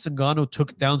Francis Ngannou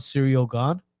took down Cyril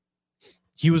Gane,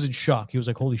 he was in shock. He was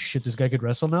like, "Holy shit, this guy could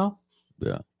wrestle now!"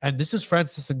 Yeah. And this is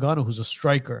Francis Ngannou, who's a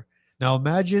striker. Now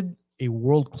imagine a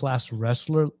world-class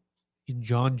wrestler in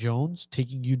John Jones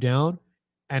taking you down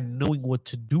and knowing what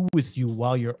to do with you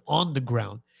while you're on the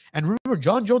ground. And remember,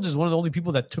 John Jones is one of the only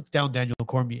people that took down Daniel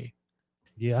Cormier,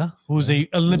 Yeah. who's a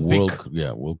Olympic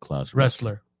world class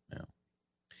wrestler. Yeah.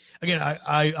 Again,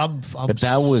 I'm But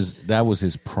that was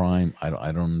his prime.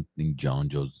 I don't think John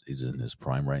Jones is in his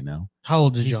prime right now. how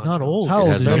old is He's John not Jones? old. How It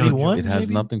old has is nothing- John 31? Jones? It has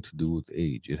maybe? nothing to do with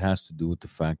age. It has to do with the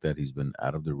fact that he's been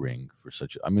out of the ring for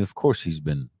I mean, of course he's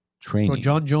been training. Bro,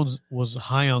 John Jones was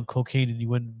high on cocaine and he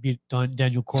went and beat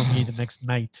Daniel Cormier the next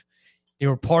night. They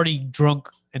were partying drunk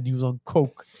and he was on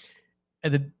coke.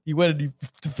 And then he went and he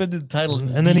defended the title.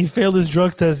 And then he failed his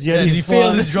drug test. yeah, he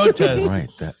failed his drug test. Right.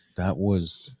 That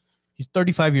was He's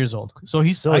 35 years old. So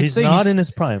he's So I'd he's say not in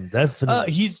his prime.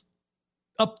 Definitely. he's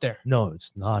up there. No,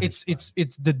 it's not. his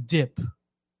It's the dip. prime.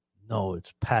 No,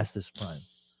 it's past his prime.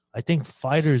 I think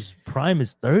fighter's prime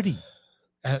is 30.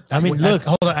 I mean, look,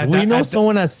 hold on. We know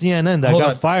someone at CNN that hold got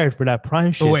on. fired for that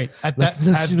prime shit. But wait,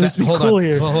 Let's be hold cool on,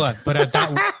 here. Hold on. But at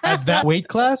that weight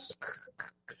class,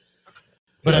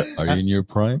 but are you in your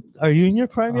prime? Are you in your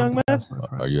prime, young man? That's my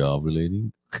prime. Are you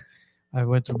ovulating? I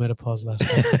went through menopause last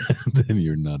night. Then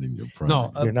you're not in your prime.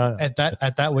 No, You're not. at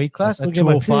that weight class Let's at look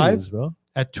at my 205, periods, bro.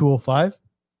 at 205,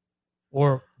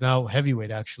 or now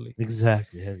heavyweight actually.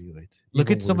 Exactly, heavyweight. Look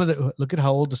Even at some worse. of the look at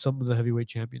how old some of the heavyweight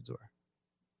champions were.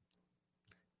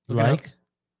 Look at like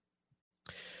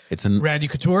It's an Randy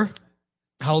Couture.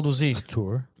 How old was he?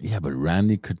 tour. yeah, but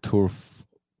Randy Couture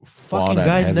fought Fucking at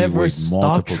guy never heavyweight stopped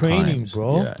multiple training, times.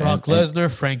 bro. Yeah, Brock and- Lesnar,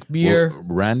 Frank Mir. well,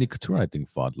 Randy Couture, I think,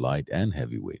 fought light and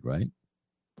heavyweight, right?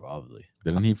 Probably.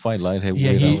 Didn't he fight light yeah,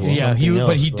 heavyweight? he as well? yeah he Something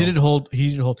but he else, bro. didn't hold. He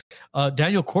didn't hold.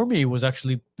 Daniel Cormier was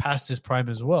actually past his prime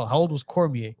as well. How old was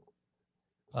Cormier?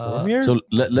 Cormier? So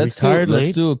let's Retired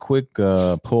late. do a quick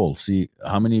poll. See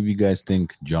how many of you guys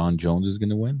think John Jones is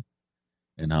going to win,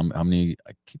 and how many?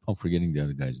 I keep on forgetting the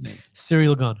other guy's name.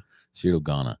 Cyril Gane. Cyril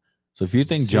Gane. So if you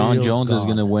think John Cyril Jones is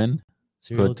going to Gane. win,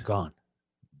 Cyril put- gone.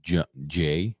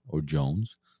 J or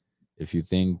Jones. If you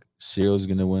think Cyril is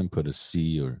going to win, put a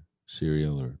C or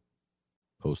Cyril, or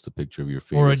post a picture of your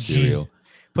favorite Or a G. cereal.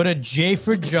 Put a J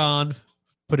for John.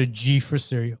 Put a G for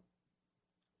Cyril.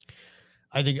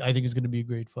 I think it's going to be a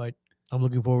great fight. I'm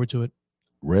looking forward to it.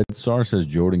 Red Star says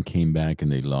Jordan came back and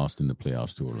they lost in the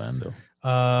playoffs to Orlando.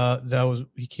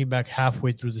 He came back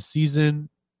halfway through the season,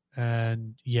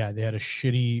 and yeah, they had a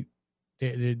shitty. He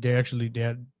had a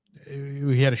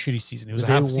shitty season. It was Did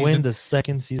a half they season. win the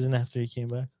second season after he came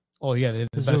back? Oh yeah, they had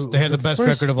the So best. They had the the best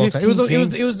first record of all time. It was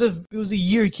 15 it was the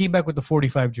year he came back with the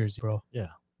 45 jersey, bro.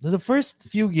 The first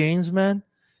few games, man,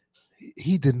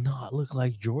 he did not look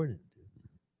like Jordan.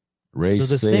 Ray So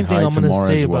the say same thing hi I'm going to tomorrow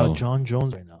say as well. about John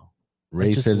Jones right now.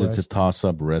 Ray just says where it's I a stand.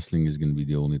 toss-up. Wrestling is going to be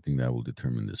the only thing that will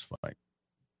determine this fight.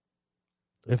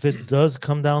 If it does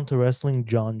come down to wrestling,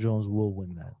 John Jones will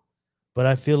win that. But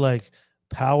I feel like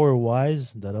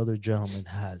power-wise, that other gentleman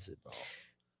has it, bro.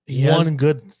 He has- One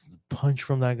good punch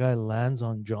from that guy lands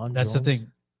on John That's Jones. the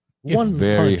thing. One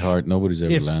Very punch. hard. Nobody's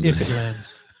ever landed. If it it.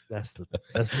 lands, That's the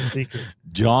secret.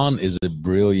 John is a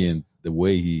brilliant. The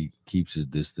way he keeps his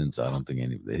distance, I don't think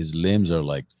his limbs are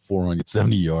like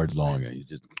 470 yards long. And he's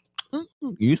just,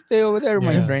 you stay over there,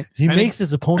 my Yeah. friend. He And makes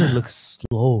his opponent look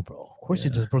slow, bro. of course he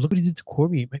does, bro. Look what he did to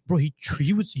Cormier, Like, bro. He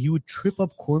would trip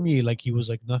up Cormier like he was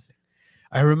like nothing.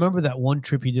 I remember that one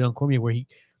trip he did on Cormier where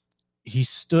he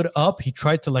stood up. He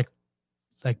tried to like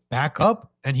back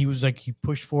up, and he was like he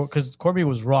pushed forward because Cormier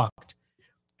was rocked,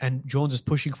 and Jones is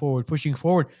pushing forward.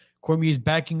 Cormier is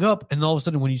backing up, and all of a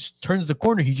sudden, when he turns the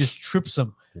corner, he just trips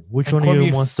him. Which And one of you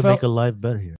Cormier wants to felt- make a life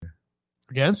better here?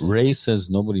 Against Ray says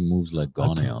nobody moves like I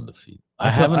Gane put- on the feet.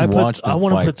 I haven't watched. I him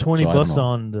want to fight, put 20 so I don't bucks know.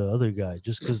 on the other guy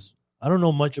just because I don't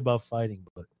know much about fighting,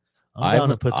 but I'm down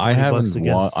to put 20 bucks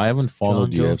against I haven't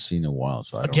followed John UFC in a while,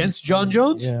 so I don't Against John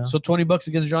Jones? Yeah. So $20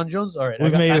 against John Jones? All right.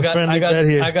 We've made a friendly bet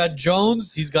here. I got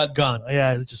Jones. He's got Gunn.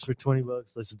 Yeah, just for $20.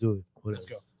 Let's do it. Whatever. Let's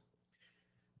go.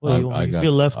 What, you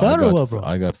feel left out or what, bro?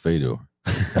 I got Fedor.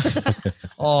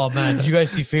 Oh, man. Did you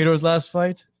guys see Fedor's last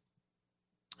fight?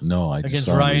 No, I just Against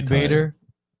saw him Ryan retire. Bader?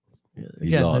 He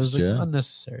Again, lost, it was yeah?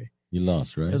 unnecessary. You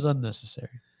lost, right? It was unnecessary.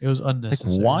 It was Like,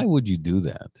 unnecessary. why would you do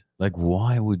that? Like,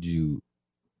 why would you?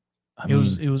 It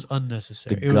was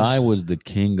unnecessary. The guy was the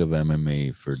king of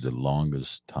MMA for the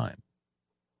longest time.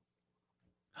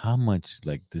 How much,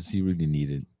 like, does he really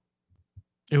need it?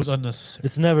 It was unnecessary.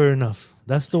 It's never enough.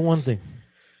 That's the one thing.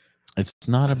 It's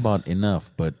not about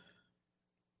enough, but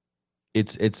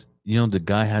it's the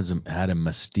guy had a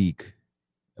mystique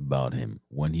about him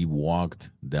when he walked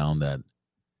down that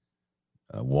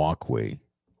walkway.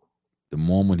 The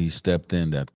moment he stepped in,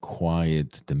 that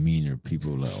quiet demeanor,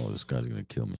 people were like, "Oh, this guy's gonna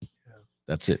kill me."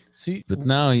 That's it. See, But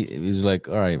now he's like,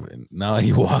 all right. Now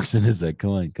he walks in. It's like,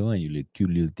 come on, you little cute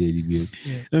little teddy bear.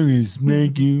 Yeah. I'm gonna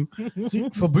smack you. see,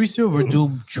 Fabricio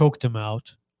Verdum choked him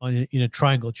out in a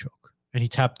triangle choke, and he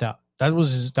tapped out. That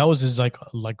was his like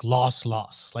loss.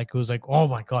 Like it was like, oh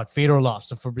my god, Fedor lost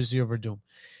to Fabricio Verdum,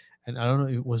 and I don't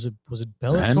know, was it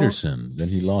Bellator? Henderson. Then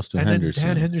he lost to and Henderson.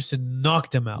 then Dan Henderson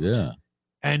knocked him out. Yeah.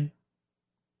 And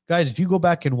guys, if you go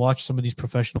back and watch some of these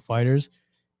professional fighters,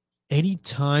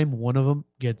 anytime one of them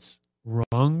gets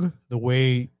rung the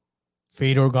way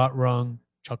Fedor got rung,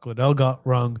 Chuck Liddell got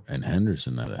rung, And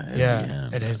Henderson had a heavy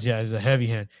hand. it's a heavy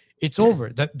hand. It's over.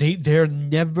 That they're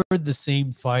never the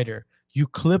same fighter. You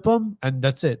clip them, and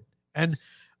that's it. And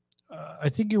I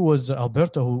think it was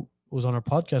Alberto who was on our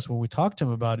podcast when we talked to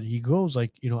him about it. He goes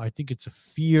like, I think it's a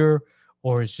fear,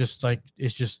 or it's just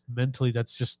mentally.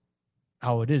 That's just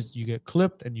how it is. You get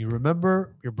clipped, and you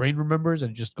remember. Your brain remembers,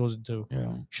 and it just goes into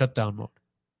shutdown mode.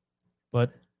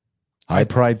 But High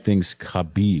Pride thinks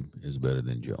Khabib is better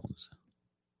than Jones.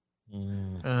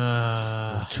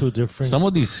 Two different. Some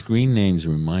of these screen names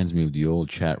reminds me of the old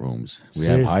chat rooms. We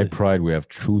have High Pride. We have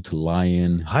Truth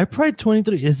Lion. High Pride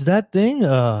 23 is that thing?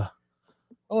 oh,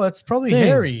 that's probably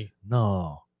Harry.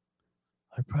 No,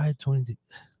 High Pride 23.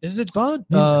 Is it Bond?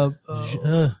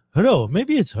 Hero.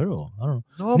 Maybe it's Hero. I don't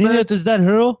know. No, man. Ninette, is that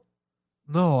Hero?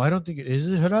 No, I don't think it is.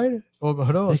 It Harai? Oh,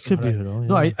 Hero. It could be Hero.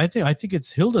 No, I think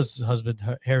it's Hilda's husband,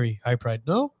 Harry High Pride.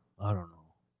 No, I don't know.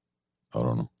 I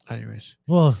don't know. Anyways,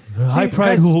 Well, High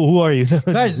Pride. guys- who are you,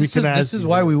 guys, We this can is ask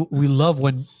why you. we love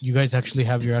when you guys actually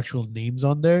have your actual names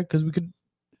on there, because we can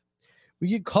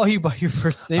call you by your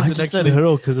first names I and just said actually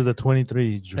Hero because of the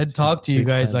 23 and talk to you Big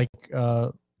guys fan.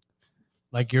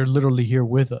 like you're literally here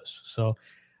with us. So,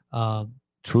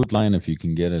 Truth Lion, if you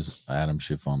can get us Adam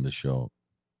Schiff on the show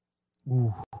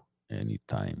ooh.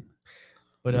 anytime.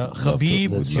 But Would love to- Khabib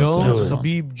would love to Jones, have him on.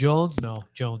 Khabib Jones, no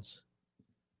Jones.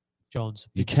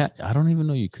 You can't. I don't even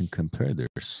know you can compare. Their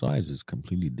size is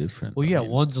completely different. Well, I yeah, mean,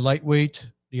 one's lightweight,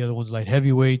 the other one's light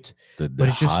heavyweight. the but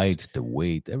it's just- height, the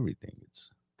weight, everything. It's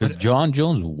because John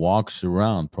Jones walks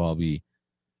around probably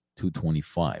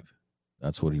 225.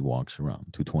 That's what he walks around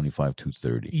 225,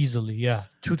 230. Easily, yeah.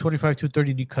 225,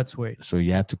 230, and he cuts weight. So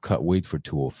you have to cut weight for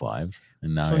 205,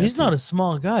 and now So you he's have not to- a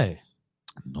small guy.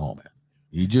 no man.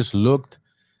 He just looked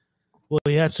Well,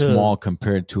 he had to. small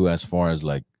compared to as far as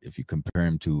like if you compare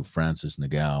him to Francis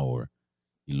Ngannou, or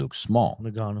he looks small.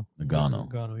 Nagano.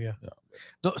 Ngannou, yeah. Yeah.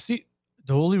 No, see,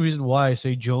 the only reason why I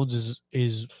say Jones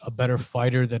is a better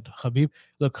fighter than Khabib.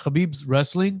 Look, Khabib's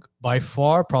wrestling by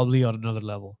far probably on another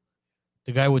level.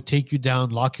 The guy would take you down,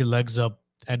 lock your legs up,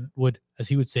 and would, as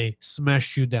he would say,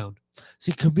 smash you down.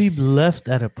 See, Khabib left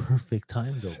at a perfect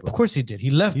time, though. Bro. Of course he did.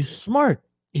 He left. He's smart.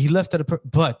 He left at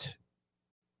but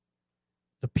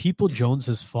the people Jones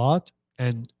has fought,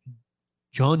 and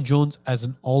John Jones as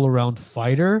an all-around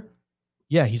fighter,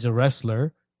 yeah, he's a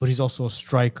wrestler, but he's also a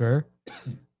striker.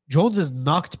 Jones has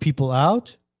knocked people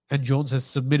out, and Jones has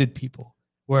submitted people,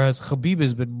 whereas Khabib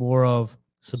has been more of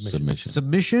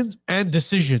submissions and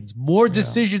decisions, more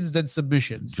decisions than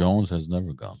submissions. Jones has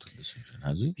never gone to decision,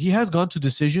 has he? He has gone to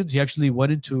decisions. He actually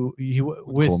went into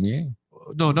with Cormier?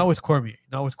 No, not with Cormier.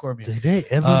 Not with Cormier. Did they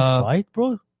ever fight,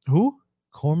 bro? Who?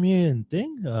 Cormier and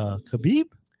Khabib?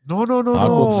 No.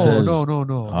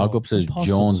 Hagop says Impossible.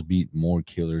 Jones beat more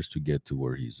killers to get to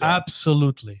where he's at.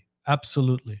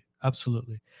 Absolutely.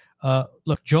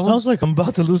 Look, Jones Sounds like I'm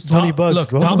about to lose 20 bucks, Look,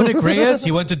 bro. Dominic Reyes,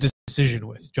 he went to decision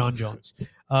with John Jones.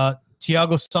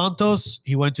 Thiago Santos,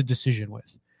 he went to decision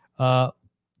with.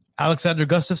 Alexander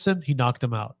Gustafsson, he knocked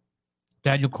him out.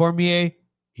 Daniel Cormier,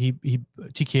 he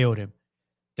TKO'd him.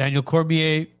 Daniel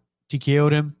Cormier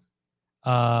TKO'd him.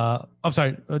 I'm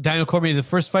sorry, Daniel Cormier, the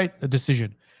first fight, a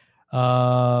decision.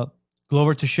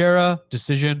 Glover Teixeira,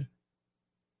 decision.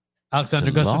 Alexander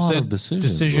It's a lot Gustafsson, of decisions,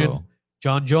 decision. bro.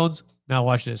 John Jones, now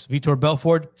watch this. Vitor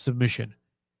Belfort, submission.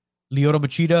 Lyoto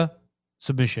Machida,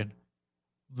 submission.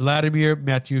 Vladimir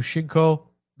Matyushenko,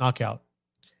 knockout.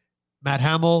 Matt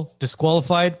Hamill,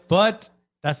 disqualified, but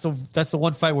that's the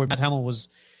one fight where Matt Hamill was,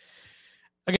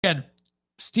 again,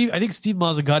 I think Steve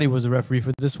Mazzagatti was the referee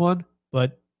for this one,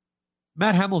 but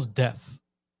Matt Hamill's deaf.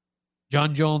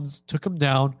 John Jones took him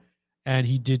down, and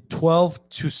he did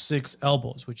 12-6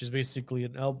 elbows, which is basically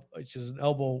an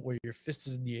elbow where your fist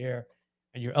is in the air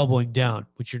and you're elbowing down,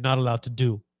 which you're not allowed to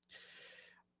do.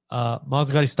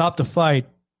 Mazzagatti stopped the fight.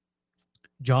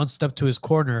 John stepped to his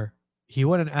corner. He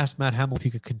went and asked Matt Hamill if he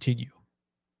could continue.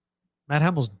 Matt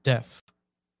Hamill's deaf.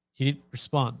 He didn't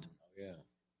respond. Yeah.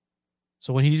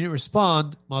 So when he didn't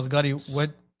respond,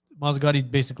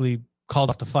 Mazzagatti basically called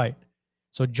off the fight.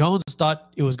 So Jones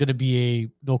thought it was going to be a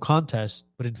no contest,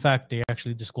 but in fact, they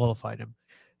actually disqualified him.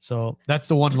 So that's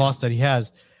the one loss that he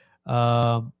has.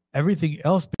 Everything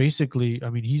else, basically, I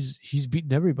mean, he's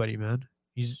beaten everybody, man.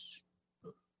 He's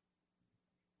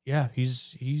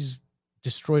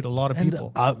destroyed a lot of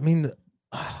people. I mean,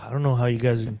 I don't know how you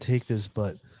guys can take this,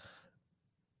 but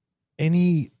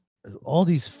all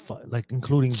these like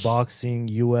including boxing,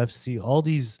 UFC, all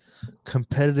these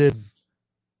competitive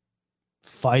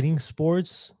fighting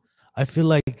sports, I feel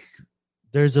like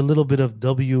there's a little bit of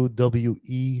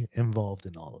WWE involved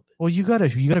in all of it. Well, you gotta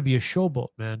be a showboat,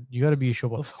 man. You gotta be a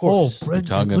showboat. Of course. Oh, Brendan,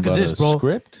 Talking look about at this, a bro.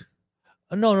 script?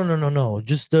 No.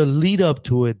 Just the lead up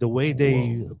to it, the way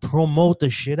they promote the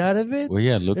shit out of it. Well,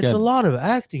 yeah, It's a lot of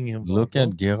acting involved. look bro.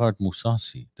 at Gerard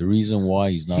Mousasi. The reason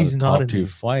why he's not He's a not in top tier there.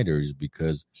 fighter is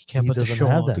because You can't He put the doesn't show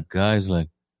have on. that. the guy's like,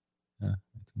 I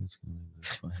think it's gonna be a good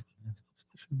fight.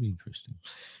 It should be interesting.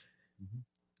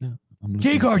 Yeah, I'm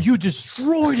looking Gegard, for- you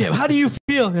destroyed him. How do you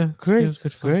feel? Yeah, Great, it was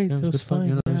good fun. great. Yeah, It was good fun. fine,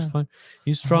 You know, it was yeah. fun.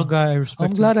 He's a strong guy. I respect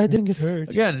I'm him. glad I didn't get hurt.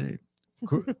 Again,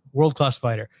 world class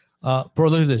fighter. Bro,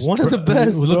 look at this. One of the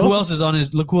best, Look bro. who else is on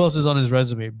his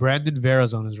resume. Brandon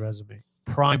Vera's on his resume.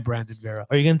 Prime Brandon Vera.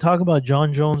 Are you going to talk about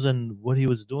John Jones and what he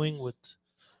was doing with?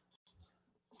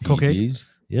 Okay. PEDs?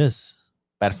 Yes,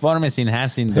 Performance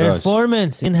enhancing drugs.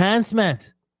 performance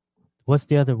enhancement. What's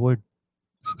the other word?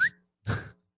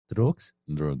 Drugs.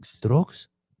 Drugs. Drugs.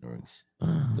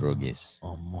 Drugs.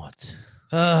 What?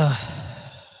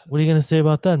 What are you going to say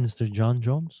about that, Mr. John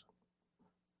Jones?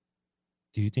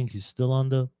 Do you think he's still on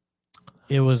the?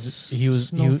 He was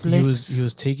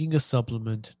Snowflakes. taking a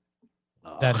supplement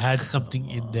that had something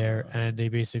in there, and they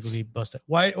basically busted.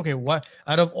 Why? Okay, why?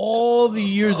 Out of all the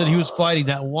years that he was fighting,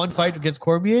 that one fight against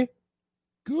Cormier,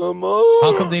 Come on.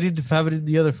 how come they didn't have it in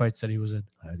the other fights that he was in?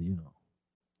 How do you know?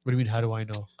 What do you mean? How do I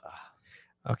know?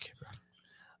 Okay, bro.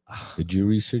 Did you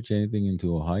research anything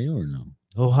into Ohio or no?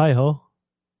 Oh, hi ho.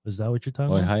 Is that what you're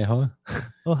talking about? Ohio?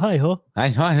 Oh, hi ho. Hi.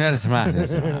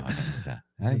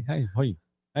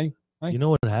 You know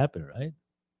what happened, right?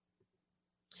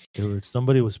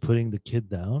 Somebody was putting the kid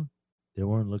down. They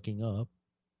weren't looking up,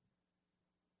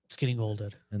 It's getting old,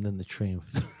 Ed. and then the train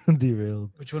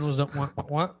derailed. Which one was that?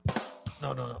 What?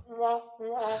 No.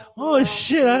 Oh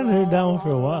shit! I hadn't heard that one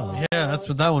for a while. Yeah, that's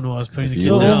what that one was. Putting the If kid you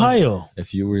So down. Ohio.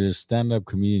 If you were a stand-up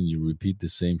comedian, you repeat the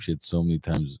same shit so many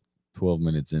times. 12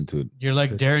 minutes into it, You're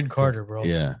like Darren Carter, bro.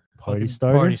 yeah, Party Fucking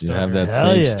starter? Party you starter. have that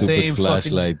Hell same yeah. stupid Same fucking-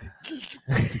 flashlight.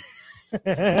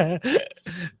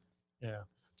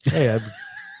 Yeah.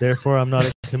 Therefore, I'm not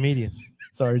a comedian.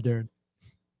 Sorry, Darren.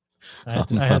 I had I'm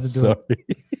to not do it. sorry.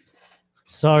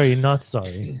 Sorry, not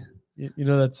sorry. You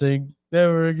know that saying,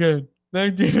 never again.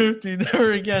 1950,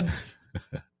 never again.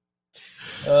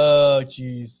 Oh,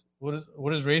 jeez.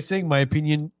 What is racing? My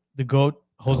opinion, the GOAT,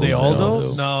 Jose Jose Aldo?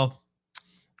 Aldo. No.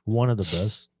 One of the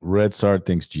best. Red Star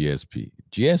thinks GSP.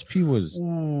 GSP was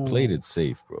Ooh. played it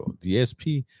safe, bro.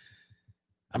 GSP,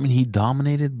 I mean, he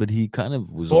dominated, but he kind of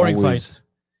was Boring always, fights.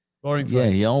 Boring Yeah,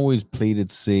 fights. he always played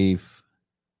it safe.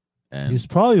 And He's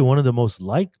probably one of the most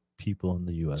liked people in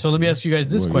the U.S. So let me ask you guys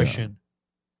this Well, yeah. question.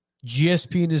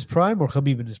 GSP in his prime or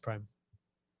Khabib in his prime?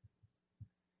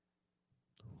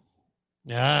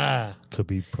 Ah,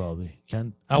 Khabib probably.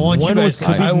 Can't. I want When you was guys.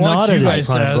 Khabib I want not you at his guys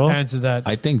prime, to bro? answer that.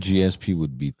 I think GSP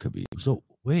would beat Khabib. So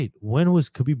wait, when was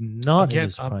Khabib not in Again,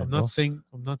 his prime? I'm bro? not saying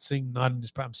not in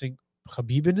his prime. I'm saying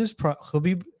Khabib in his prime.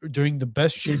 Khabib during the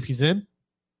best shape he's in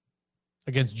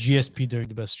against GSP during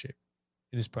the best shape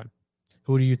in his prime.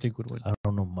 Who do you think would win? I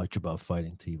don't know much about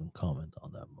fighting to even comment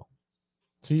on that, bro.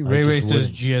 See, I Ray Ray just says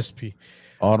wouldn't. GSP.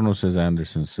 Arnold says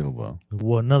Anderson Silva.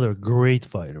 Well, another great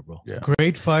fighter, bro. Yeah.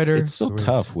 Great fighter. It's so Great.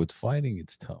 tough with fighting.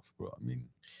 It's tough, bro. I mean,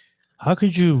 How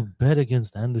could you bet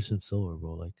against Anderson Silva,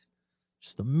 bro? Like,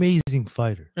 Just amazing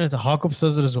fighter. Yeah, the Hawkup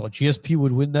says it as well. GSP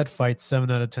would win that fight 7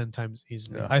 out of 10 times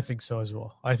easily. Yeah. I think so as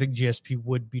well. I think GSP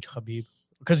would beat Khabib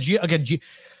because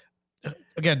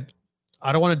again,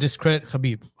 I don't want to discredit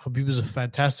Khabib. Khabib is a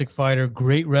fantastic fighter,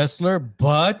 great wrestler,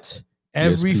 but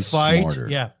every GSP's fight,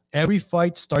 smarter. every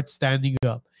fight starts standing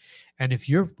up. And if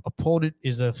your opponent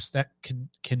is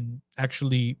can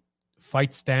actually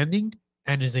fight standing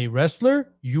and is a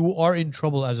wrestler, you are in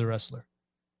trouble as a wrestler.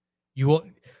 You will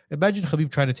imagine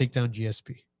Khabib trying to take down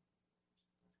GSP.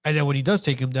 And then when he does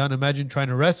take him down, imagine trying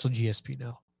to wrestle GSP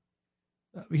now.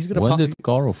 He's gonna When did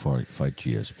Caro fight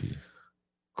GSP?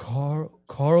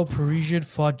 Carl Parisian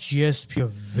fought GSP a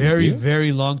very,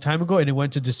 very long time ago, and it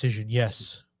went to decision.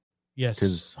 Yes.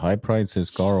 Because High Pride says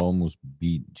Caro almost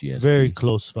beat GSP. Very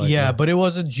close fight. Yeah, but it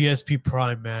wasn't GSP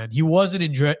prime, man. He wasn't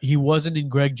in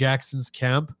Greg Jackson's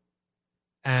camp,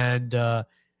 and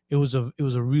it was a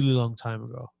really long time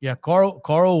ago. Yeah,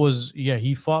 Carl was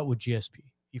he fought with GSP.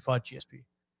 He fought GSP.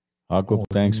 Jacob,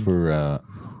 thanks for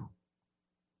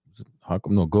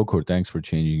Gokor, thanks for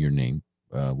changing your name.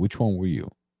 Which one were you?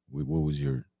 What was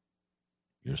your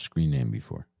screen name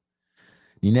before?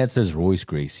 Ninette says Royce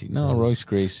Gracie. No, Royce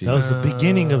Gracie. That was the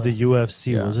beginning of the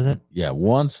UFC, yeah. wasn't it? Yeah.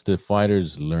 Once the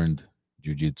fighters learned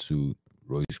jiu-jitsu,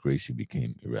 Royce Gracie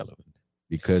became irrelevant.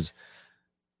 Because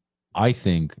I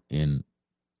think in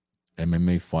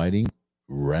MMA fighting,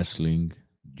 wrestling,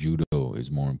 judo is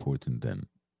more important than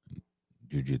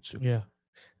jiu-jitsu. Yeah.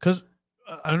 Because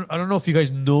I don't know if you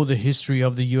guys know the history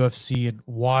of the UFC and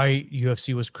why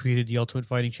UFC was created, the Ultimate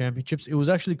Fighting Championships. It was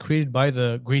actually created by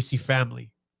the Gracie family.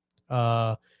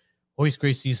 Royce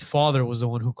Gracie's father was the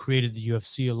one who created the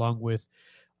UFC along with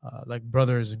like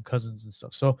brothers and cousins and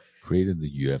stuff. So created the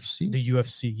UFC? The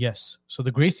UFC, yes. So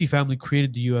the Gracie family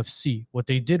created the UFC. What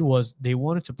they did was they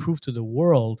wanted to prove to the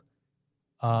world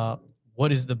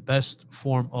what is the best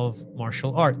form of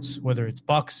martial arts, whether it's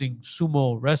boxing,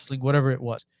 sumo, wrestling, whatever it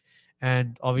was.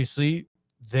 And obviously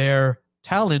their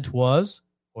talent was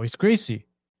Royce Gracie.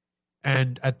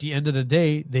 And at the end of the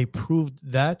day, they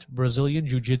proved that Brazilian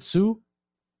Jiu-Jitsu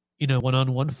in a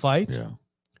one-on-one fight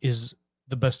is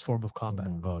the best form of combat.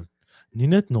 Oh my God.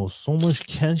 Ninette knows so much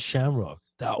Ken Shamrock.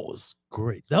 That was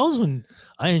great. That was when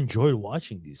I enjoyed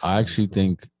watching these. I actually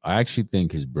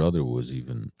think his brother was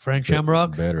even Frank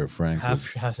Shamrock better. Frank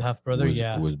half brother,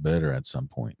 was better at some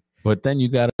point. But then you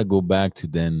got to go back to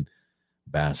then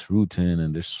Bas Rutten,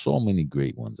 and there's so many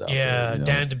great ones out there. Yeah,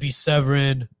 Dan DeBee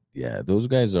Severin. Yeah, those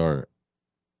guys are.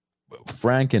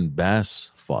 Frank and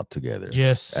Bass fought together.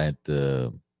 Yes, at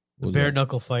the bare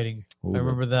knuckle fighting. I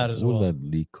remember that as well. What was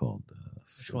that league called?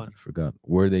 Which one? I forgot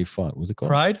where they fought. Was it called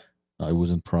Pride? No, it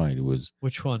wasn't Pride. It was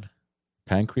which one?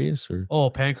 Pancreas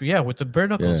or Pancreas? Yeah, with the bare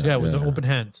knuckles. Yeah, with the open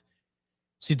hands.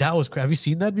 See, that was. Have you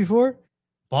seen that before?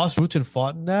 Bas Rutten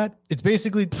fought in that. It's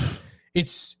basically,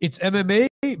 it's MMA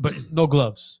but no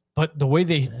gloves. But the way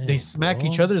they smack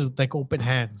each other is with like open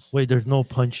hands. Wait, there's no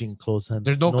punching close hand.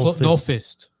 There's no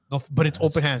fist. No, but it's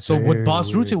open hands. So what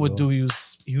Bas Rutten would do,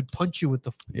 he would punch you with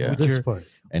the this part.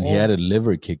 And he had a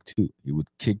liver kick too. He would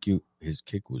kick you. His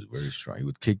kick was very strong. He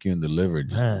would kick you in the liver,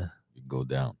 just go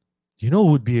down. Do you know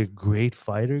who would be a great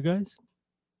fighter, guys?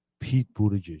 Pete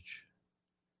Buttigieg.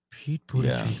 Pete Buttigieg.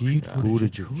 Yeah. Pete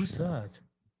Buttigieg. Who's that?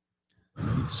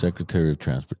 Secretary of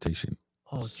Transportation.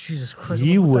 Oh, Jesus Christ.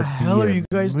 He what would the hell are you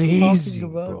guys amazing,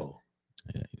 talking about? bro.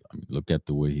 Yeah, I mean, look at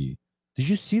the way he. Did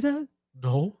you see that?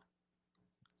 No.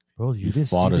 Bro, you He didn't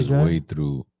fought see his the guy? way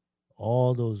through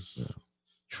all those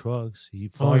trucks. He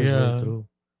fought his way through.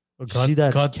 Did you see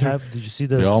that cap? Did you see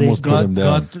the They almost put him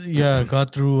down.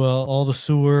 Got through all the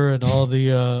sewer and all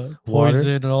the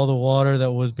poison and all the water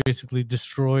that was basically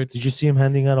destroyed. Did you see him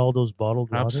handing out all those bottled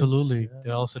waters? Absolutely. Yeah.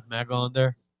 They all said MAGA on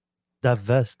there. That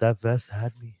vest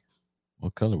had me.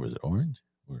 What color was it? Orange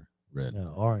or red? Yeah,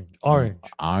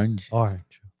 orange.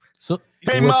 So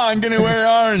Hey, man, gonna wear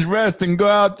orange vest and go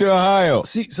out to Ohio.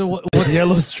 see, so what's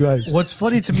Yellow stripes. What's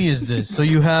funny to me is this. So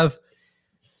you have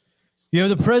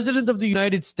the president of the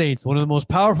United States, one of the most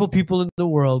powerful people in the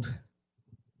world,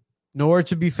 nowhere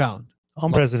to be found.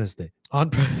 On President's Day.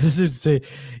 On President's Day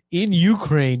in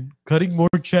Ukraine, cutting more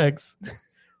checks,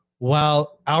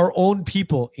 while our own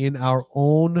people in our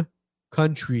own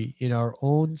country, in our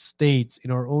own states,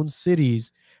 in our own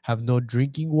cities have no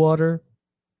drinking water.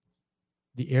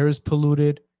 The air is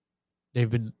polluted. They've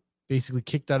been basically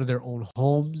kicked out of their own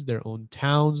homes, their own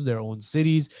towns, their own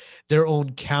cities, their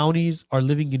own counties, are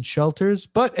living in shelters.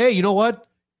 But hey, you know what?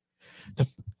 The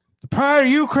pride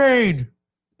of Ukraine.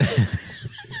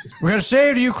 We're gonna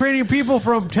save the Ukrainian people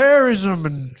from terrorism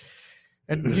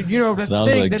and you know that Sounds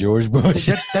thing, like George Bush.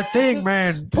 that thing,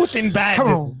 man. Putin bad. Come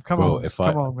on, Bro,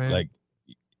 come on, man. like,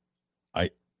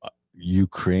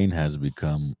 Ukraine has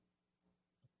become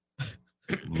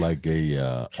like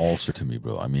a ulcer to me,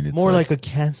 bro. I mean, it's more like a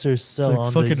cancer cell like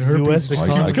on fucking the herpes. U.S. It's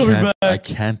economy. coming I back.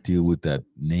 can't deal with that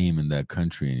name in that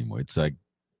country anymore. It's like,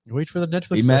 Wait for the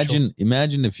Netflix special.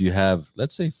 imagine if you have,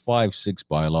 let's say, 5-6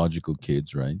 biological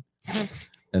kids, right?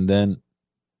 And then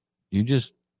you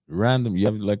just you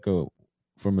have like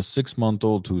from a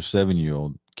 6-month-old to a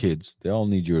 7-year-old kids, they all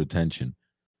need your attention.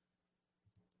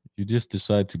 You just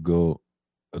decide to go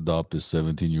adopt a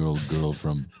 17-year-old girl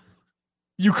from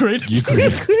Ukraine.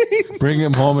 Bring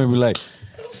him home and be like,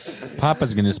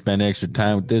 Papa's gonna spend extra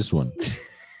time with this one.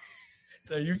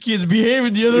 Your kids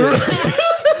behaving the other way.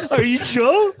 Are you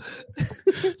Joe?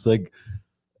 It's like,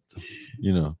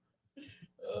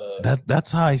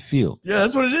 that's how I feel. Yeah,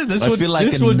 that's what it is. I feel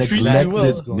like this a one treats me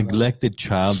well. neglected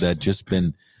child that just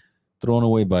been thrown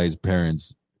away by his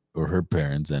parents or her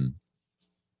parents, and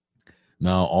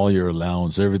now all your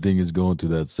allowance, everything is going to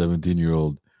that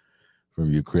 17-year-old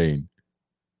from Ukraine.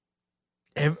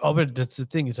 But that's the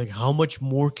thing. It's like, how much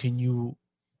more can you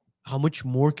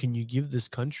give this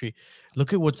country?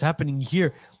 Look at what's happening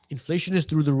here. Inflation is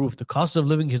through the roof. The cost of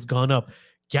living has gone up.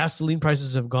 Gasoline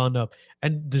prices have gone up.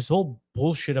 And this whole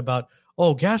bullshit about,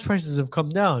 gas prices have come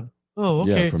down. Oh,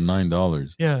 okay. Yeah, from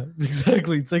 $9. Yeah,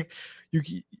 exactly. It's like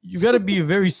you got to be a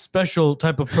very special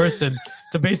type of person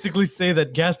to basically say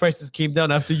that gas prices came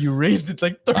down after you raised it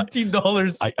like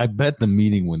 $13. I bet the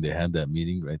meeting, when they had that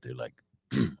meeting, right, they're like,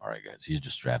 all right, guys, here's the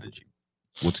strategy.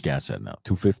 What's gas at now?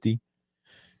 $2.50?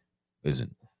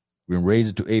 Listen, we're gonna raise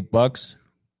it to $8,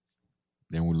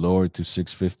 then we lower it to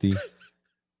 $6.50.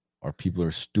 Our people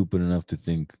are stupid enough to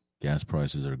think gas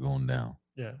prices are going down.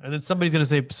 Yeah, and then somebody's gonna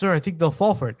say, "Sir, I think they'll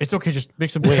fall for it." It's okay, just make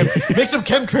some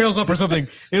chemtrails up or something.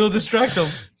 It'll distract them.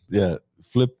 Yeah,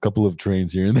 flip a couple of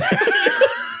trains here and there.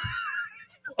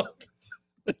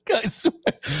 Guys,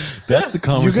 that's the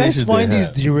conversation. You guys find these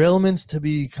derailments to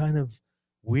be kind of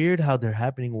weird, how they're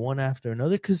happening one after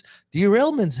another? Because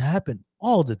derailments happen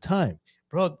all the time,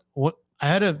 bro. I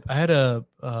had a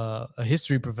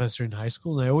history professor in high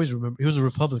school, and I always remember, he was a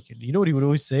Republican. You know what he would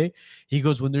always say? He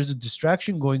goes, when there's a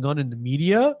distraction going on in the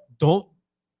media, don't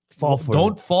fall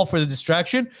for the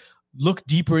distraction. Look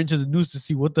deeper into the news to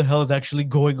see what the hell is actually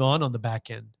going on the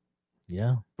back end.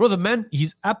 Yeah, bro, the man,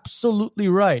 he's absolutely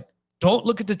right. Don't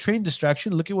look at the train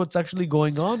distraction. Look at what's actually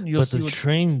going on. But the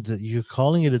train, you're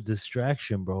calling it a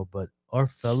distraction, bro. But our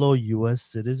fellow U.S.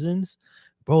 citizens,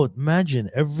 bro, imagine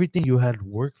everything you had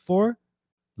worked for.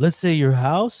 Let's say your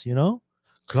house,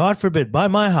 God forbid, buy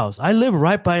my house. I live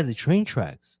right by the train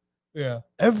tracks. Yeah.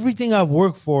 Everything I've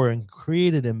worked for and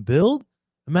created and built,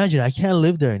 imagine I can't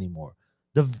live there anymore.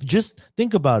 Just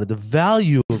think about it. The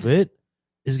value of it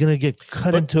is going to get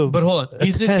cut into. But hold on.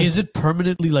 Is it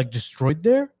permanently like destroyed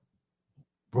there?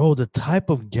 Bro, the type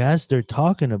of gas they're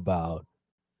talking about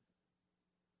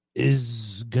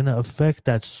is going to affect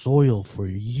that soil for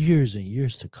years and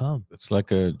years to come. It's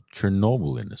like a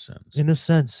Chernobyl in a sense. In a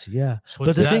sense, yeah. So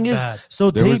but the thing is,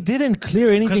 they didn't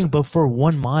clear anything but for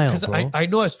 1 mile, bro. I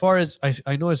know as far as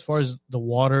the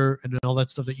water and all that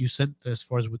stuff that you sent, as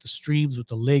far as with the streams, with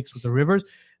the lakes, with the rivers,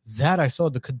 that I saw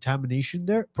the contamination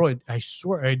there. Bro, I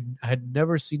swear I had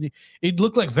never seen it. It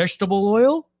looked like vegetable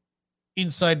oil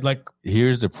inside. Like,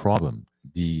 here's the problem.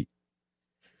 The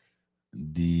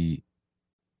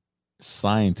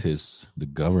scientists the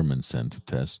government sent to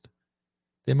test,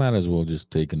 they might as well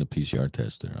just take in the PCR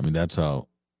tester. I mean, that's how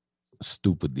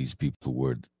stupid these people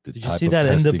were. Did you see that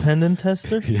independent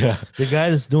tester? Yeah. The guy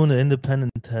that's doing the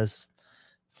independent test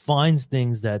finds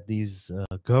things that these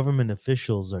government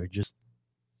officials are just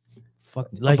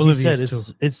fucking, like you said,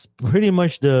 it's pretty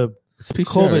much the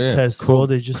COVID test, bro.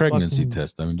 They just pregnancy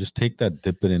test. I mean, just take that,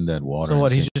 dip it in that water. So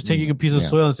what? He's just taking a piece of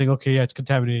soil and saying, "Okay, yeah, it's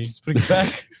contaminated. He's putting it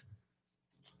back."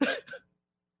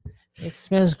 It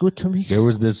smells good to me. There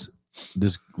was this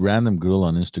random girl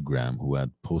on Instagram who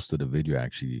had posted a video,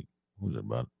 actually, what was it,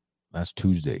 about last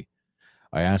Tuesday.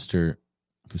 I asked her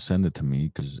to send it to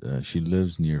me because she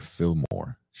lives near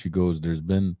Fillmore. She goes, there's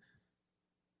been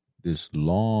this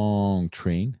long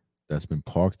train that's been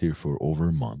parked here for over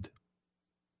a month.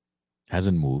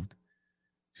 Hasn't moved.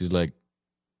 She's like,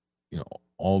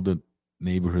 all the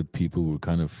neighborhood people were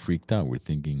kind of freaked out. We're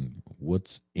thinking,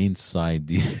 what's inside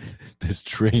this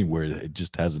train where it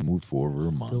just hasn't moved for over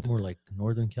a month? More like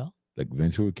Northern Cal, like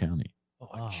Ventura County.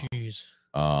 Oh, jeez.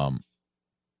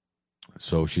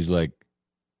 So she's like,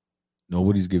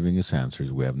 nobody's giving us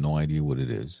answers. We have no idea what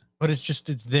it is. But it's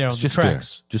there on the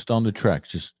tracks. Just on the tracks,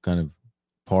 just kind of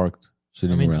parked,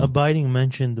 sitting around. Abiding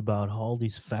mentioned about all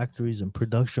these factories and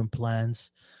production plants,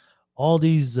 all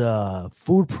these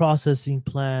food processing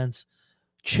plants.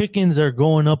 Chickens are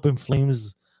going up in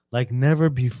flames like never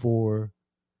before.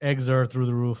 Eggs are through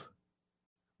the roof.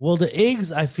 Well, the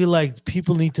eggs, I feel like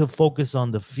people need to focus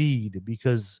on the feed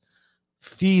because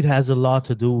feed has a lot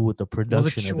to do with the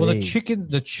production of eggs.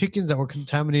 The chickens that were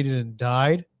contaminated and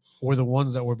died were the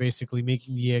ones that were basically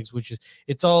making the eggs, which is,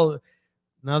 it's all,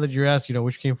 now that you're asking,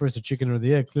 which came first, the chicken or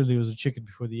the egg, clearly it was the chicken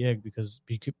before the egg because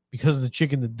of the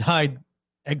chicken that died,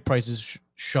 egg prices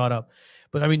shot up.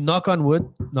 But I mean, knock on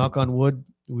wood,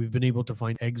 we've been able to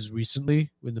find eggs recently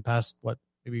in the past,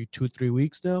 maybe 2-3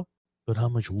 weeks now. But how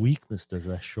much weakness does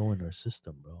that show in our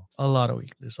system, bro? A lot of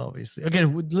weakness, obviously.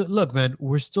 Again, look, man,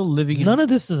 we're still living in... None of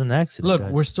this is an accident, Look,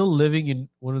 guys. we're still living in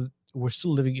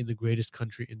the greatest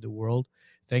country in the world.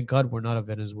 Thank God we're not a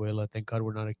Venezuela. Thank God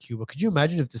we're not a Cuba. Could you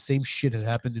imagine if the same shit had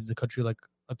happened in the country, like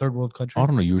a third world country? I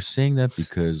don't know. You're saying that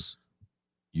because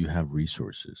you have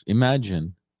resources.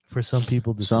 Imagine... For some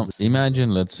people,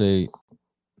 imagine, let's say,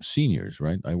 seniors,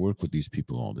 right? I work with these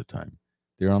people all the time.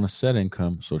 They're on a set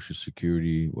income, Social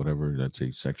Security, whatever, let's say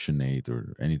Section 8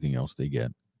 or anything else they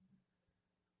get.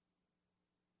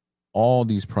 All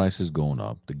these prices going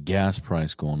up, the gas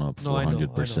price going up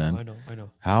 400%. I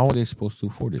know. How are they supposed to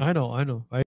afford it? I know.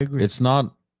 I agree. It's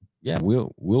not,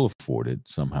 we'll afford it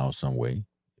somehow, some way.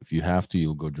 If you have to,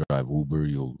 you'll go drive Uber,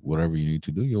 whatever you need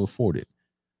to do, you'll afford it.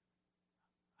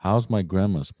 How's my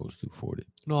grandma supposed to afford it?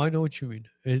 No, I know what you mean.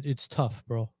 It's tough,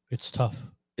 bro. It's tough.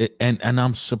 And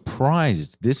I'm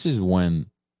surprised. This is when you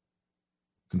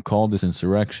can call this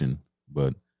insurrection,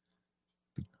 but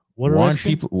why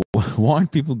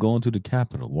aren't people going to the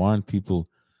Capitol? Why aren't people?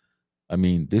 I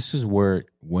mean, this is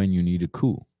when you need a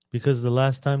coup. Because the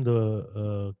last time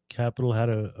the Capitol had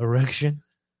an erection,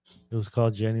 it was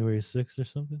called January 6th or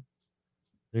something.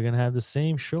 They're gonna have the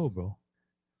same show, bro.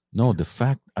 No,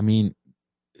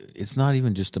 it's not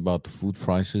even just about the food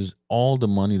prices. All the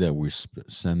money that we're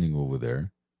sending over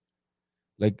there.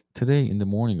 Like today in the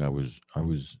morning, I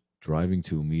was driving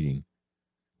to a meeting.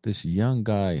 This young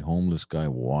guy, homeless guy,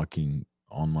 walking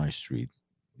on my street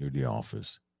near the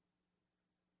office.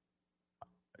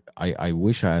 I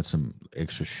wish I had some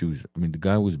extra shoes. I mean, the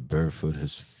guy was barefoot.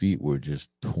 His feet were just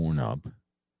torn up.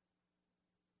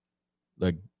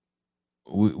 Like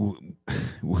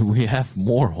we have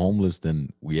more homeless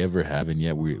than we ever have, and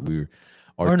yet we're.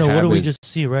 What do we just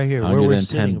see right here?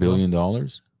 $110 billion.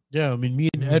 Yeah, I mean, me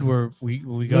and Ed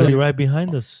we got it right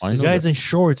behind us. The guy's in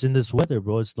shorts in this weather,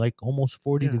 bro. It's like almost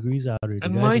 40 degrees out here.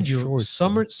 And mind you,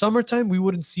 summertime, we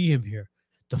wouldn't see him here.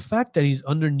 The fact that he's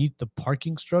underneath the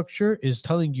parking structure is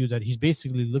telling you that he's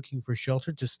basically looking for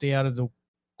shelter to stay out of the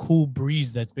cold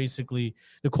breeze that's basically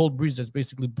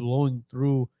blowing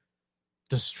through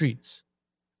the streets.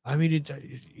 I mean,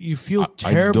 you feel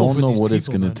terrible. I don't know what it's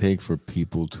going to take for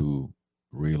people to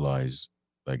realize,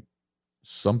 like,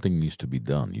 something needs to be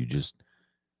done. You just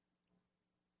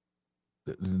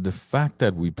the fact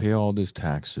that we pay all these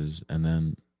taxes and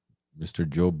then Mr.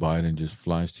 Joe Biden just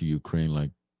flies to Ukraine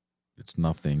like it's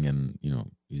nothing, and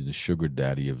he's the sugar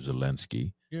daddy of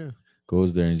Zelensky. Yeah,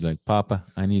 goes there and he's like, "Papa,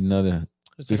 I need another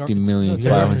 50 million."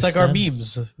 It's like our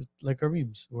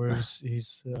memes, where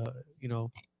he's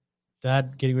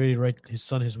dad getting ready to write his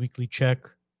son his weekly check.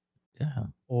 Yeah,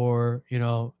 or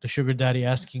the sugar daddy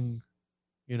asking,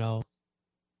 or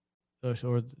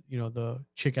the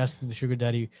chick asking the sugar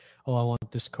daddy, "Oh, I want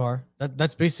this car."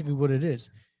 That's basically what it is.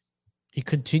 He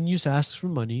continues to ask for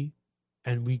money,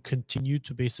 and we continue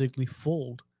to basically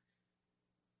fold.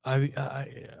 I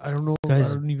don't know.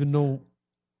 Guys, I don't even know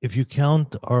if you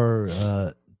count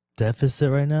our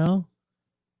deficit right now.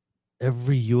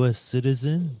 Every U.S.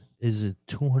 citizen is at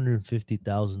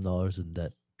 $250,000 in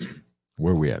debt.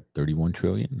 Where are we at? 31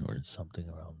 trillion or something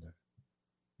around there.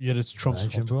 Yet it's Trump's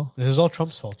fault, bro. This is all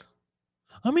Trump's fault.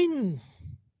 I mean,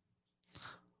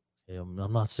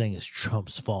 I'm not saying it's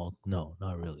Trump's fault. No,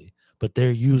 not really. But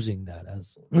they're using that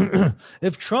as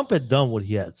if Trump had done what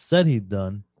he had said he'd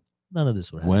done, none of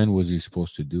this would happen. When was he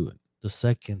supposed to do it? The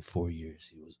second 4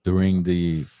 years he was during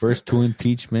the first two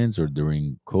impeachments, or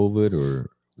during COVID,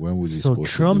 or when was he supposed to do it?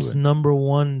 So Trump's number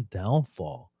one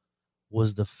downfall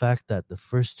was the fact that the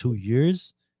first 2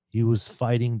 years he was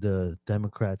fighting the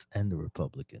Democrats and the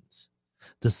Republicans.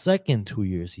 The second 2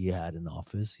 years he had in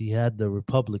office, he had the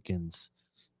Republicans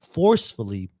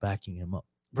forcefully backing him up.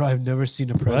 Bro, I've never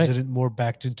seen a president more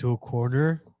backed into a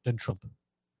corner than Trump.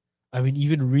 I mean,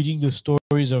 even reading the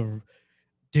stories of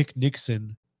Dick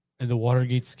Nixon and the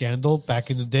Watergate scandal back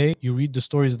in the day, you read the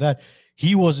stories of that.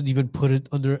 He wasn't even put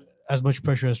under as much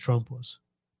pressure as Trump was.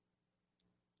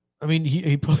 I mean,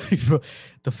 he probably,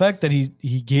 the fact that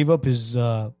he gave up his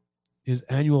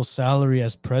annual salary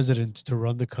as president to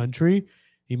run the country,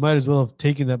 he might as well have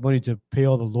taken that money to pay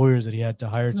all the lawyers that he had to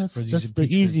hire That's, for these. that's the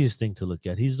easiest thing to look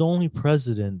at. He's the only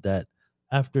president that,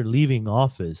 after leaving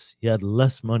office, he had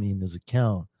less money in his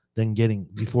account than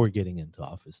before getting into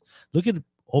office. Look at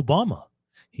Obama.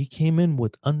 He came in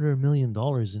with under $1 million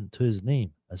into his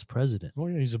name as president. Oh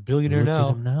yeah, he's a billionaire Look at now.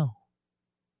 him now.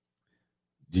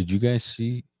 Did you guys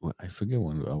see? I forget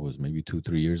when I was, maybe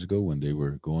 2-3 years ago, when they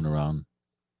were going around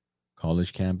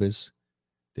college campus.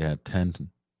 They had 10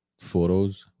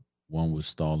 photos. One was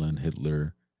Stalin,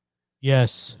 Hitler.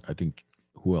 Yes, I think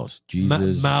who else?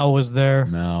 Jesus, Mao was there,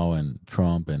 Mao, and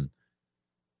Trump, and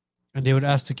they would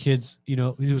ask the kids. You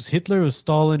know, it was Hitler, it was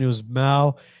Stalin, it was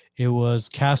Mao, it was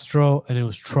Castro, and it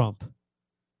was Trump.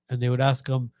 And they would ask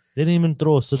them. They didn't even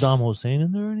throw Saddam Hussein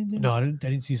in there or anything? No, I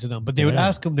didn't see Saddam. But they would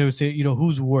ask him. They would say, you know,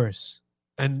 who's worse?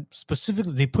 And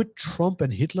specifically, they put Trump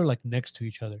and Hitler like next to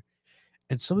each other.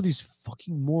 And some of these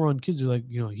fucking moron kids are like,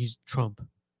 you know, he's Trump,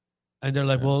 and they're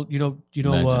like, Yeah.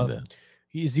 well,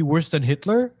 is he worse than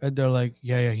Hitler? And they're like,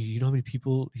 yeah. You know how many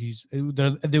people and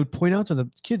they would point out to the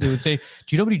kids. They would say, do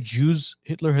you know how many Jews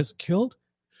Hitler has killed?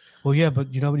 Well, yeah,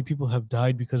 but you know how many people have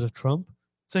died because of Trump?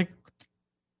 It's like,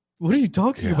 what are you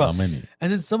talking yeah, about? how many?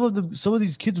 And then some of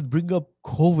these kids would bring up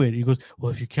COVID. He goes, well,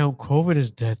 if you count COVID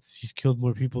as deaths, he's killed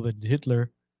more people than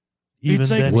Hitler. Even It's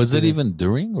like- then, Was he it didn't. even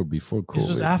during or before COVID? This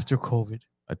was after COVID.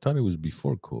 I thought it was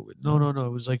before COVID. No. It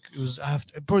was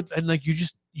after. Bro, and like you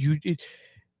just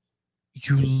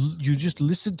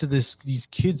listen to these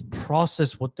kids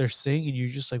process what they're saying, and you're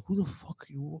just like, who the fuck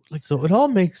are you? Like, So it all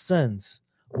makes sense.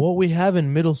 What we have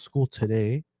in middle school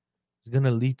today is going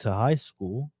to lead to high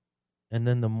school, and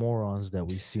then the morons that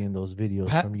we see in those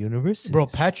videos from university. bro,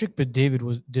 Patrick Bet-David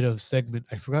did a segment.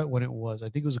 I forgot when it was. I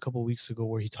think it was a couple of weeks ago,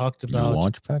 where he talked You about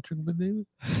watch Patrick Bet-David?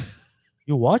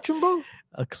 You watch him, bro?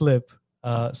 a clip.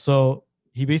 So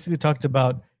he basically talked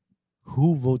about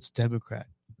who votes Democrat.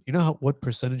 You know what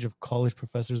percentage of college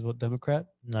professors vote Democrat?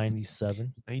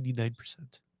 97. 99%.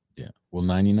 Yeah. Well,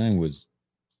 99 was,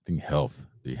 I think, health.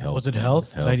 The health. Was it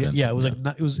health? and Yeah, it was yeah.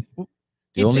 like it was. The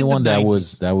it's only in one that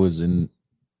 90s. was in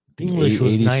I think English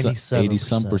was 80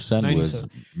 some 97%. percent was 97.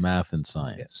 math and Yeah.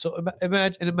 science. So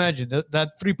imagine that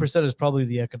 3% is probably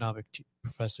the economic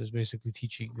professors basically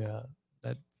teaching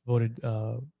that voted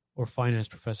or finance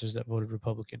professors that voted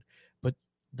Republican, but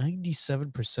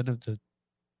 97% of the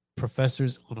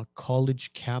professors on a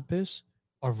college campus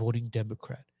are voting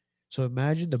Democrat. So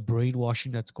imagine the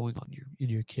brainwashing that's going on in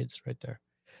your kids right there.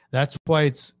 That's why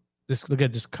it's this. Look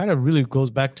at this. Kind of really goes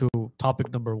back to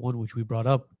topic number 1, which we brought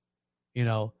up. You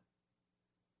know,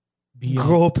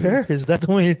 Grow a pair? Is that the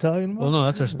one you're talking about? Well, no,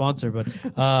 that's our sponsor,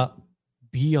 but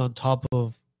be on top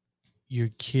of your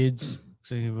kids.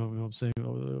 I'm going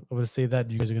to say that,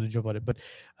 and you guys are going to jump on it. But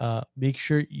make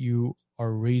sure you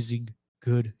are raising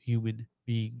good human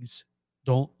beings.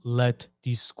 Don't let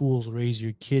these schools raise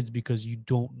your kids because you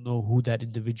don't know who that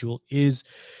individual is,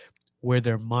 where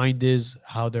their mind is,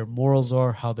 how their morals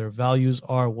are, how their values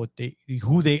are,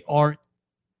 who they are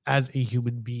as a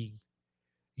human being.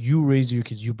 You raise your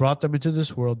kids. You brought them into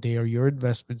this world. They are your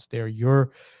investments. They are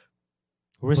your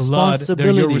responsibility.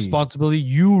 They're your responsibility.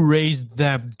 You raise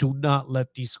them. Do not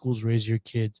let these schools raise your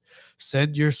kids.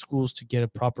 Send your schools to get a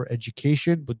proper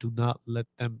education, but do not let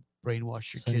them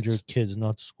brainwash your Send kids. your kids,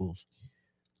 not schools. You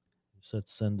said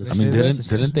send the I mean, Say that?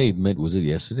 didn't they admit? Was it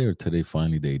yesterday or today?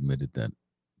 Finally, they admitted that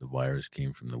the virus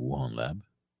came from the Wuhan lab.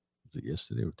 Was it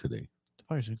yesterday or today? The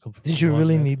virus didn't come from Did you Wuhan,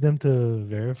 really man. need them to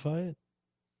verify it?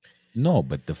 No,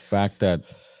 but the fact that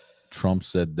Trump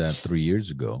said that 3 years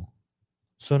ago,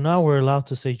 So now we're allowed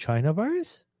to say China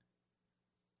virus?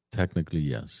 technically,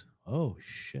 yes. Oh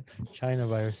shit. China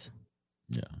virus.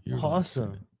 Yeah. you're allowed to say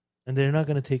Awesome. And they're not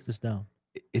gonna take this down.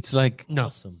 that. It's like, No.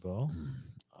 Awesome, bro.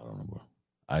 I don't know,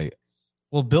 bro.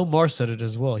 Well, Bill Maher said it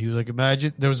as well. He was like,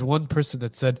 imagine there was one person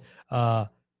that said, well,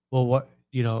 what,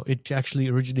 it actually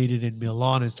originated in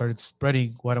Milan and started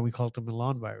spreading. Why don't we call it the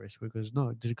Milan virus? Because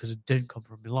no, because it didn't come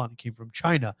from Milan. It came from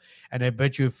China. And I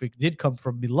bet you if it did come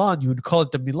from Milan, you would call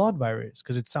it the Milan virus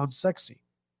because it sounds sexy.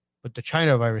 But the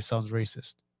China virus sounds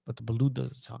racist. But the balloon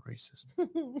doesn't sound racist.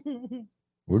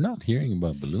 We're not hearing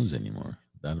about balloons anymore.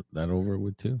 That over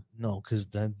with too. No, because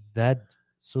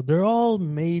so they're all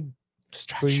made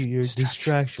for your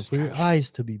distraction, for your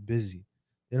eyes to be busy.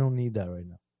 They don't need that right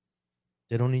now.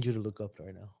 They don't need you to look up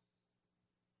right now.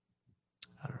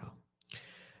 I don't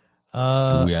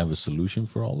know. Do we have a solution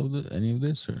for all of any of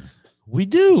this? Or We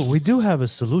do have a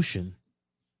solution.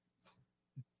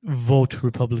 Vote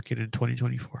Republican in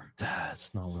 2024.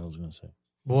 That's not what I was gonna say.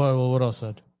 What else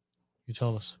said? You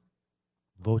tell us.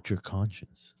 Vote your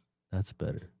conscience. That's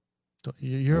better.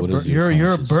 You're What a does your you're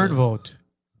a conscience bird say? vote.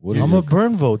 What is I'm your, a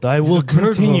burn vote. I He's will a burn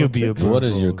continue to vote. be a burn what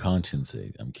does your vote. conscience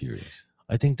say? I'm curious.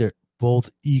 I think they're both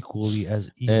equally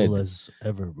as evil Ed. as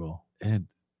ever, bro. Ed,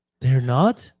 They're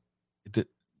not?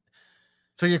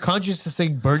 So your conscience is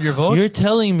saying burn your vote? You're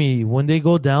telling me when they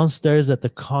go downstairs at the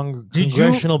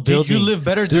congressional building. Did you live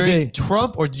better do during they-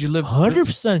 Trump or did you live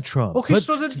 100% Trump. Okay, But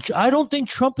so then I don't think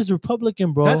Trump is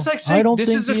Republican, bro. that's like I saying don't this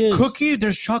think is he a cookie,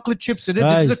 there's chocolate chips in it.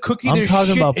 Guys, this is a cookie, I'm there's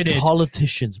talking shit about in it.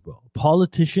 politicians, bro.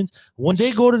 Politicians, when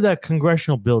they go to that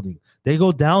congressional building, they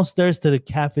go downstairs to the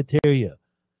cafeteria.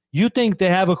 You think they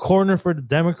have a corner for the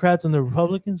Democrats and the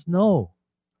Republicans? No.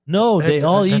 No, they Ed,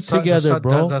 all eat that's not- together, that's not,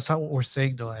 bro. That's not what we're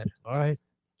saying, though, Ed. All right.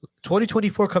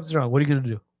 2024 comes around. What are you going to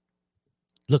do?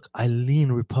 Look, I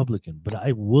lean Republican, but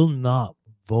I will not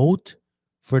vote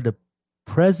for the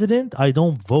president. I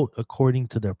don't vote according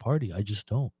to their party. I just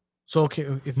don't. So, okay,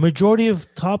 if Majority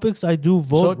of topics, I do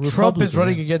vote. so Trump is Republican.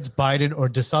 running against Biden or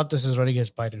DeSantis is running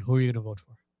against Biden, who are you going to vote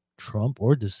for? Trump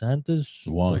or DeSantis.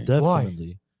 Why?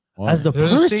 Definitely. Why? As the They're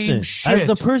the same person. As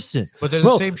the shit. person. But they're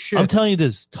Bro, the same shit. I'm telling you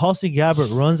this. Tulsi Gabbard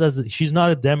runs as she's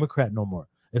not a Democrat no more.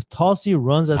 If Tulsi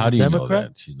runs as How a do you know Democrat,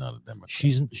 that she's not a Democrat? she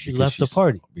Because left the she's-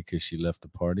 party. Because she left the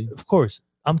party? Of course.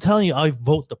 I'm telling you, I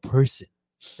vote the person.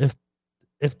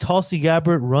 If Tulsi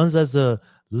Gabbard runs as a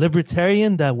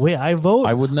libertarian, that way I vote,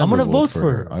 I would never gonna vote vote for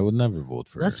for her. her. I would never vote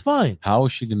for that's her. fine. How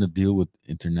is she going to deal with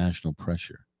international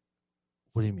pressure?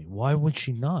 What do you mean? Why would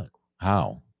she not?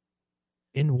 How?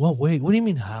 In what way? What do you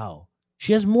mean how?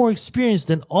 She has more experience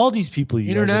than all these people. You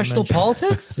guys have International mentioned.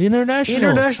 politics? International.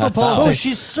 International How? Bro, politics.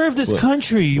 she served this What-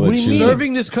 country. What what do you she- mean?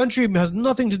 Serving this country has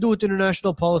nothing to do with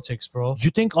international politics, bro. You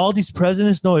think all these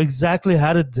presidents know exactly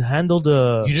how to handle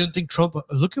the? You didn't think Trump?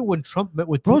 Look at when Trump met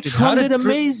with Bro, Putin. How Trump did Trump-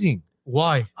 amazing.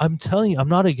 Why? I'm telling you, I'm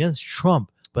not against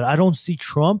Trump, but I don't see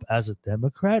Trump as a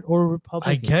Democrat or a I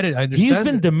Republican. get it. I understand. He's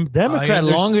been that. Democrat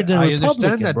longer than I Republican,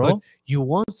 understand that, bro. but you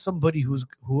want somebody who,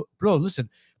 bro. Listen,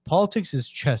 politics is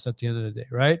chess at the end of the day,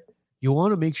 right? You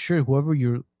want to make sure whoever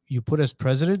you put as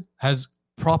president has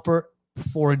proper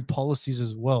foreign policies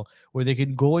as well, where they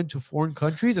can go into foreign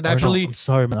countries and Or no, actually. I'm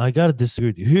sorry, man. I gotta disagree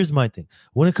with you. Here's my thing: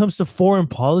 when it comes to foreign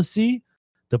policy,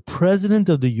 the president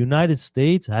of the United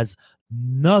States has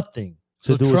nothing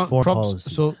to do with foreign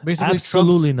policy. So basically,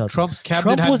 Absolutely nothing. Trump's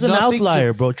cabinet Trump was had an nothing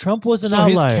outlier, bro. Trump was To, an so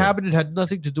outlier. his cabinet had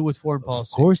nothing to do with foreign Of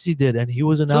policy. course he did, and he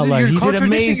was an So then outlier. you're He did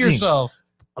contradicting amazing. yourself.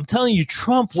 I'm telling you,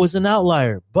 Trump was an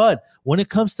outlier. But when it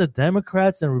comes to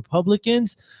Democrats and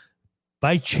Republicans,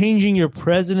 by changing your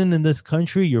president in this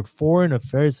country, your foreign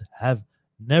affairs have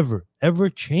never, ever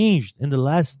changed in the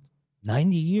last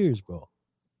 90 years, bro.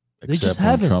 They Except just when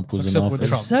haven't. Trump was in Except when office.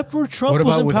 Trump. Except where Trump What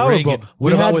was about in with power, Reagan? bro. What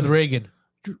We about had- with Reagan?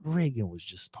 Reagan was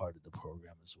just part of the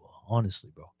program as well. Honestly,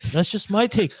 bro. That's just my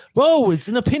take. Bro, it's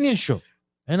an opinion show.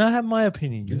 And I have my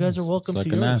opinion. You guys are welcome It's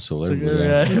like to an yours. asshole. So Everybody you're-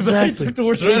 has it. Exactly. Took the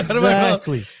words right out of my mouth.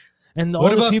 Exactly. And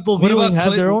all the people viewing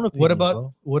have their own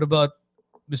opinion. What about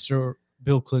Mr.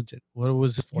 Bill Clinton? What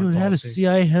was his You foreign had a policy?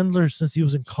 CIA handler since he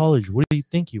was in college. What do you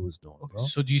think he was doing, Okay, bro?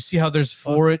 so do you see how there's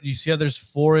foreign? You see how there's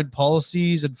foreign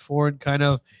policies and foreign kind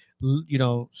of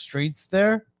strengths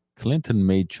there. Clinton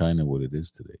made China what it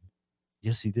is today.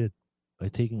 Yes, he did. By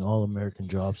taking all American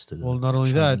jobs to the Well, not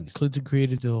only that, Chinese. Clinton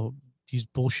created these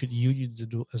bullshit unions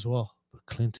as well. But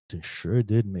Clinton sure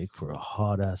did make for a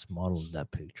hot ass model in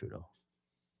that picture, though.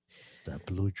 That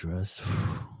blue dress.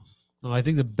 No, I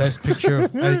think the best picture.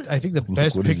 I think the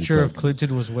best What is he picture of talking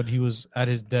Clinton was when he was at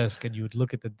his desk, and you would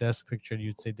look at the desk picture, and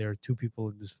you'd say there are two people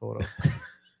in this photo.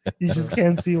 You just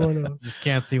can't see one of them. You just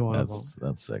can't see one of them.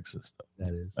 That's sexist.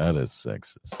 That is. That is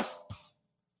sexist.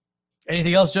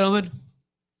 Anything else, gentlemen?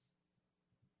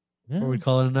 Yeah. Before we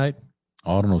call it a night.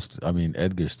 I don't know. I mean,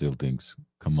 Edgar still thinks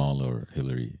Kamala or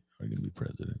Hillary are going to be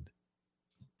president,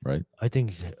 right? I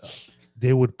think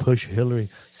they would push Hillary.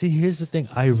 See, here's the thing.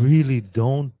 I really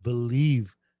don't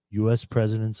believe U.S.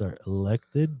 presidents are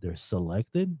elected. They're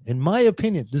selected. In my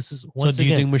opinion, this is once So do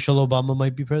you again, think Michelle Obama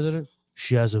might be president?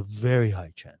 she has a very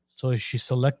high chance. So is she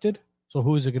selected? So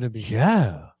who is it going to be?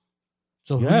 Yeah.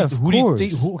 So who, Yeah, do, of who do you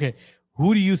think? course.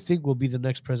 Who do you think will be the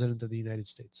next president of the United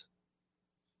States?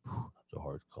 That's a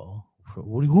hard call.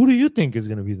 Who do you think is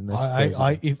going to be the next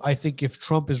president? I think if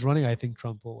Trump is running, I think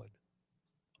Trump will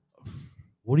win.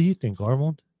 What do you think,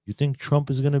 Armand? You think Trump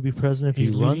is going to be president if He's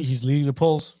he leading, runs? he's leading the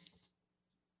polls.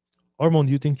 Armand,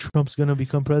 do you think Trump's going to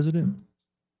become president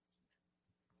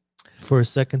for a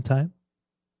second time?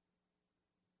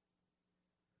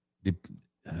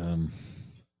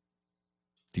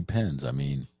 Depends. I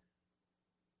mean,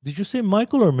 Did you say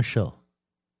Michael or Michelle?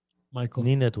 Michael.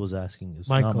 Ninette was asking. It's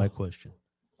Michael. not my question.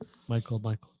 Michael.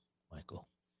 Michael.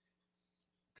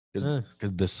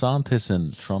 Because DeSantis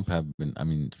and Trump have been, I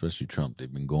mean, especially Trump,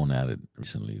 they've been going at it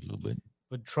recently a little bit.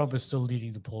 But Trump is still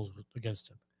leading the polls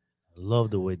against him. I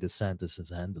love the way DeSantis is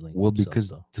handling. Well, himself, because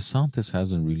though. DeSantis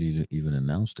hasn't really even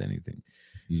announced anything.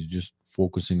 He's just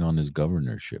focusing on his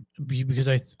governorship. Because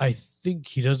I think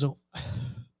he doesn't.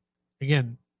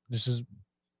 Again, this is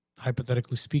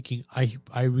hypothetically speaking.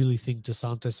 I really think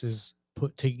DeSantis is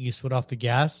taking his foot off the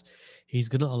gas. He's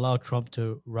going to allow Trump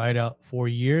to ride out 4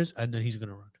 years, and then he's going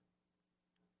to run.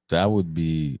 That would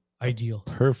be Ideal.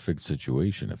 perfect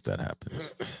situation if that happens.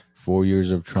 4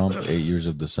 years of Trump, 8 years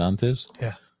of DeSantis.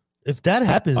 Yeah. If that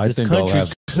happens, I this think I'll country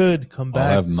have- could come I'll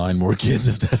back. have 9 more kids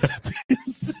if that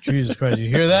happens. Jesus Christ. You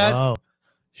hear that? Wow.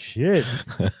 Shit.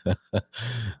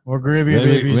 More Caribbean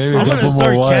Maybe- babies. maybe I'm a gonna couple more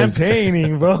start wives.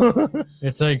 campaigning, bro.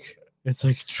 It's like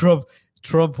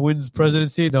Trump wins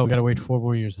presidency. No, we got to wait 4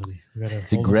 more years, honey. We gotta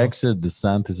See, hold him Greg up. says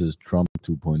DeSantis is Trump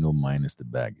 2.0 minus the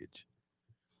baggage.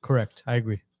 Correct. I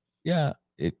agree. Yeah,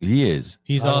 he is.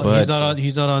 He's I on. don't He's think not so. on.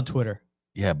 He's not on Twitter.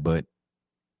 Yeah, but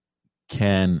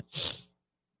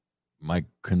my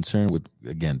concern with,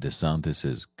 again, DeSantis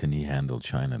is, can he handle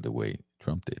China the way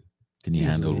Trump did? Can he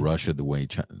handle Easily. Russia the way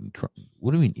Trump?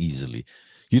 What do you mean easily?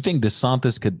 You think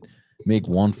DeSantis could make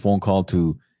one phone call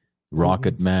to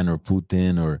Rocket Man or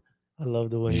Putin or I love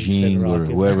the way he said Xing or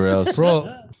rocket. whoever else?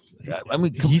 Bro, I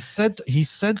mean, he sent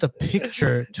a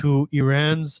picture to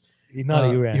Iran's.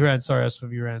 Not Iran. Iran. Sorry, that's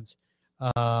from Iran's.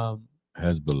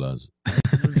 Hezbollah's.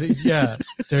 Yeah,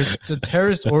 they're the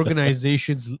terrorist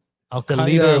organizations. Al the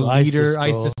leader Qaeda of leader, ISIS, bro.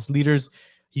 ISIS leaders.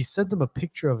 He sent them a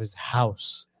picture of his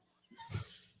house.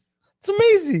 It's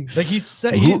amazing. Like he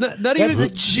said, Who- not That's even. a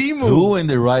G move. Who in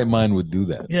their right mind would do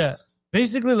that? Yeah,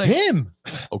 basically like Him.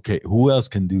 Okay, who else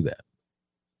can do that?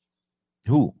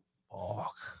 Who?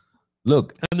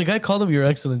 Look, and the guy called him Your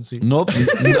Excellency. nobody's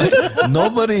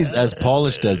as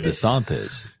polished as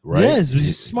DeSantis, right? Yes,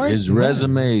 he's smart, His man.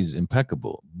 resume is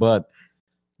impeccable, but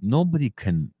nobody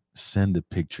can send a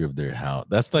picture of their house.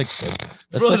 That's like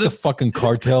Bro, a fucking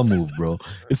cartel move, bro.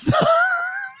 It's not.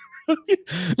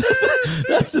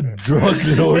 that's a drug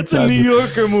lord. It's a type New of-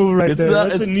 Yorker move right It's there. not.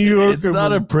 That's It's, a New Yorker it's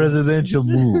not a move. presidential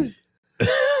move.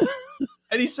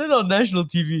 And he said it on national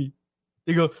TV.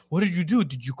 They go, "What did you do?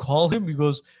 Did you call him?" He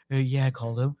goes, "Yeah, I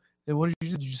called him." And what did you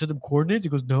do? Did you send him coordinates? He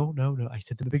goes, "No. I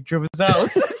sent him a picture of his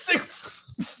house." It's like,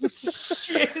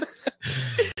 shit.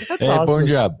 That's Hey, awesome. born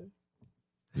job.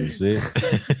 You see,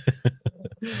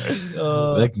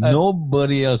 like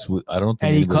nobody else would. I don't think.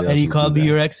 And he, anybody else would called do me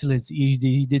that. Your Excellency.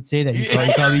 He did say that. He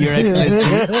called me Your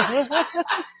Excellency.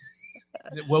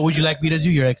 What would you like me to do,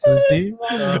 Your Excellency?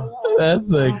 That's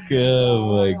like,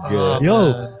 oh my god.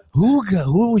 Yo, man.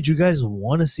 who would you guys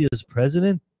want to see as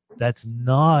president that's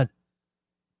not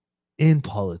in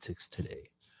politics today?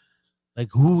 Like,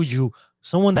 who would you?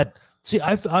 Someone that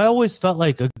I always felt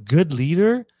like a good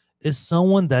leader is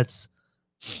someone that's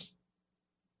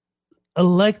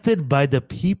elected by the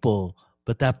people,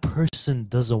 but that person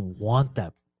doesn't want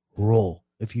that role.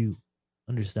 If you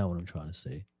understand what I'm trying to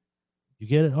say, you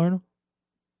get it, Arnold?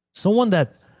 Someone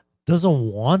that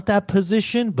doesn't want that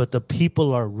position, but the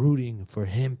people are rooting for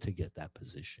him to get that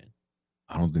position.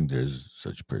 I don't think there's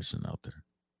such a person out there.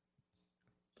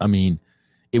 I mean,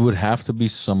 it would have to be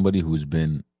somebody who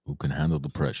can handle the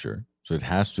pressure. So it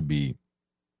has to be,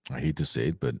 I hate to say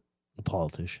it, but A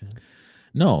politician.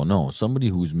 no, somebody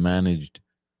who's managed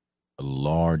a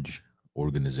large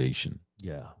organization,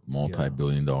 Yeah.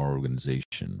 multi-billion-dollar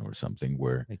organization or something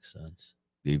where Makes sense.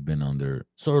 they've been under.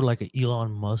 Sort of like an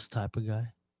Elon Musk type of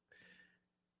guy.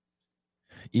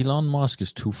 Elon Musk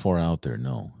is too far out there.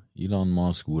 No, Elon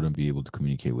Musk wouldn't be able to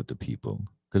communicate with the people.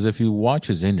 Because if you watch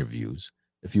his interviews,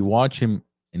 if you watch him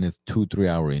in a 2-3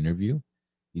 hour interview,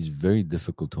 he's very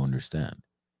difficult to understand.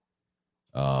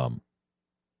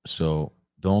 So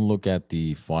don't look at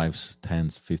the 5, 10,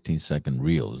 15-second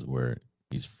reels where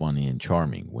he's funny and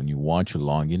charming. When you watch a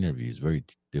long interview, it's very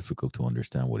difficult to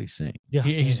understand what he's saying. Yeah.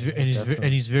 He's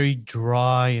very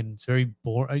dry and it's very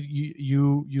boring.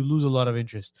 You lose a lot of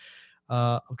interest.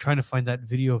 I'm trying to find that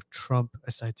video of Trump.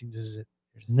 I think this is it.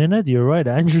 Nenad, you're right.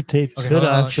 Andrew Tate Okay, could hold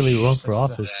on. actually run Shh, for shh,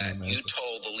 office. That in you America.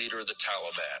 told the leader of the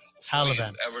Taliban before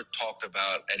Taliban. you ever talked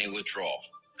about any withdrawal,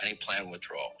 any planned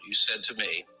withdrawal. You said to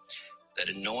me that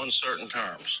in no uncertain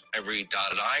terms, every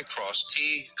dotted I, crossed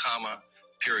T, comma,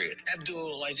 period.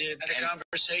 Abdul, I did.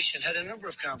 Had a number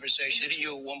of conversations. Didn't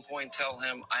you at one point tell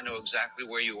him, I know exactly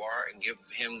where you are, and give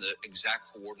him the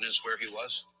exact coordinates where he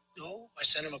was? No, I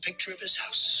sent him a picture of his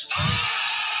house.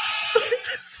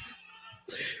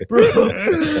 Bro,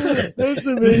 that's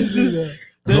amazing.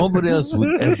 Nobody else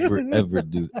would ever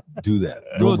do that.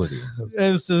 Nobody.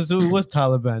 So it was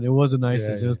Taliban. It wasn't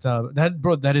ISIS. Yeah, It was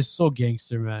Taliban. That is so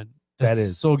gangster, man. That That's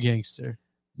is. so gangster.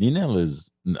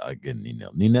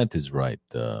 Ninette is right.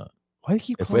 Why do you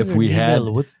keep If calling her we had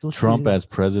Nina? What's Trump the- as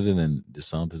president and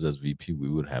DeSantis as VP, we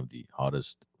would have the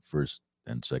hottest first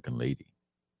and second lady.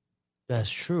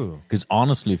 That's true. Because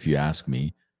honestly, if you ask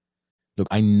me, look,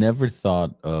 I never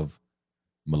thought of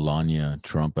Melania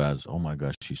Trump as, oh my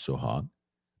gosh, she's so hot.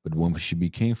 But when she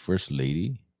became first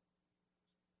lady,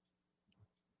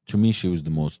 to me, she was the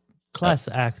most Class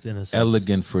act in a sense.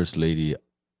 elegant first lady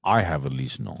I have at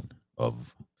least known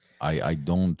of. I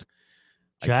don't.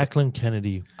 Jacqueline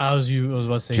Kennedy. I was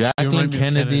about to say Jacqueline you remind me of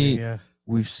Kennedy. Yeah.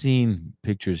 We've seen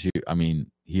pictures here. I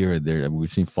mean, here and there.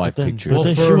 We've seen five But then- pictures. but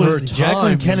then for she her was, time,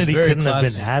 Jacqueline Kennedy very couldn't have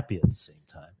classy. been happy at the same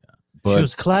time. But She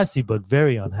was classy, but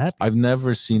very unhappy. I've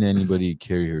never seen anybody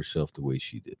carry herself the way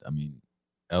she did. I mean,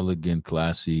 elegant,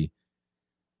 classy.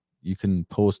 You can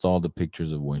post all the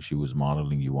pictures of when she was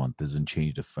modeling you want. Doesn't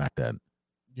change the fact that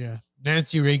Yeah.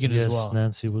 Nancy Reagan Yes, as well.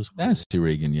 Nancy was. Cool. Nancy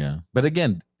Reagan, yeah. But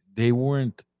again, they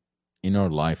weren't in our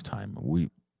lifetime. We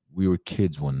were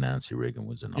kids when Nancy Reagan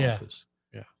was in Yeah. office.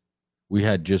 Yeah. We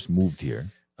had just moved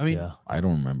here. I mean, Yeah. I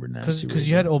don't remember Nancy because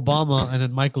you had Reagan. Obama and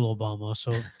then Michael Obama,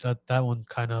 so that one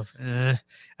kind of, and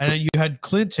then you had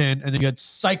Clinton and then you had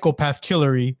psychopath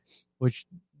Hillary, which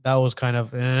that was kind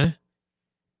of, and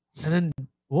then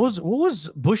what was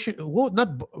Bush?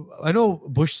 I know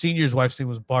Bush Senior's wife's name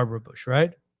was Barbara Bush,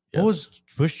 right? Yeah. What was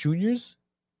Bush Junior's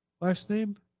wife's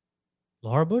name?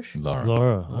 Laura Bush. Laura.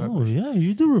 Laura. Laura Oh Bush. yeah,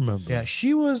 you do remember. Yeah,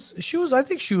 she was. I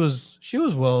think she was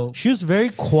well. She was very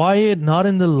quiet, not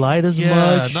in the light as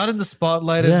much. Not in the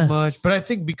spotlight Yeah. as much. But I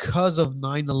think because of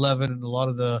 9/11 and a lot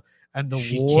of the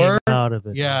she war, came out of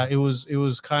it. yeah, it was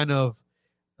kind of,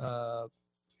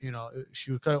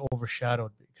 she was kind of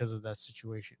overshadowed because of that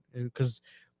situation. Because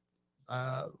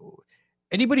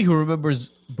anybody who remembers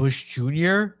Bush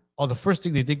Jr., the first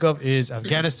thing they think of is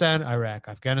Afghanistan, Iraq,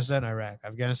 Afghanistan, Iraq,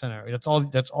 Afghanistan, Iraq.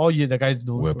 That's all you the guys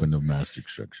know. Weapon of mass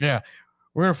destruction. Yeah,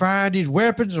 we're gonna find these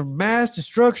weapons of mass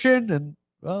destruction, and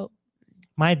well,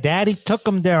 My daddy took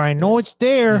him there. I know it's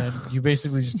there. and you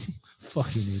basically just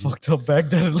Fucking idiot. fucked up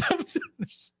Baghdad and left.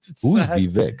 It's Who's sad.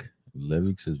 Vivek?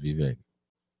 Levik says Vivek.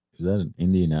 Is that an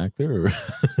Indian actor? Or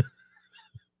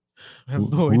I have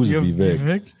no who's idea. Vivek?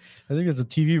 Vivek? I think it's a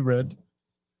TV brand.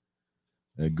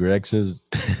 Greg says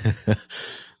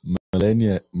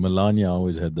Melania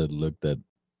always had that look that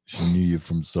she knew you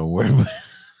from somewhere.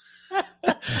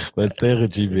 But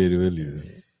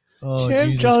Oh, Champ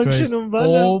Jesus Junction Christ.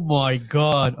 umbrella. Oh my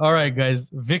God. All right,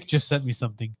 guys. Vic just sent me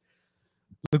something.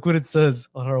 Look what it says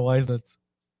on our wise nuts.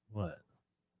 What?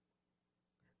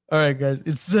 All right, guys.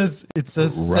 It says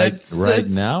Right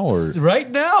now or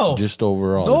right now. just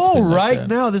overall? It's No, been like right that.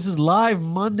 now. This is live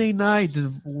Monday night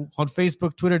on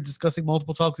Facebook, Twitter, discussing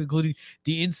multiple topics, including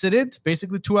the incident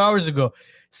basically 2 hours ago.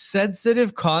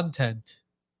 Sensitive content.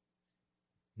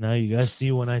 Now you guys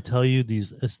see when I tell you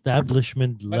these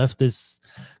establishment leftist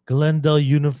Glendale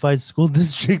Unified School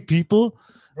District people.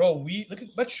 Bro,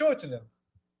 let's show it to them.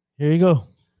 Here you go.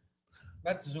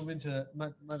 Matt, zoom into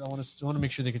Matt, I want to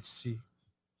make sure they could see.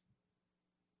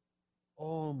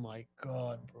 Oh my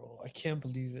God, bro. I can't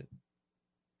believe it.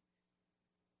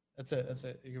 That's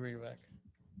it. You can bring it back.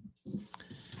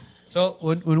 So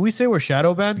when we say we're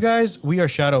shadow banned, guys, we are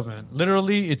shadow banned.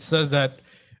 Literally, it says that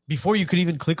before you could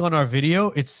even click on our video,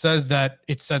 it says that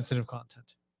it's sensitive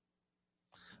content.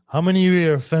 How many of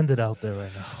you are offended out there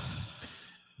right now?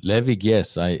 Levik,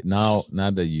 yes. Now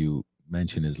that you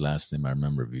mention his last name, I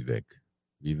remember Vivek.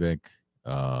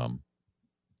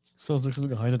 Sounds like something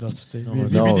behind it.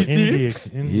 No,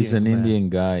 he's an man. Indian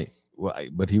guy. Well,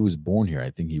 but he was born here.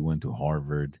 I think he went to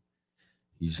Harvard.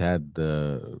 He's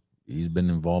been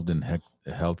involved in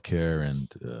healthcare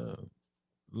and a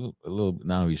little.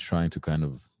 Now he's trying to kind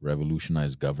of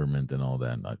revolutionize government and all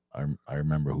that. And I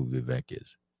remember who Vivek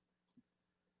is.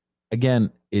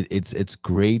 Again, it's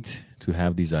great to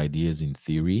have these ideas in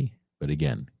theory, but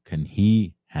again, can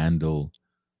he handle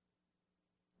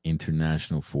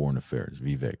international foreign affairs?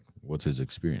 Vivek, what's his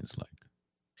experience like?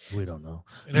 We don't know.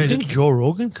 And You I think Joe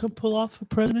Rogan could pull off a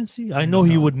presidency? I know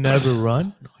he would never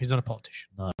run. No, he's not a politician.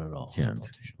 Not at all. Can't.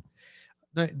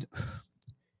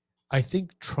 I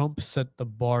think Trump set the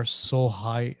bar so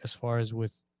high as far as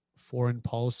with foreign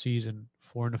policies and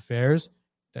foreign affairs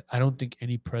that I don't think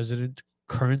any president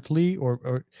currently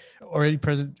or any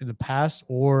president in the past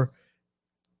or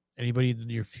anybody in the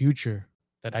near future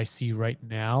that I see right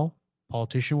now,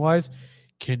 politician wise,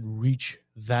 can reach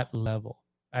that level.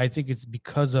 I think it's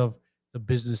because of the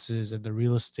businesses and the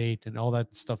real estate and all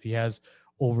that stuff he has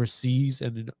overseas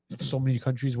and in so many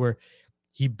countries where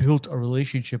he built a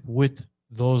relationship with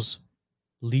those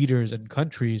leaders and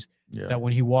countries Yeah. that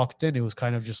when he walked in, it was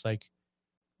kind of just like,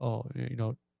 oh,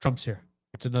 Trump's here.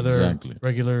 It's another Exactly.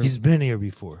 regular. He's been here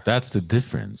before. That's the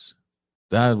difference.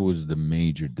 That was the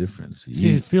major difference.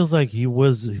 See, it feels like he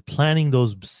was planting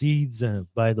those seeds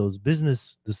by those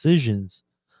business decisions.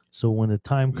 So when the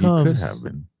time comes, He could have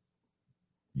been.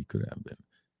 He could have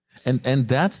been. And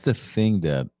that's the thing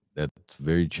that's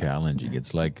very challenging.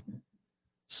 It's like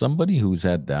somebody who's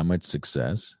had that much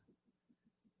success,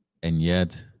 and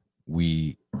yet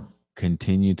we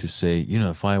continue to say,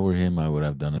 if I were him, I would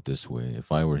have done it this way.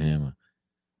 If I were him,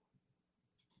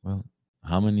 well,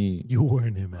 how many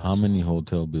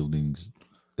hotel buildings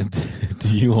do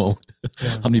you own? Yeah.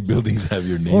 How many buildings have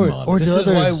your name on? Or this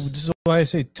others, is why I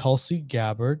say Tulsi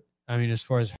Gabbard. I mean, as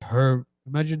far as her,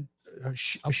 imagine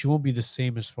she won't be the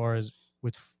same as far as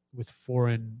with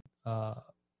foreign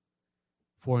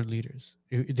leaders.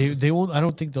 They won't. I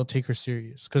don't think they'll take her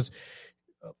serious because,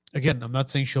 again, I'm not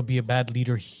saying she'll be a bad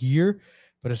leader here,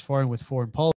 but as far as with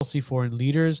foreign policy, foreign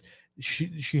leaders,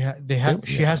 she has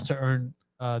to earn.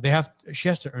 She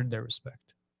has to earn their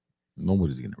respect.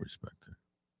 Nobody's gonna respect her.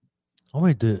 Oh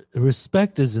wait, the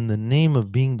respect is in the name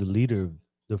of being the leader of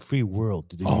the free world,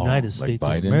 the United States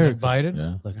Biden? of America. Biden,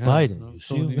 Yeah. Like Yeah, Biden. no, You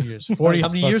so see many him? years. 40. How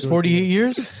many years? 48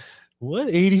 years. What?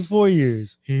 84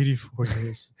 years. 84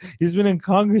 years. He's been in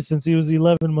Congress since he was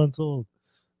 11 months old.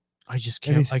 I just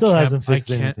And can't. he still hasn't fixed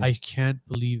anything. I can't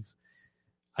believe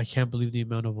the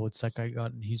amount of votes that guy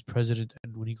got, and he's president.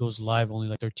 And when he goes live, only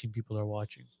like 13 people are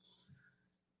watching.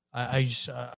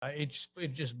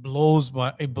 It just blows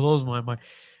my mind.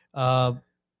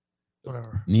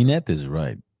 Whatever. Ninette is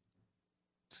right.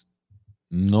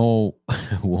 No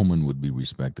woman would be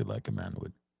respected like a man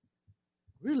would.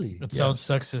 Really? It sounds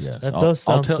sexist. Yes. That does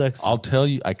sound sexist. I'll tell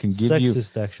you. I can give you.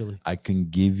 Sexist, actually. I can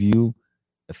give you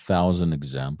 1,000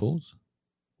 examples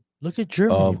Look at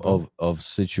Germany. of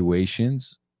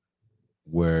situations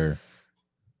where,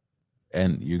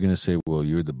 and you're gonna say, well,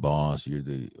 you're the boss.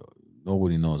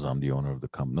 Nobody knows I'm the owner of the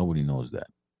company. Nobody knows that.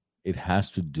 It has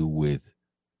to do with.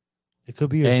 It could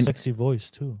be your sexy voice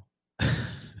too.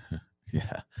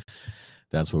 Yeah,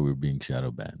 that's why we're being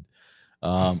shadow banned.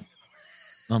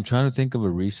 I'm trying to think of a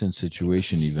recent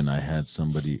situation. Even I had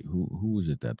somebody who was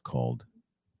it that called?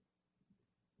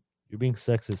 You're being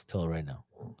sexist till right now.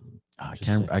 I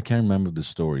can't remember the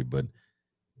story, but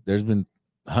there's been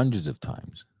hundreds of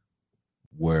times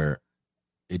where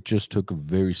it just took a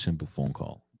very simple phone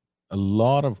call. A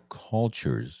lot of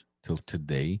cultures till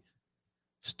today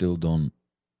still don't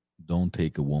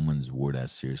take a woman's word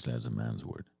as seriously as a man's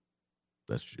word.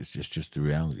 It's just the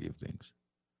reality of things.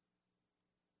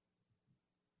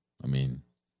 I mean,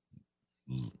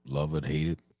 love it, hate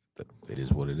it, but it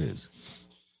is what it is.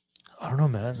 I don't know,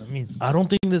 man. I mean, I don't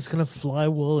think this is gonna fly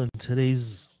well in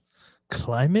today's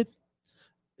climate.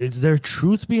 Is there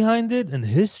truth behind it and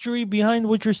history behind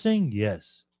what you're saying?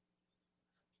 Yes.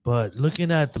 But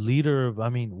looking at the leader of,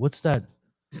 what's that?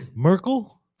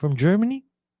 Merkel from Germany?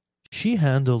 She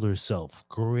handled herself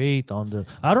great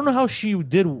I don't know how she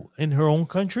did in her own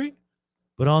country,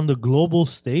 but on the global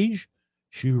stage,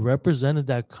 she represented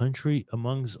that country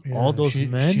amongst all those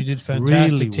men. She did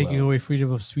fantastic, really taking well. away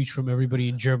freedom of speech from everybody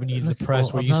in Germany in the press.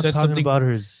 Well, Where I'm you not said talking something about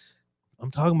I'm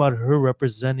talking about her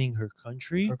representing her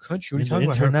country. Her country. What are in you talking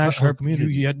the about? international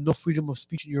community. You had no freedom of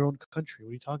speech in your own country. What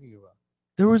are you talking about?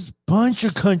 There was a bunch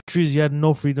of countries you had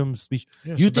no freedom of speech.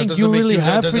 Yeah, you so that think doesn't you make really that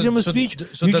have doesn't- freedom of so- speech?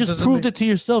 so You that just doesn't proved make- it to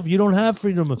yourself. You don't have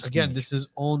freedom of speech. Again, this is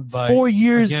owned by 4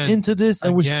 years again, into this,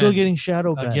 and we're still again, getting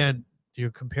shadow banned. Again,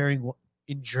 you're comparing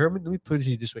in Germany. Let me put it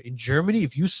to you this way: in Germany,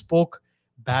 if you spoke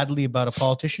badly about a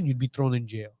politician, you'd be thrown in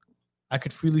jail. I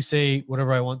could freely say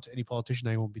whatever I want to any politician.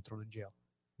 I won't be thrown in jail.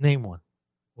 Name one.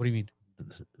 What do you mean?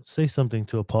 Say something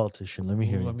to a politician. Let me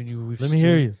hear Well, you. I mean, Let me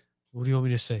hear you. What do you want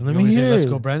me to say? Let You want me to say, hear let's you.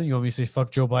 go, Brandon. You want me to say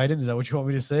fuck Joe Biden? Is that what you want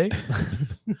me to say?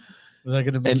 Is that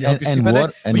going to make And- you help you and sleep at what-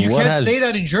 night? and But you what can't has- say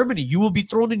that in Germany. You will be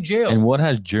thrown in jail. And what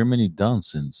has Germany done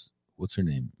since what's her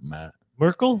name?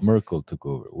 Merkel? Took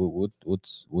over.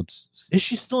 What's Is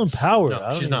she still in power? No, I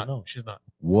don't she's even not. know. She's not.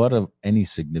 what of any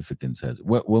significance has?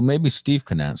 Well, maybe Steve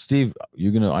can answer. Steve,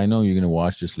 I know you're gonna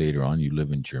watch this later on. You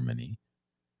live in Germany.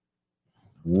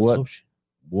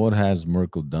 What has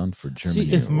Merkel done for Germany?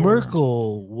 See, if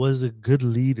Merkel was a good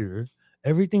leader,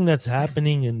 everything that's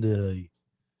happening in the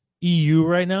EU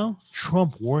right now,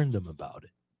 Trump warned them about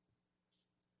it.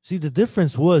 See, the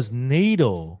difference was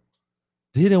NATO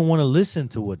didn't want to listen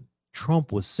to what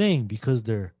Trump was saying because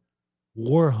they're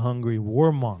war-hungry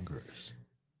warmongers.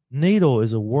 NATO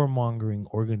is a warmongering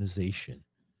organization.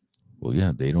 Well,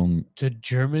 yeah, they don't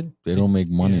make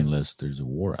money unless there's a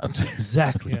war out there.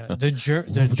 Exactly. Yeah,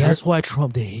 that's why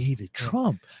they hated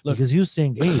Trump. Look, because he was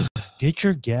saying, hey, get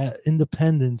your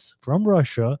independence from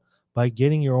Russia by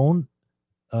getting your own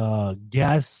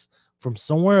gas from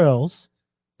somewhere else,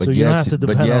 so you don't have to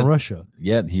depend on Russia.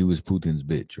 Yet he was Putin's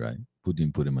bitch, right?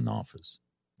 Putin put him in office.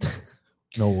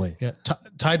 No way. Yeah,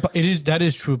 that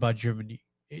is true about Germany.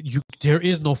 There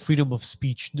is no freedom of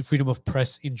speech, freedom of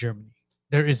press in Germany.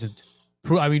 There isn't.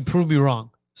 Prove me wrong.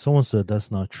 Someone said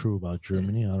that's not true about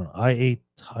Germany. I don't know. I ate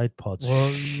Tide Pods.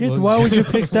 Shit, why would you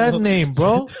pick that name,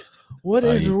 bro? What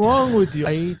is wrong with you?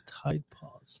 I ate Tide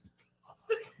Pods.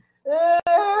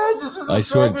 I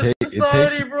swear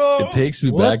it takes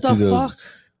me back to those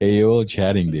AOL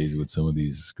chatting days with some of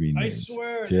these screen names. I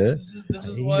swear. Yeah? This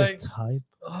is why.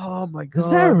 Oh my god! Is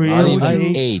that real? I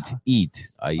eat.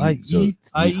 I eat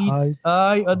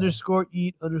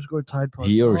 _eat_ Tide Pods.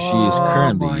 He or she is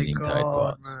currently eating Tide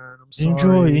Pods. Man, I'm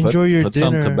sorry. Enjoy your put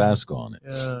dinner. some Tabasco on it.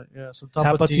 Yeah, some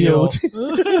tapatio.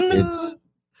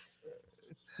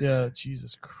 It's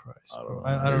Jesus Christ, bro.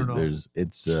 I don't know.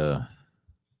 It's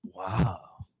wow.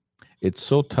 It's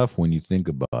so tough when you think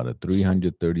about it.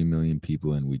 330 million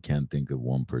people, and we can't think of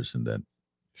one person that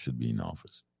should be in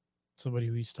office. Somebody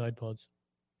who eats Tide Pods.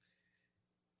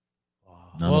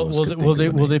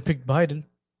 Will they pick Biden?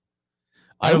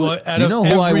 Who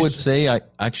I would say? I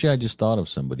just thought of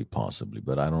somebody possibly,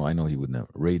 but I don't. I know he would never.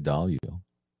 Ray Dalio.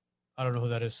 I don't know who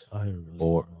that is. I don't really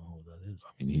know who that is.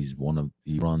 I mean,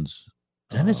 he runs.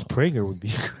 Dennis Prager would be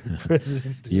a good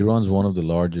president. He runs one of the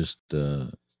largest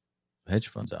hedge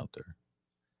funds out there,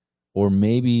 or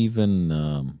maybe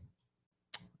even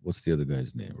what's the other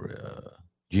guy's name?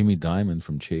 Jimmy Dimon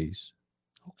from Chase.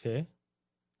 Okay,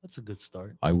 that's a good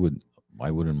start. I wouldn't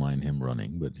mind him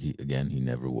running, but he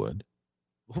never would.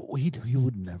 He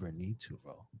would never need to,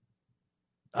 bro.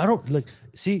 I don't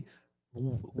see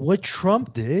what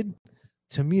Trump did.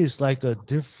 To me, is like a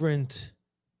different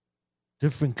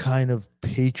kind of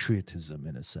patriotism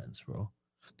in a sense, bro.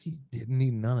 He didn't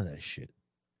need none of that shit.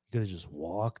 He could have just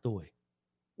walked away.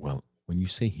 Well, when you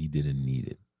say he didn't need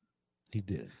it, he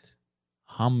didn't.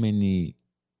 How many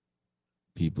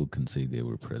people can say they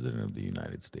were president of the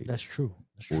United States? That's true.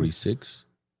 46?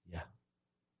 Yeah.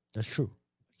 That's true.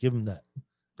 Give him that.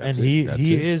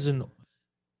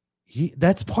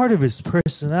 That's part of his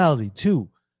personality too.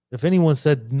 If anyone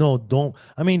said no, don't.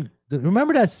 I mean,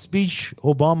 remember that speech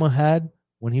Obama had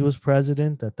when he was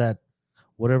president, that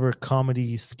whatever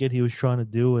comedy skit he was trying to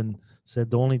do, and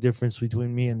said the only difference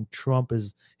between me and Trump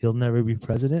is he'll never be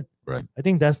president. Right. I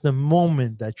think that's the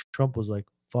moment that Trump was like,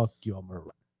 fuck you, I'm gonna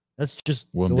run. That's just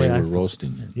when they were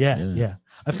roasting him. Yeah.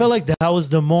 I felt like that was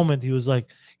the moment he was like,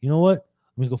 you know what?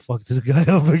 I'm gonna go fuck this guy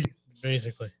up again.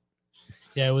 Basically.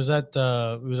 Yeah, it was at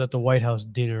the White House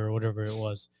dinner or whatever it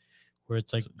was, where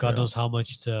it's like God knows how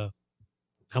much a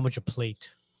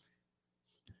plate.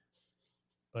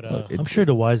 But I'm sure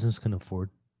the Wisens can afford.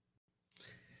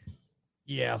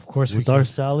 Yeah, of course. With our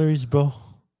salaries, bro.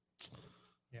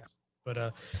 Yeah,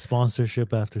 but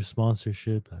sponsorship after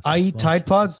sponsorship. I eat Tide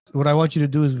Pods. What I want you to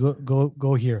do is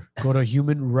go here. Go to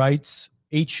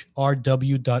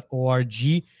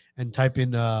humanrightshrw.org and type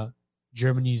in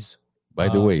Germany's. By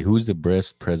the way, who's the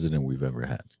best president we've ever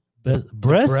had?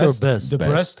 Breast or best? The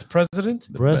breast president?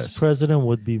 The breast president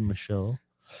would be Michelle.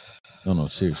 No,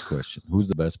 serious question. Who's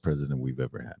the best president we've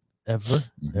ever had? Ever?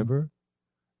 Mm-hmm. Ever?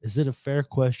 Is it a fair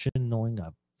question knowing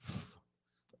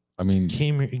I mean,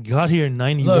 got here in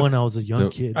 91. Look, I was a young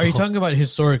kid. Are you talking about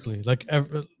historically? Like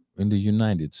in the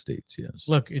United States, yes.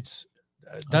 Look, it's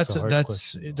that's like a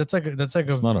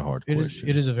it's not a hard question.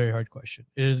 It is a very hard question.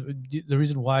 It is the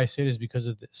reason why I say it is because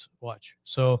of this. Watch.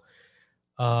 So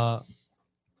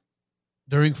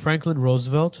during Franklin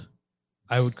Roosevelt,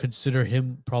 I would consider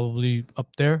him probably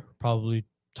up there, probably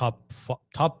top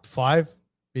 5,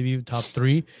 maybe even top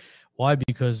 3. Why?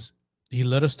 Because he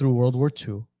led us through World War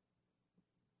II.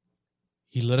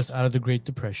 He led us out of the Great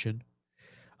Depression.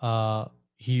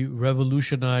 He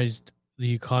revolutionized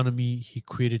the economy. He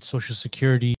created Social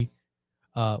Security,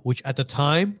 which at the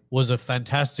time was a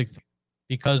fantastic thing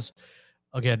because,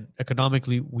 again,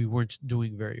 economically, we weren't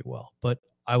doing very well. But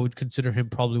I would consider him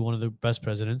probably one of the best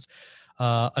presidents.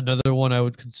 Another one I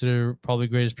would consider probably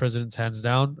greatest presidents, hands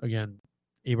down. Again,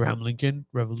 Abraham Lincoln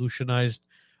revolutionized.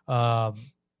 Well,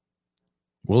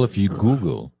 if you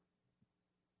Google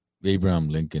Abraham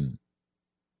Lincoln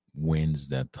wins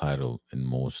that title in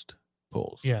most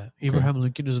polls. Yeah, Abraham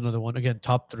Lincoln is another one. Again,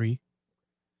 top 3.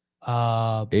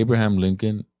 Abraham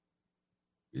Lincoln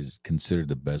is considered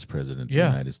the best president the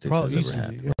United States has ever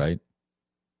had, right?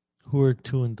 Who are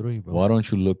 2 and 3, bro? Why don't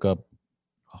you look up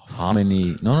How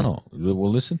many? No. Well,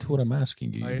 listen to what I'm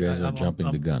asking you. You guys are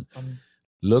jumping the gun. I'm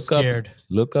Look scared.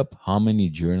 up how many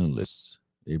journalists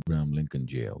Abraham Lincoln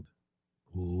jailed.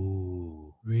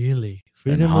 Ooh, Really?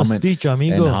 freedom of speech,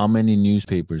 amigo. And how many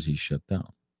newspapers he shut down.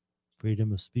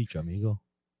 Freedom of speech, amigo.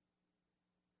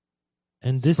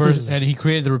 And this and he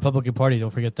created the Republican Party.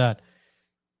 Don't forget that.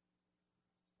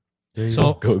 There you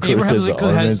So go. Abraham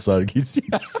Lincoln has. That's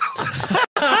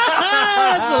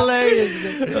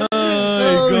hilarious.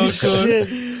 Holy shit.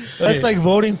 That's like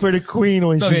voting for the queen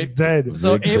when she's dead.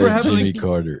 So Abraham Jimmy Lincoln,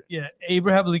 Carter. yeah,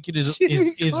 Abraham Lincoln is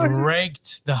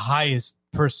ranked the highest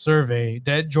per survey.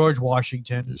 Then George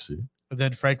Washington, You see, and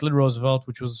then Franklin Roosevelt,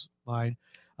 which was mine.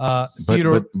 but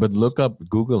look up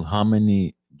Google how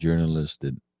many journalists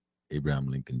did Abraham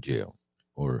Lincoln jail,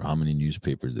 or how many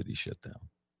newspapers did he shut down?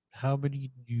 How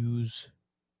many newspapers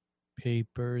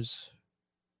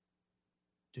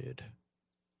did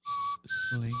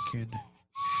Lincoln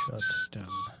shut down?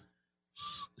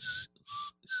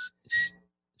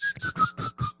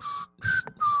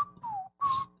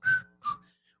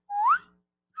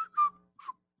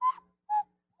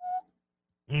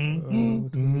 I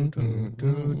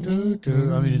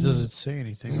mean, it doesn't say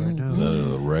anything right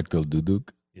now. Rectal duduk.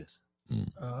 Yes. You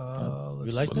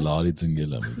like that? Lalit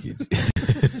Sungela Mikiji.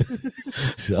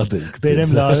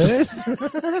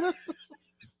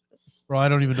 Bro, I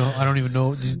don't even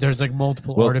know. There's like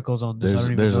multiple articles on this.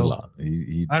 There's a lot.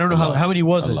 I don't know how many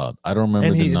was a it? lot. I don't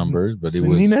remember the numbers, but it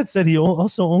was. Ninette said he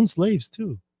also owned slaves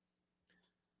too.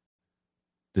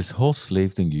 This whole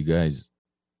slave thing, you guys.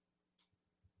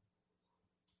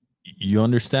 You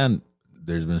understand?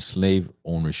 There's been slave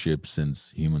ownership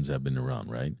since humans have been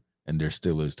around, right? And there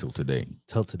still is till today.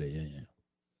 Till today, yeah.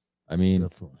 I mean,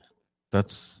 Definitely.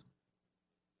 that's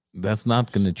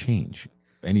not going to change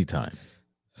anytime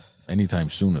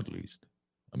soon, at least.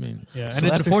 I mean, Yeah, So and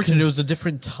it's after unfortunate. cons- It was a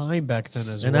different time back then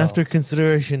as And well. after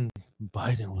consideration,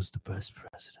 Biden was the best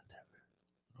president ever.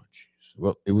 Oh, jeez.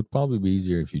 well, it would probably be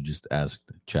easier if you just asked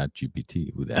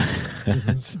ChatGPT who that.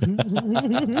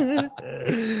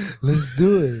 Let's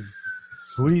do it.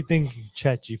 What do you think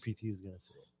ChatGPT is gonna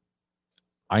say?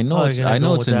 I know Oh, it's you're gonna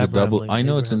go it's with in the Abraham double. Lincoln, I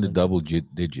know it's in the Abraham double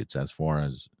digits as far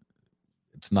as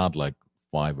it's not like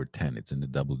 5 or 10. It's in the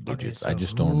double digits. I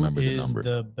just don't remember the number. Who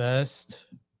is the best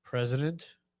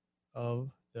president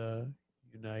of the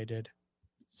United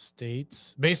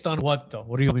States? Based on what, though?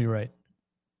 What do you want me to write?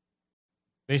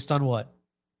 Based on what?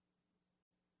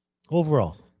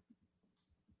 Overall,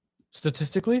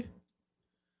 Statistically?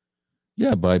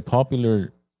 Yeah, by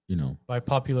popular, By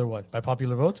popular what? By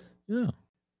popular vote? yeah.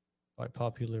 By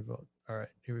popular vote. All right,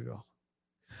 here we go.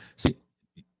 See,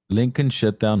 Lincoln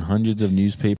shut down hundreds of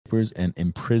newspapers and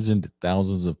imprisoned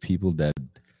thousands of people that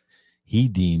he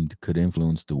deemed could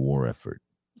influence the war effort.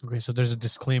 Okay, so there's a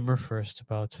disclaimer first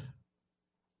about.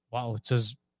 Wow, it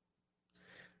says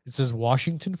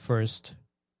Washington first,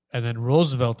 and then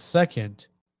Roosevelt second,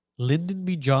 Lyndon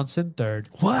B. Johnson third,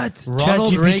 what?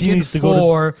 Ronald ChatGPT Reagan needs to go to-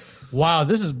 four. Wow,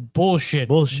 this is bullshit.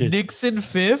 Bullshit. Nixon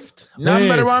fifth.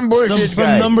 Number one bullshit From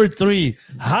guy. number 3.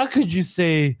 How could you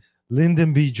say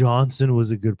Lyndon B. Johnson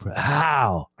was a good president?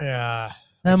 How? Yeah,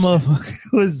 That motherfucker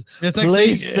was it's like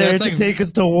placed saying- there it's to like- take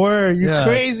us to war. You Yeah,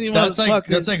 crazy That's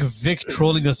motherfucker. like Vic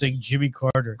trolling us saying Jimmy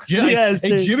Carter. Yeah, Hey,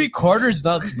 seriously.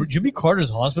 Jimmy Carter's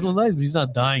hospitalized, but he's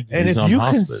not dying. And He's if on you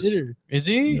hospice. consider, Is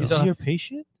he? is he your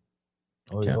patient?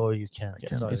 Oh, Can't- you can't.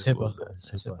 Can't Sorry. It's HIPAA.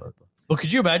 It's It's HIPAA. HIPAA. Well,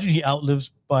 could you imagine he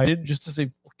outlives Biden just to say,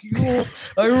 "Fuck you!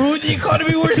 I ruined the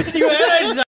economy worse than you,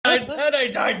 and I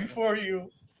died before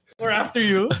you or after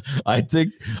you." I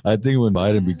think when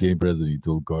Biden became president, he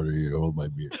told Carter, "Here, hold my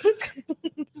beer."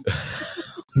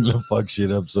 Gonna fuck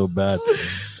shit up so bad.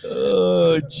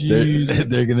 Oh,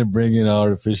 They're gonna bring in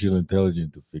artificial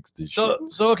intelligence to fix this shit.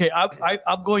 So okay,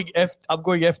 I'm going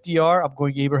FDR. I'm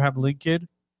going Abraham Lincoln,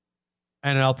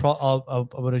 and I'm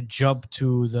gonna jump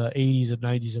to the 80s and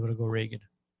 90s. I'm gonna go Reagan.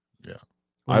 Yeah.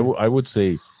 I would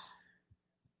say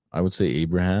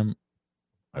Abraham.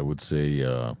 I would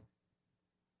say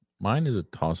mine is a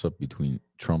toss up between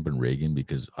Trump and Reagan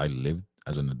because I lived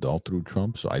as an adult through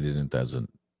Trump, so I didn't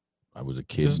I was a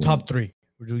kid. This is top three.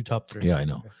 We're doing top three. Yeah, I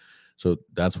know. Okay. So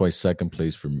that's why second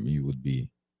place for me would be.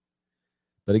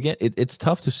 But again, it's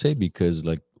tough to say because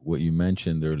like what you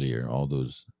mentioned earlier, all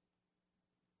those.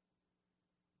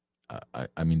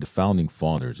 I mean, the founding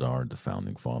fathers are the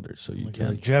founding fathers, so you The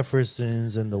can't.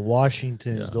 Jeffersons and the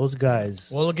Washingtons, Yeah. those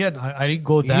guys. Well, again, I didn't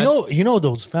go that. You know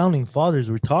those founding fathers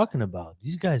we're talking about.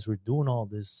 These guys were doing all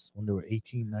this when they were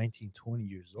 18, 19, 20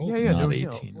 years old. Yeah, yeah. Not they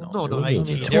were, 18, No, no, no, they were 19.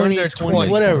 little. They were in 20, their 20s.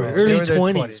 whatever, bro. early They were in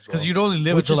their 20s, Because bro. you'd only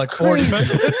live Which until is like 40.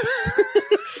 crazy.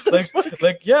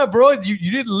 like, yeah, bro,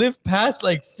 you didn't live past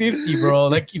like 50, bro.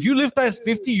 Like, if you live past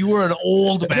 50, you were an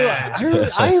old man.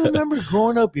 I remember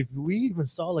growing up, if we even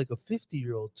saw like a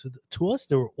 50-year-old, to us,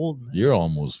 they were old men. You're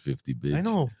almost 50, bitch. I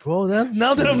know, bro.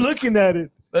 Now that I'm looking at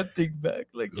it, That thing back,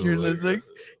 like you're listening,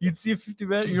 you'd see a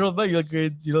 50-year-old man, you're like,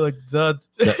 like that.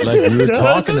 Like we were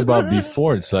talking about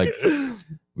before. It's like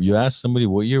you ask somebody,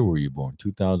 what year were you born?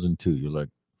 2002. You're like,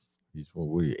 what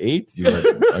were you, 8? You're like,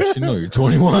 actually, no, you're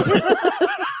 21.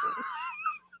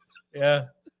 Yeah.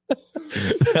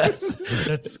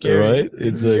 That's scary. Right? It's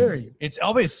It's like- scary. It's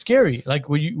always scary. Like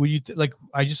when you like,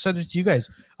 I just sent it to you guys.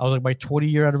 I was like, my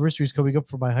 20-year anniversary is coming up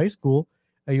for my high school,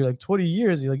 and you're like 20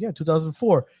 years. And you're like, yeah,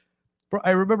 2004. Bro,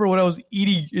 I remember when I was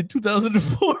eating in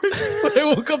 2004 when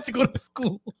I woke up to go to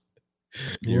school.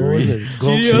 what was it?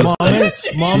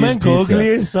 Cheerios. Mom and Cheese pizza.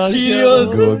 Gogli or something.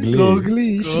 Cheerios.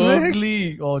 Gogli. Schmeck.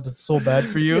 Gogli. Oh, that's so bad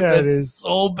for you. Yeah, it that's is.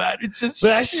 so bad. It's just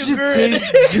That shit sugar.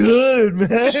 tastes good,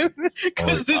 man.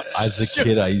 Because it's As a sugar.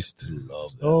 kid, I used to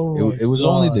love that. Oh it was my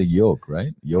only God. the yolk,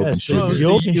 right? Yolk Yeah, and so sugar.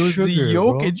 yolk and it was sugar, the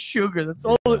yolk bro. and sugar. That's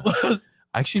all it was.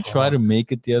 I actually tried to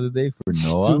make it the other day for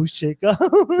Noah. Two shaker.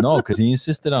 No, because he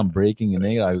insisted on breaking an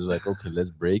egg. I was like, okay, let's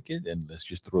break it and let's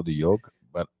just throw the yolk.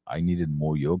 But I needed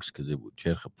more yolks because it would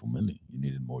you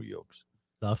needed more yolks.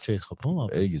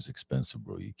 Egg is expensive,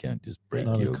 bro. You can't just break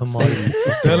Not a yolks. commodity.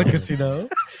 Delicacy now.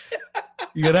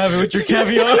 You gotta have it with your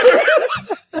caviar.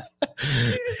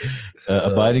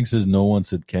 Abiding says no one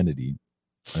said Kennedy,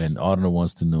 and Audrey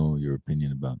wants to know your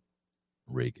opinion about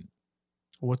Reagan.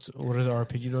 What is our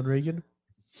opinion on Reagan?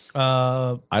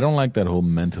 I don't like that whole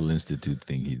mental institute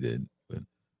thing he did. But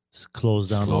It's closed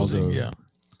down all closing, the yeah,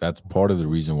 that's part of the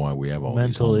reason why we have all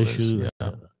mental these issues.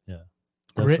 Yeah.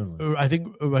 Definitely. I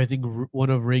think one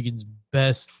of Reagan's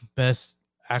best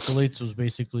accolades was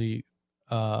basically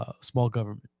small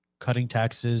government, cutting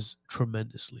taxes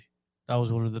tremendously. That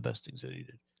was one of the best things that he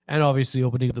did, and obviously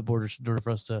opening up the borders in order for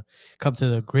us to come to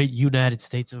the great United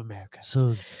States of America.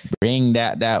 So Bring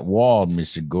that wall,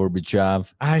 Mr.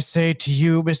 Gorbachev. I say to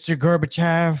you, Mr.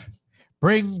 Gorbachev,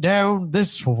 bring down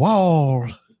this wall.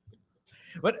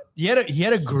 But he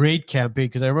had a great campaign,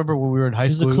 because I remember when we were in high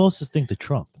he's school. the closest thing to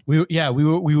Trump. we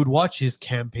would watch his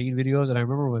campaign videos, and I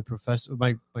remember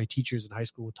my teachers in high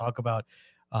school would talk about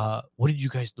what did you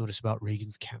guys notice about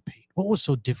Reagan's campaign? What was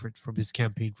so different from his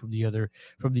campaign from the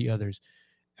others?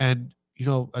 And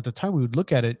at the time we would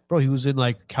look at it, bro, he was in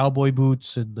like cowboy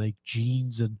boots and like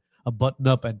jeans and a button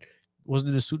up, and wasn't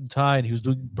in a suit and tie, and he was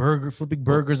doing flipping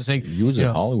burgers and saying, He was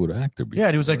a Hollywood actor. Before, yeah,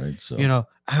 and he was like, right? So,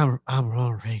 I'm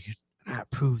Ronald Reagan, and I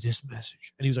approve this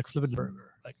message. And he was like flipping the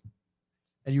burger, like,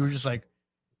 and you were just like,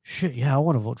 shit, yeah, I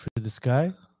want to vote for this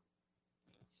guy.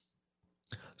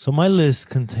 So my list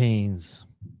contains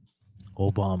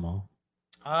Obama.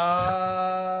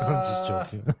 I'm just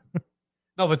joking.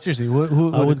 No, but seriously,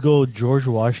 who I would go George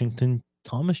Washington,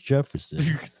 Thomas Jefferson,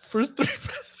 first 3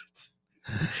 presidents,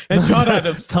 and John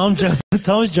Adams.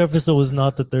 Thomas Jefferson was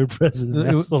not the third president.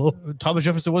 asshole. Thomas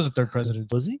Jefferson was the 3rd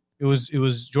president. Was he? It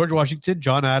was George Washington,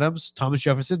 John Adams, Thomas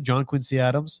Jefferson, John Quincy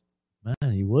Adams.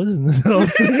 Man, he wasn't.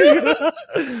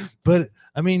 But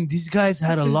I mean, these guys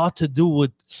had a lot to do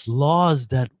with laws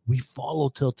that we follow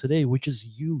till today, which is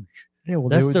huge. Yeah, well,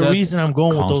 That's the reason I'm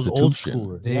going with those old Constitution.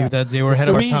 schoolers. they, Yeah. that they were That's ahead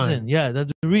the of our reason. time. Yeah,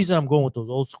 that's the reason I'm going with those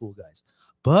old school guys.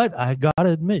 But I gotta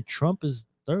admit, Trump is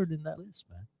third in that list,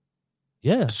 man.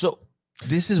 Yeah, So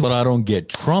this is what I don't get.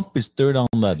 Trump is third on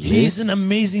that list. he's an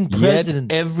amazing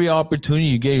president. Yet every opportunity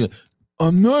you get,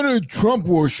 I'm not a Trump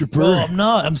worshiper. Bro, I'm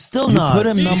not. I'm still You not. put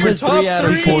him He's number your 3 top out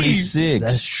of three. 46.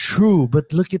 That's true.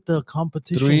 But look at the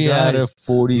competition. 3 guys. out of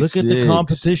 46. Look at the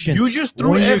competition. You just threw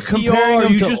When you're comparing FDR.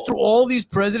 them You to- just threw all these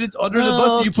presidents under the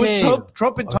bus. And you Okay. put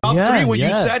Trump in top Yeah, 3 when you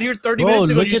yeah. sat here 30 Bro, minutes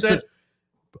ago. look You at said,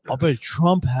 but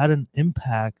Trump had an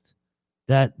impact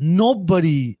that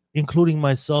nobody, including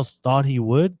myself, thought he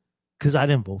would, because I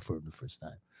didn't vote for him the first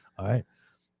time. All right.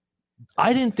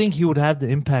 I didn't think he would have the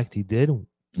impact he did.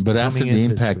 But after coming the into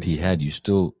his impact he first- had, you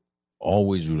still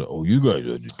always were like, oh, you guys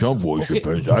are the Trump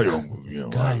worshippers. I don't,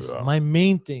 Guys, my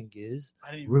main thing is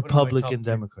I didn't even put him in my top Republican,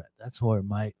 3. Democrat. That's where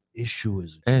my issue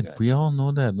is. with you Ed, guys. we all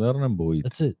know that. Vernon boy.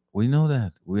 That's it. We know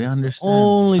that. We That's the understand.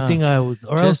 only Huh. thing I would,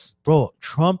 or Just- else, bro,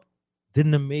 Trump did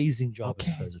an amazing job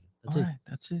Okay. as president. That's All it. right,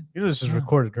 that's it. You know this is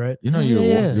recorded, right? You know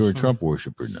Yeah. you're a Trump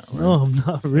worshiper now, right? No, I'm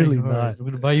not really All right, not. I'm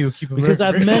gonna buy you a Keep Because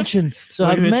America. I've mentioned, so We're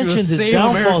I've gonna do a mentioned his Save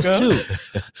downfalls America.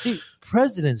 too. See,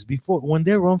 presidents before when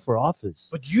they run for office,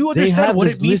 But do you They understand have what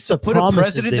this it means list to of put a promises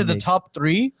president they in the make. top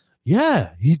 3?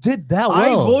 yeah, he did that well. I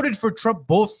voted for Trump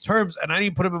both terms, and I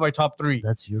didn't put him in my top 3.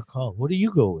 That's your call. What do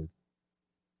you go with?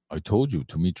 I told you.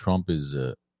 To me, Trump is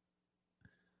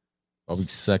probably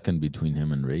second between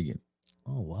him and Reagan.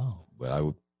 Oh wow! But I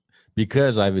would,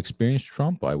 because I've experienced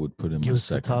Trump, I would put him Give as us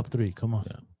the second. top three. Come on.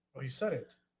 Yeah. Oh, you said it.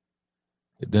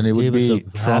 Then it would Gave us be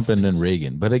a Trump and then half-piece.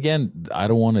 Reagan. But again, I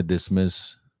don't want to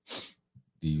dismiss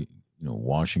the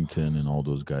Washington and all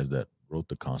those guys that wrote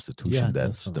the Constitution. Yeah,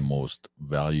 That's the definitely. most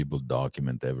valuable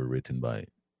document ever written by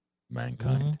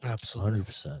mankind. Absolutely.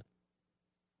 100%.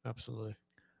 Absolutely.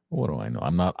 What do I know?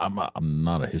 I'm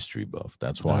not a history buff.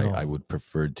 That's why No. I would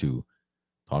prefer to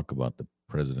talk about the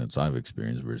presidents I've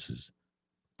experienced versus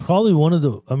Probably one of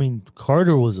the. I mean,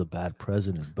 Carter was a bad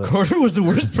president, but Carter was the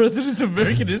worst president of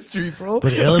American history, bro.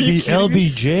 but Are you kidding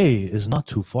me? LBJ is not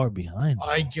too far behind.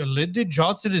 Lyndon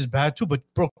Johnson is bad too, but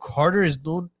bro, Carter is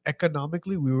known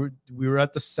economically. We were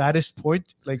at the saddest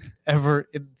point like ever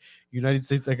in United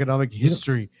States economic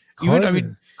history.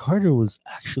 Carter was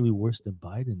actually worse than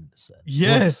Biden in the sense.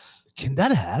 Yes, What? Can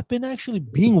that happen? Actually,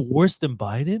 being worse than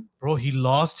Biden? bro, he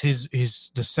lost the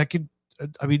second.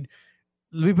 I mean,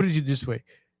 let me put it this way: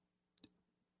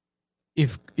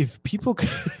 if people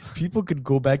could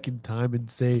go back in time and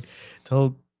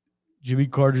tell Jimmy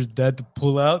Carter's dad to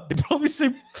pull out, they'd probably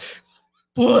say,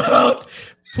 pull out.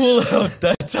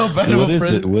 That's how bad of a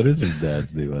president. What is his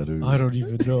dad's name? I don't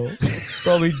even know.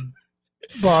 Probably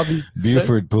Bobby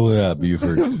Buford, pull it out,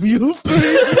 Buford.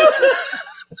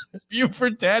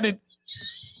 Buford Tannen.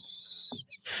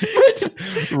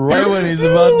 Right when he's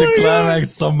about to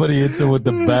climax, somebody hits him with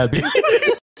the bat.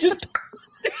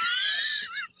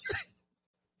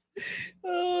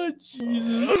 Oh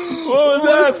Jesus! What was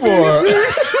that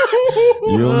for?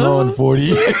 You'll know in 40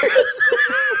 years.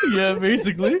 Yeah,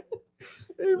 basically.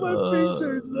 Hey, my face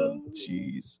hurts now.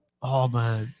 Jeez. Oh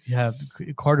man, yeah,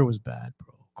 Carter was bad,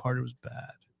 bro. Carter was bad.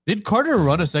 Did Carter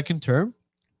run a second term?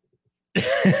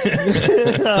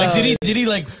 Like, did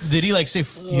he say,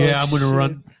 yeah, I'm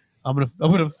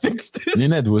gonna fix this?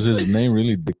 Ninette, was his name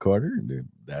really Dick Carter? Their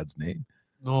dad's name?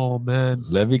 No, man.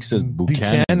 Levick says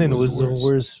Buchanan, Buchanan was the worst.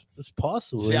 worst as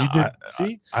possible. See, He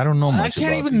did- I don't know I much. can't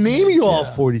about even these name names. you all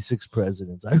Yeah. 46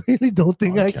 presidents. I really don't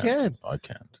think I can't. can. I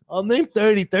can't. I'll name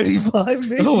 30, 35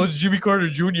 names. No, it was Jimmy Carter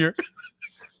Jr.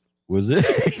 Was it?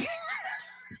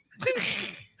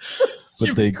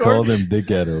 But they called him Dick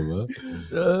Addo,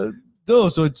 huh? No,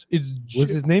 so it's Was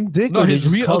his name Dick? no or they his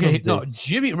just real called him no Dick?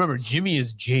 Jimmy. Remember, Jimmy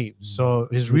is James. So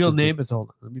his Which real is the- name is hold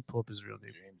on. Let me pull up his real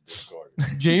name.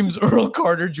 James Earl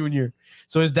Carter Jr.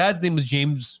 So his dad's name was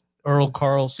James Earl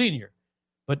Carl Sr.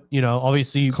 But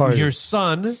obviously, Carter. your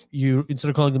son, you instead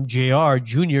of calling him Jr.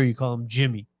 Jr., you call him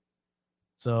Jimmy.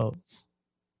 So,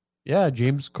 yeah,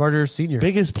 James Carter Sr.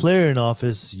 Biggest player in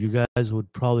office, you guys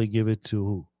would probably give it to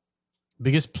who?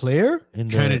 Biggest player, In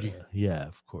the- Kennedy. Yeah,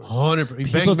 of course. 100%. He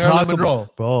People banged Marilyn talk Monroe.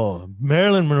 about, bro,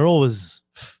 Marilyn Monroe was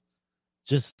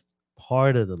just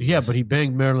part of the Yeah, list. but he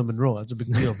banged Marilyn Monroe. That's a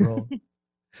big deal, bro.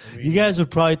 You guys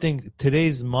would probably think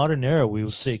today's modern era, we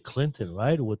would say Clinton,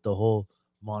 right? With the whole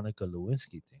Monica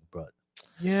Lewinsky thing, but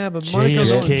Yeah, but JFK Monica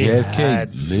Lewinsky. JFK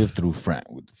had- lived through Frank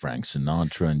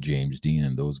Sinatra and James Dean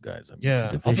and those guys. I mean, Yeah.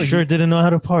 it's a they different- sure didn't know how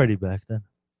to party back then.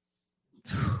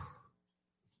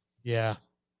 Yeah.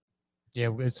 Yeah,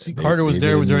 they- Carter was they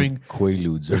there didn't during. need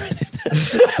Quaaludes or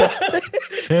anything.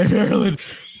 Hey, Marilyn,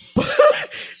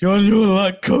 you want to do a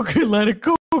lot of coke and let it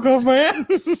coke off my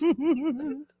ass?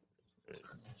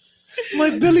 My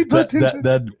belly button.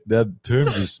 That term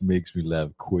just makes me laugh.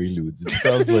 Quaaludes. It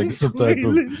sounds like some type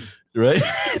of right.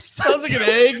 Sounds like an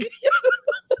egg.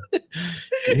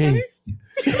 Hey,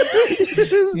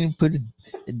 You can put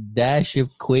a dash of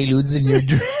Quaaludes in your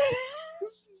drink.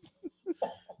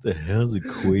 the hell's a You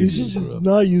should Quaalude, just bro?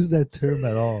 not use that term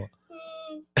at all.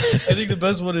 I think the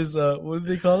best one is what do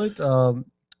they call it?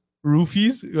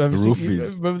 Roofies.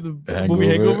 Roofies. Remember the Hangover. movie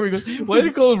Hangover? He goes, why do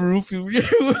they call them roofies?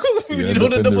 you end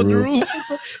don't up end in up the on the roof.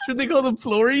 roof. Should they call them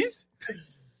flories?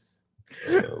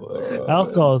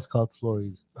 Alcohol is called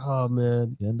flores. Oh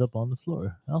man, You end up on the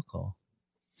floor. Alcohol.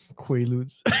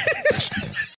 Quaaludes.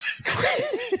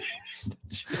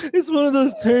 It's one of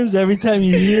those terms every time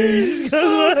you hear it, you just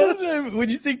gotta When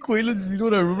you say Quaaludes, you know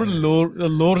what I remember? A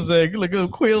lor's egg, like a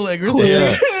quail egg or Oh, something.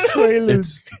 yeah.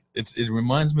 Quaaludes. It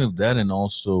reminds me of that, and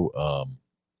also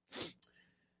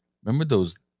remember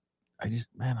those. I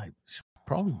should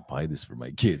probably buy this for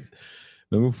my kids.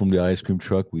 Remember from the ice cream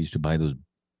truck, we used to buy those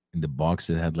in the box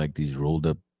that had like these rolled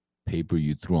up paper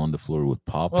you threw on the floor with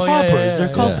pop. Oh, Poppers. yeah, They're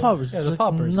called yeah. poppers. Yeah, It's the like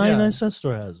poppers, 99 cent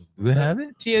store has them. Do they have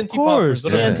it? TNT Of course,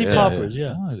 poppers. TNT Yeah. poppers,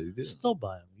 yeah. Oh, they did. Still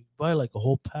buy them. You buy like a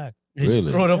whole pack. You just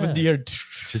Really? throw it up in Yeah. the air.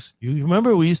 Just You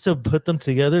remember we used to put them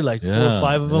together, like 4 or Yeah,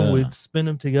 5 of them. yeah. We'd spin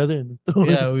them together and throw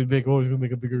Yeah, we'd make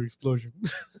a bigger explosion.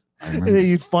 And then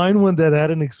you'd find one that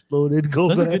hadn't exploded. Go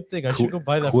That's a back. good thing. I should go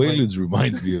buy that. for you. Quaaludes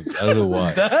reminds me of. I don't know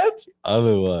why. That? I don't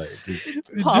know why. Just, Dip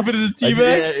it in the tea I-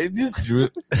 bag. yeah, it just.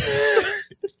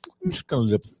 Just gonna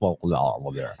lip fall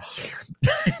there.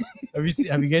 Have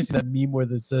you guys seen that meme where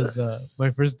that says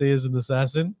 "My first day as an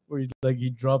assassin," where he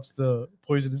drops the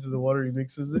poison into the water, he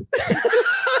mixes it.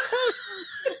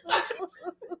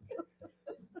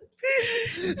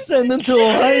 Send them to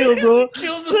Ohio, bro.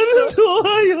 Kills Send them to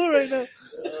Ohio right now.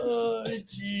 Oh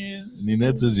jeez.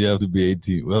 Ninette says you have to be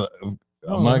 18. Well,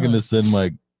 I'm not gonna send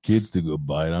my kids to go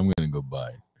buy it. I'm gonna go buy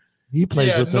it. He plays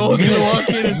Yeah, with no them. one's gonna walk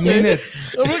in and say,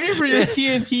 "I'm looking for your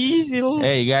TNTs." You know.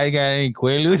 Hey, you guys got any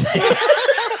Quaaludes?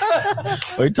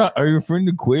 Are you referring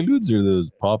to Quaaludes or those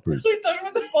poppers? He's talking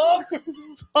about the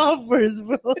bomb. Offers,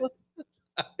 bro. What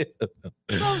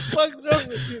the fuck's wrong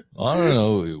with you? I don't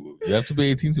know. You have to be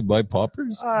 18 to buy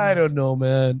poppers? I don't know,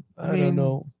 man. I don't mean,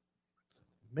 know.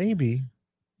 Maybe.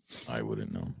 I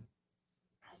wouldn't know.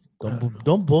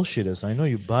 Don't bullshit us. I know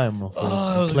you buy them. Oh,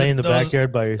 that was Play good. in the That was-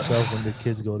 backyard by yourself when the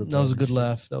kids go to bed. That was a good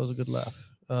laugh.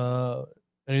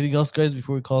 Anything else, guys,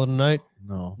 before we call it a night?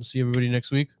 No. We'll see everybody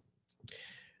next week.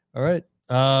 All right.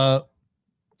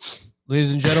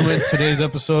 Ladies and gentlemen, today's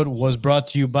episode was brought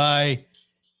to you by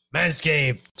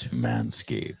Manscaped.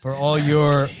 Manscaped. For all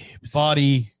your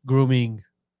body grooming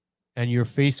and your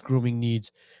face grooming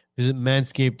needs, visit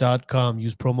manscaped.com.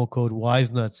 Use promo code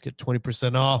WISENUTS. Get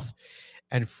 20% off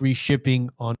and free shipping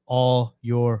on all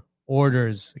your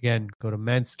orders. Again, go to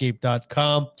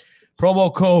manscaped.com.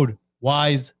 Promo code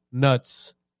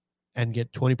WISENUTS and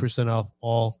get 20% off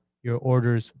all your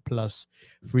orders plus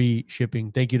free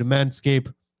shipping. Thank you to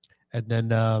Manscaped. And then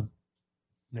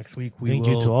next week Thank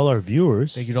you to all our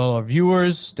viewers. Thank you to all our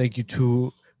viewers. Thank you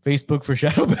to Facebook for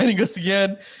shadow banning us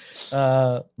again.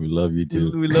 We love you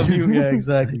too. We love you. Yeah,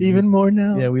 exactly. Even more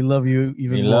now. Yeah, we love you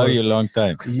even We more. love you a long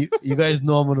time. You guys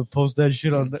know I'm gonna post that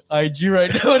shit on the IG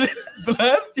right now and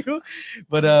blast you.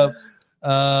 But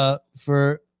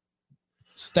for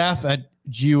staff at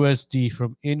GUSD,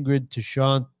 from Ingrid to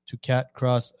Sean to Cat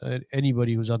Cross,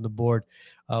 anybody who's on the board,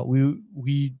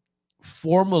 we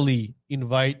formally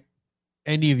invite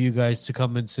any of you guys to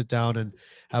come and sit down and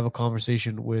have a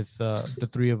conversation with the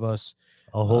three of us.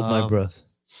 I'll hold my breath.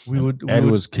 Ed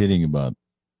was kidding about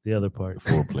The other part.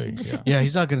 foreplay. Yeah. Yeah,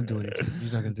 he's not gonna do anything.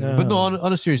 He's not gonna do it. No. But no,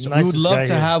 on a serious note, we would Nicest love guy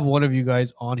to here. have one of you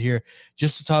guys on here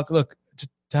just to talk. Look,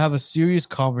 to have a serious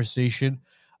conversation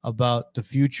about the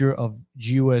future of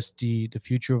GUSD, the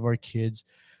future of our kids,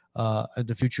 and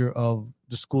the future of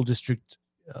the school district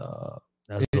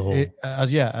That's the whole.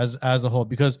 as a whole.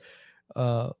 Because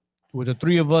with the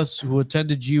three of us who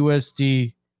attended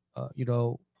GUSD,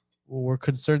 we're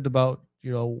concerned about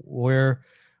where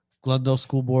Glendale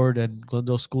School Board and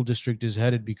Glendale School District is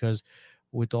headed, because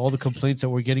with all the complaints that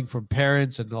we're getting from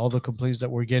parents and all the complaints that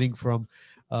we're getting from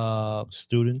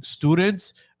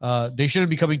Students. they shouldn't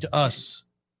be coming to us.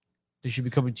 They should be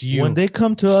coming to you. When they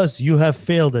come to us, you have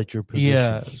failed at your position.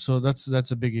 Yeah, so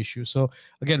that's a big issue. So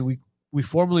again, we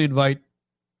formally invite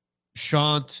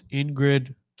Shant,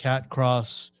 Ingrid, Cat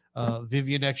Cross,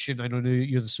 Vivian Action. I know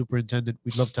you're the superintendent.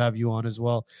 We'd love to have you on as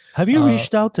well. Have you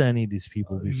reached out to any of these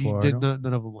people before? None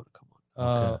of them want to come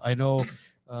on. Okay. I know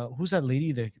who's that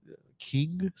lady, the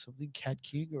King, something Cat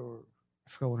King, or I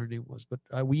forgot what her name was, but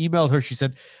we emailed her. She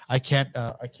said I can't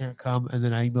come, and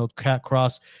then I emailed Cat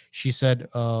Cross. She said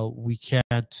we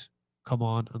can't come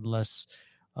on unless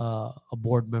a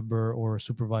board member or a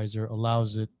supervisor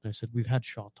allows it. And I said we've had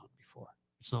Shant on before.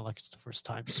 It's not like it's the first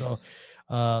time. So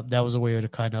that was a way to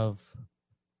kind of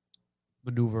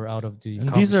maneuver out of the. And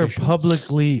these are conversation.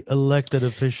 publicly elected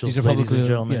officials, These are ladies publicly, and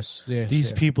gentlemen. yes,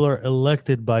 These yeah. people are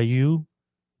elected by you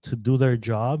to do their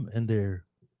job, and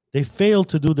they failed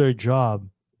to do their job.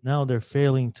 Now they're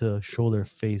failing to show their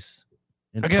face.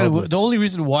 In Again, public. the only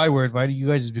reason why we're inviting you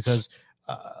guys is because,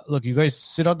 look, you guys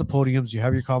sit on the podiums, you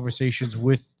have your conversations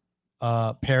with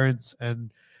parents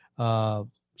and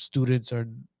students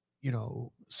and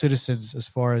citizens as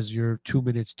far as your 2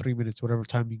 minutes, 3 minutes, whatever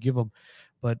time you give them.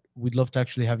 But we'd love to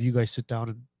actually have you guys sit down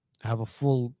and have a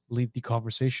full lengthy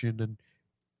conversation and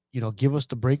give us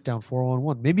the breakdown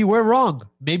 411. Maybe we're wrong.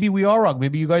 Maybe we are wrong.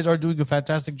 Maybe you guys are doing a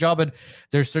fantastic job and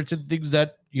there's certain things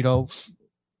that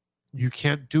you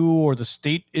can't do, or the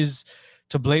state is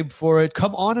to blame for it.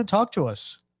 Come on and talk to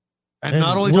us. And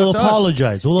not only we'll talk to us.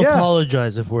 apologize. We'll Yeah.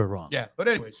 apologize if we're wrong. Yeah, but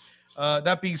anyways,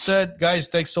 that being said, guys,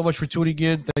 thanks so much for tuning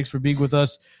in. Thanks for being with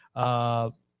us.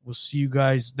 We'll see you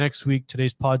guys next week.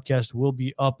 Today's podcast will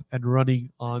be up and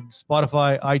running on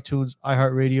Spotify, iTunes,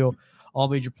 iHeartRadio, all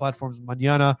major platforms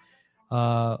mañana.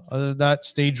 Other than that,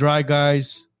 stay dry,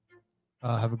 guys.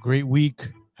 Have a great week.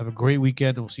 Have a great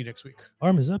weekend, and we'll see you next week.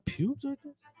 Arm, is that pubes right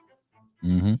there?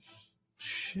 Mm-hmm.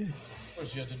 Shit. Of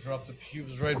course, you had to drop the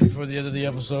pubes right before the end of the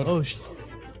episode. Oh, shit.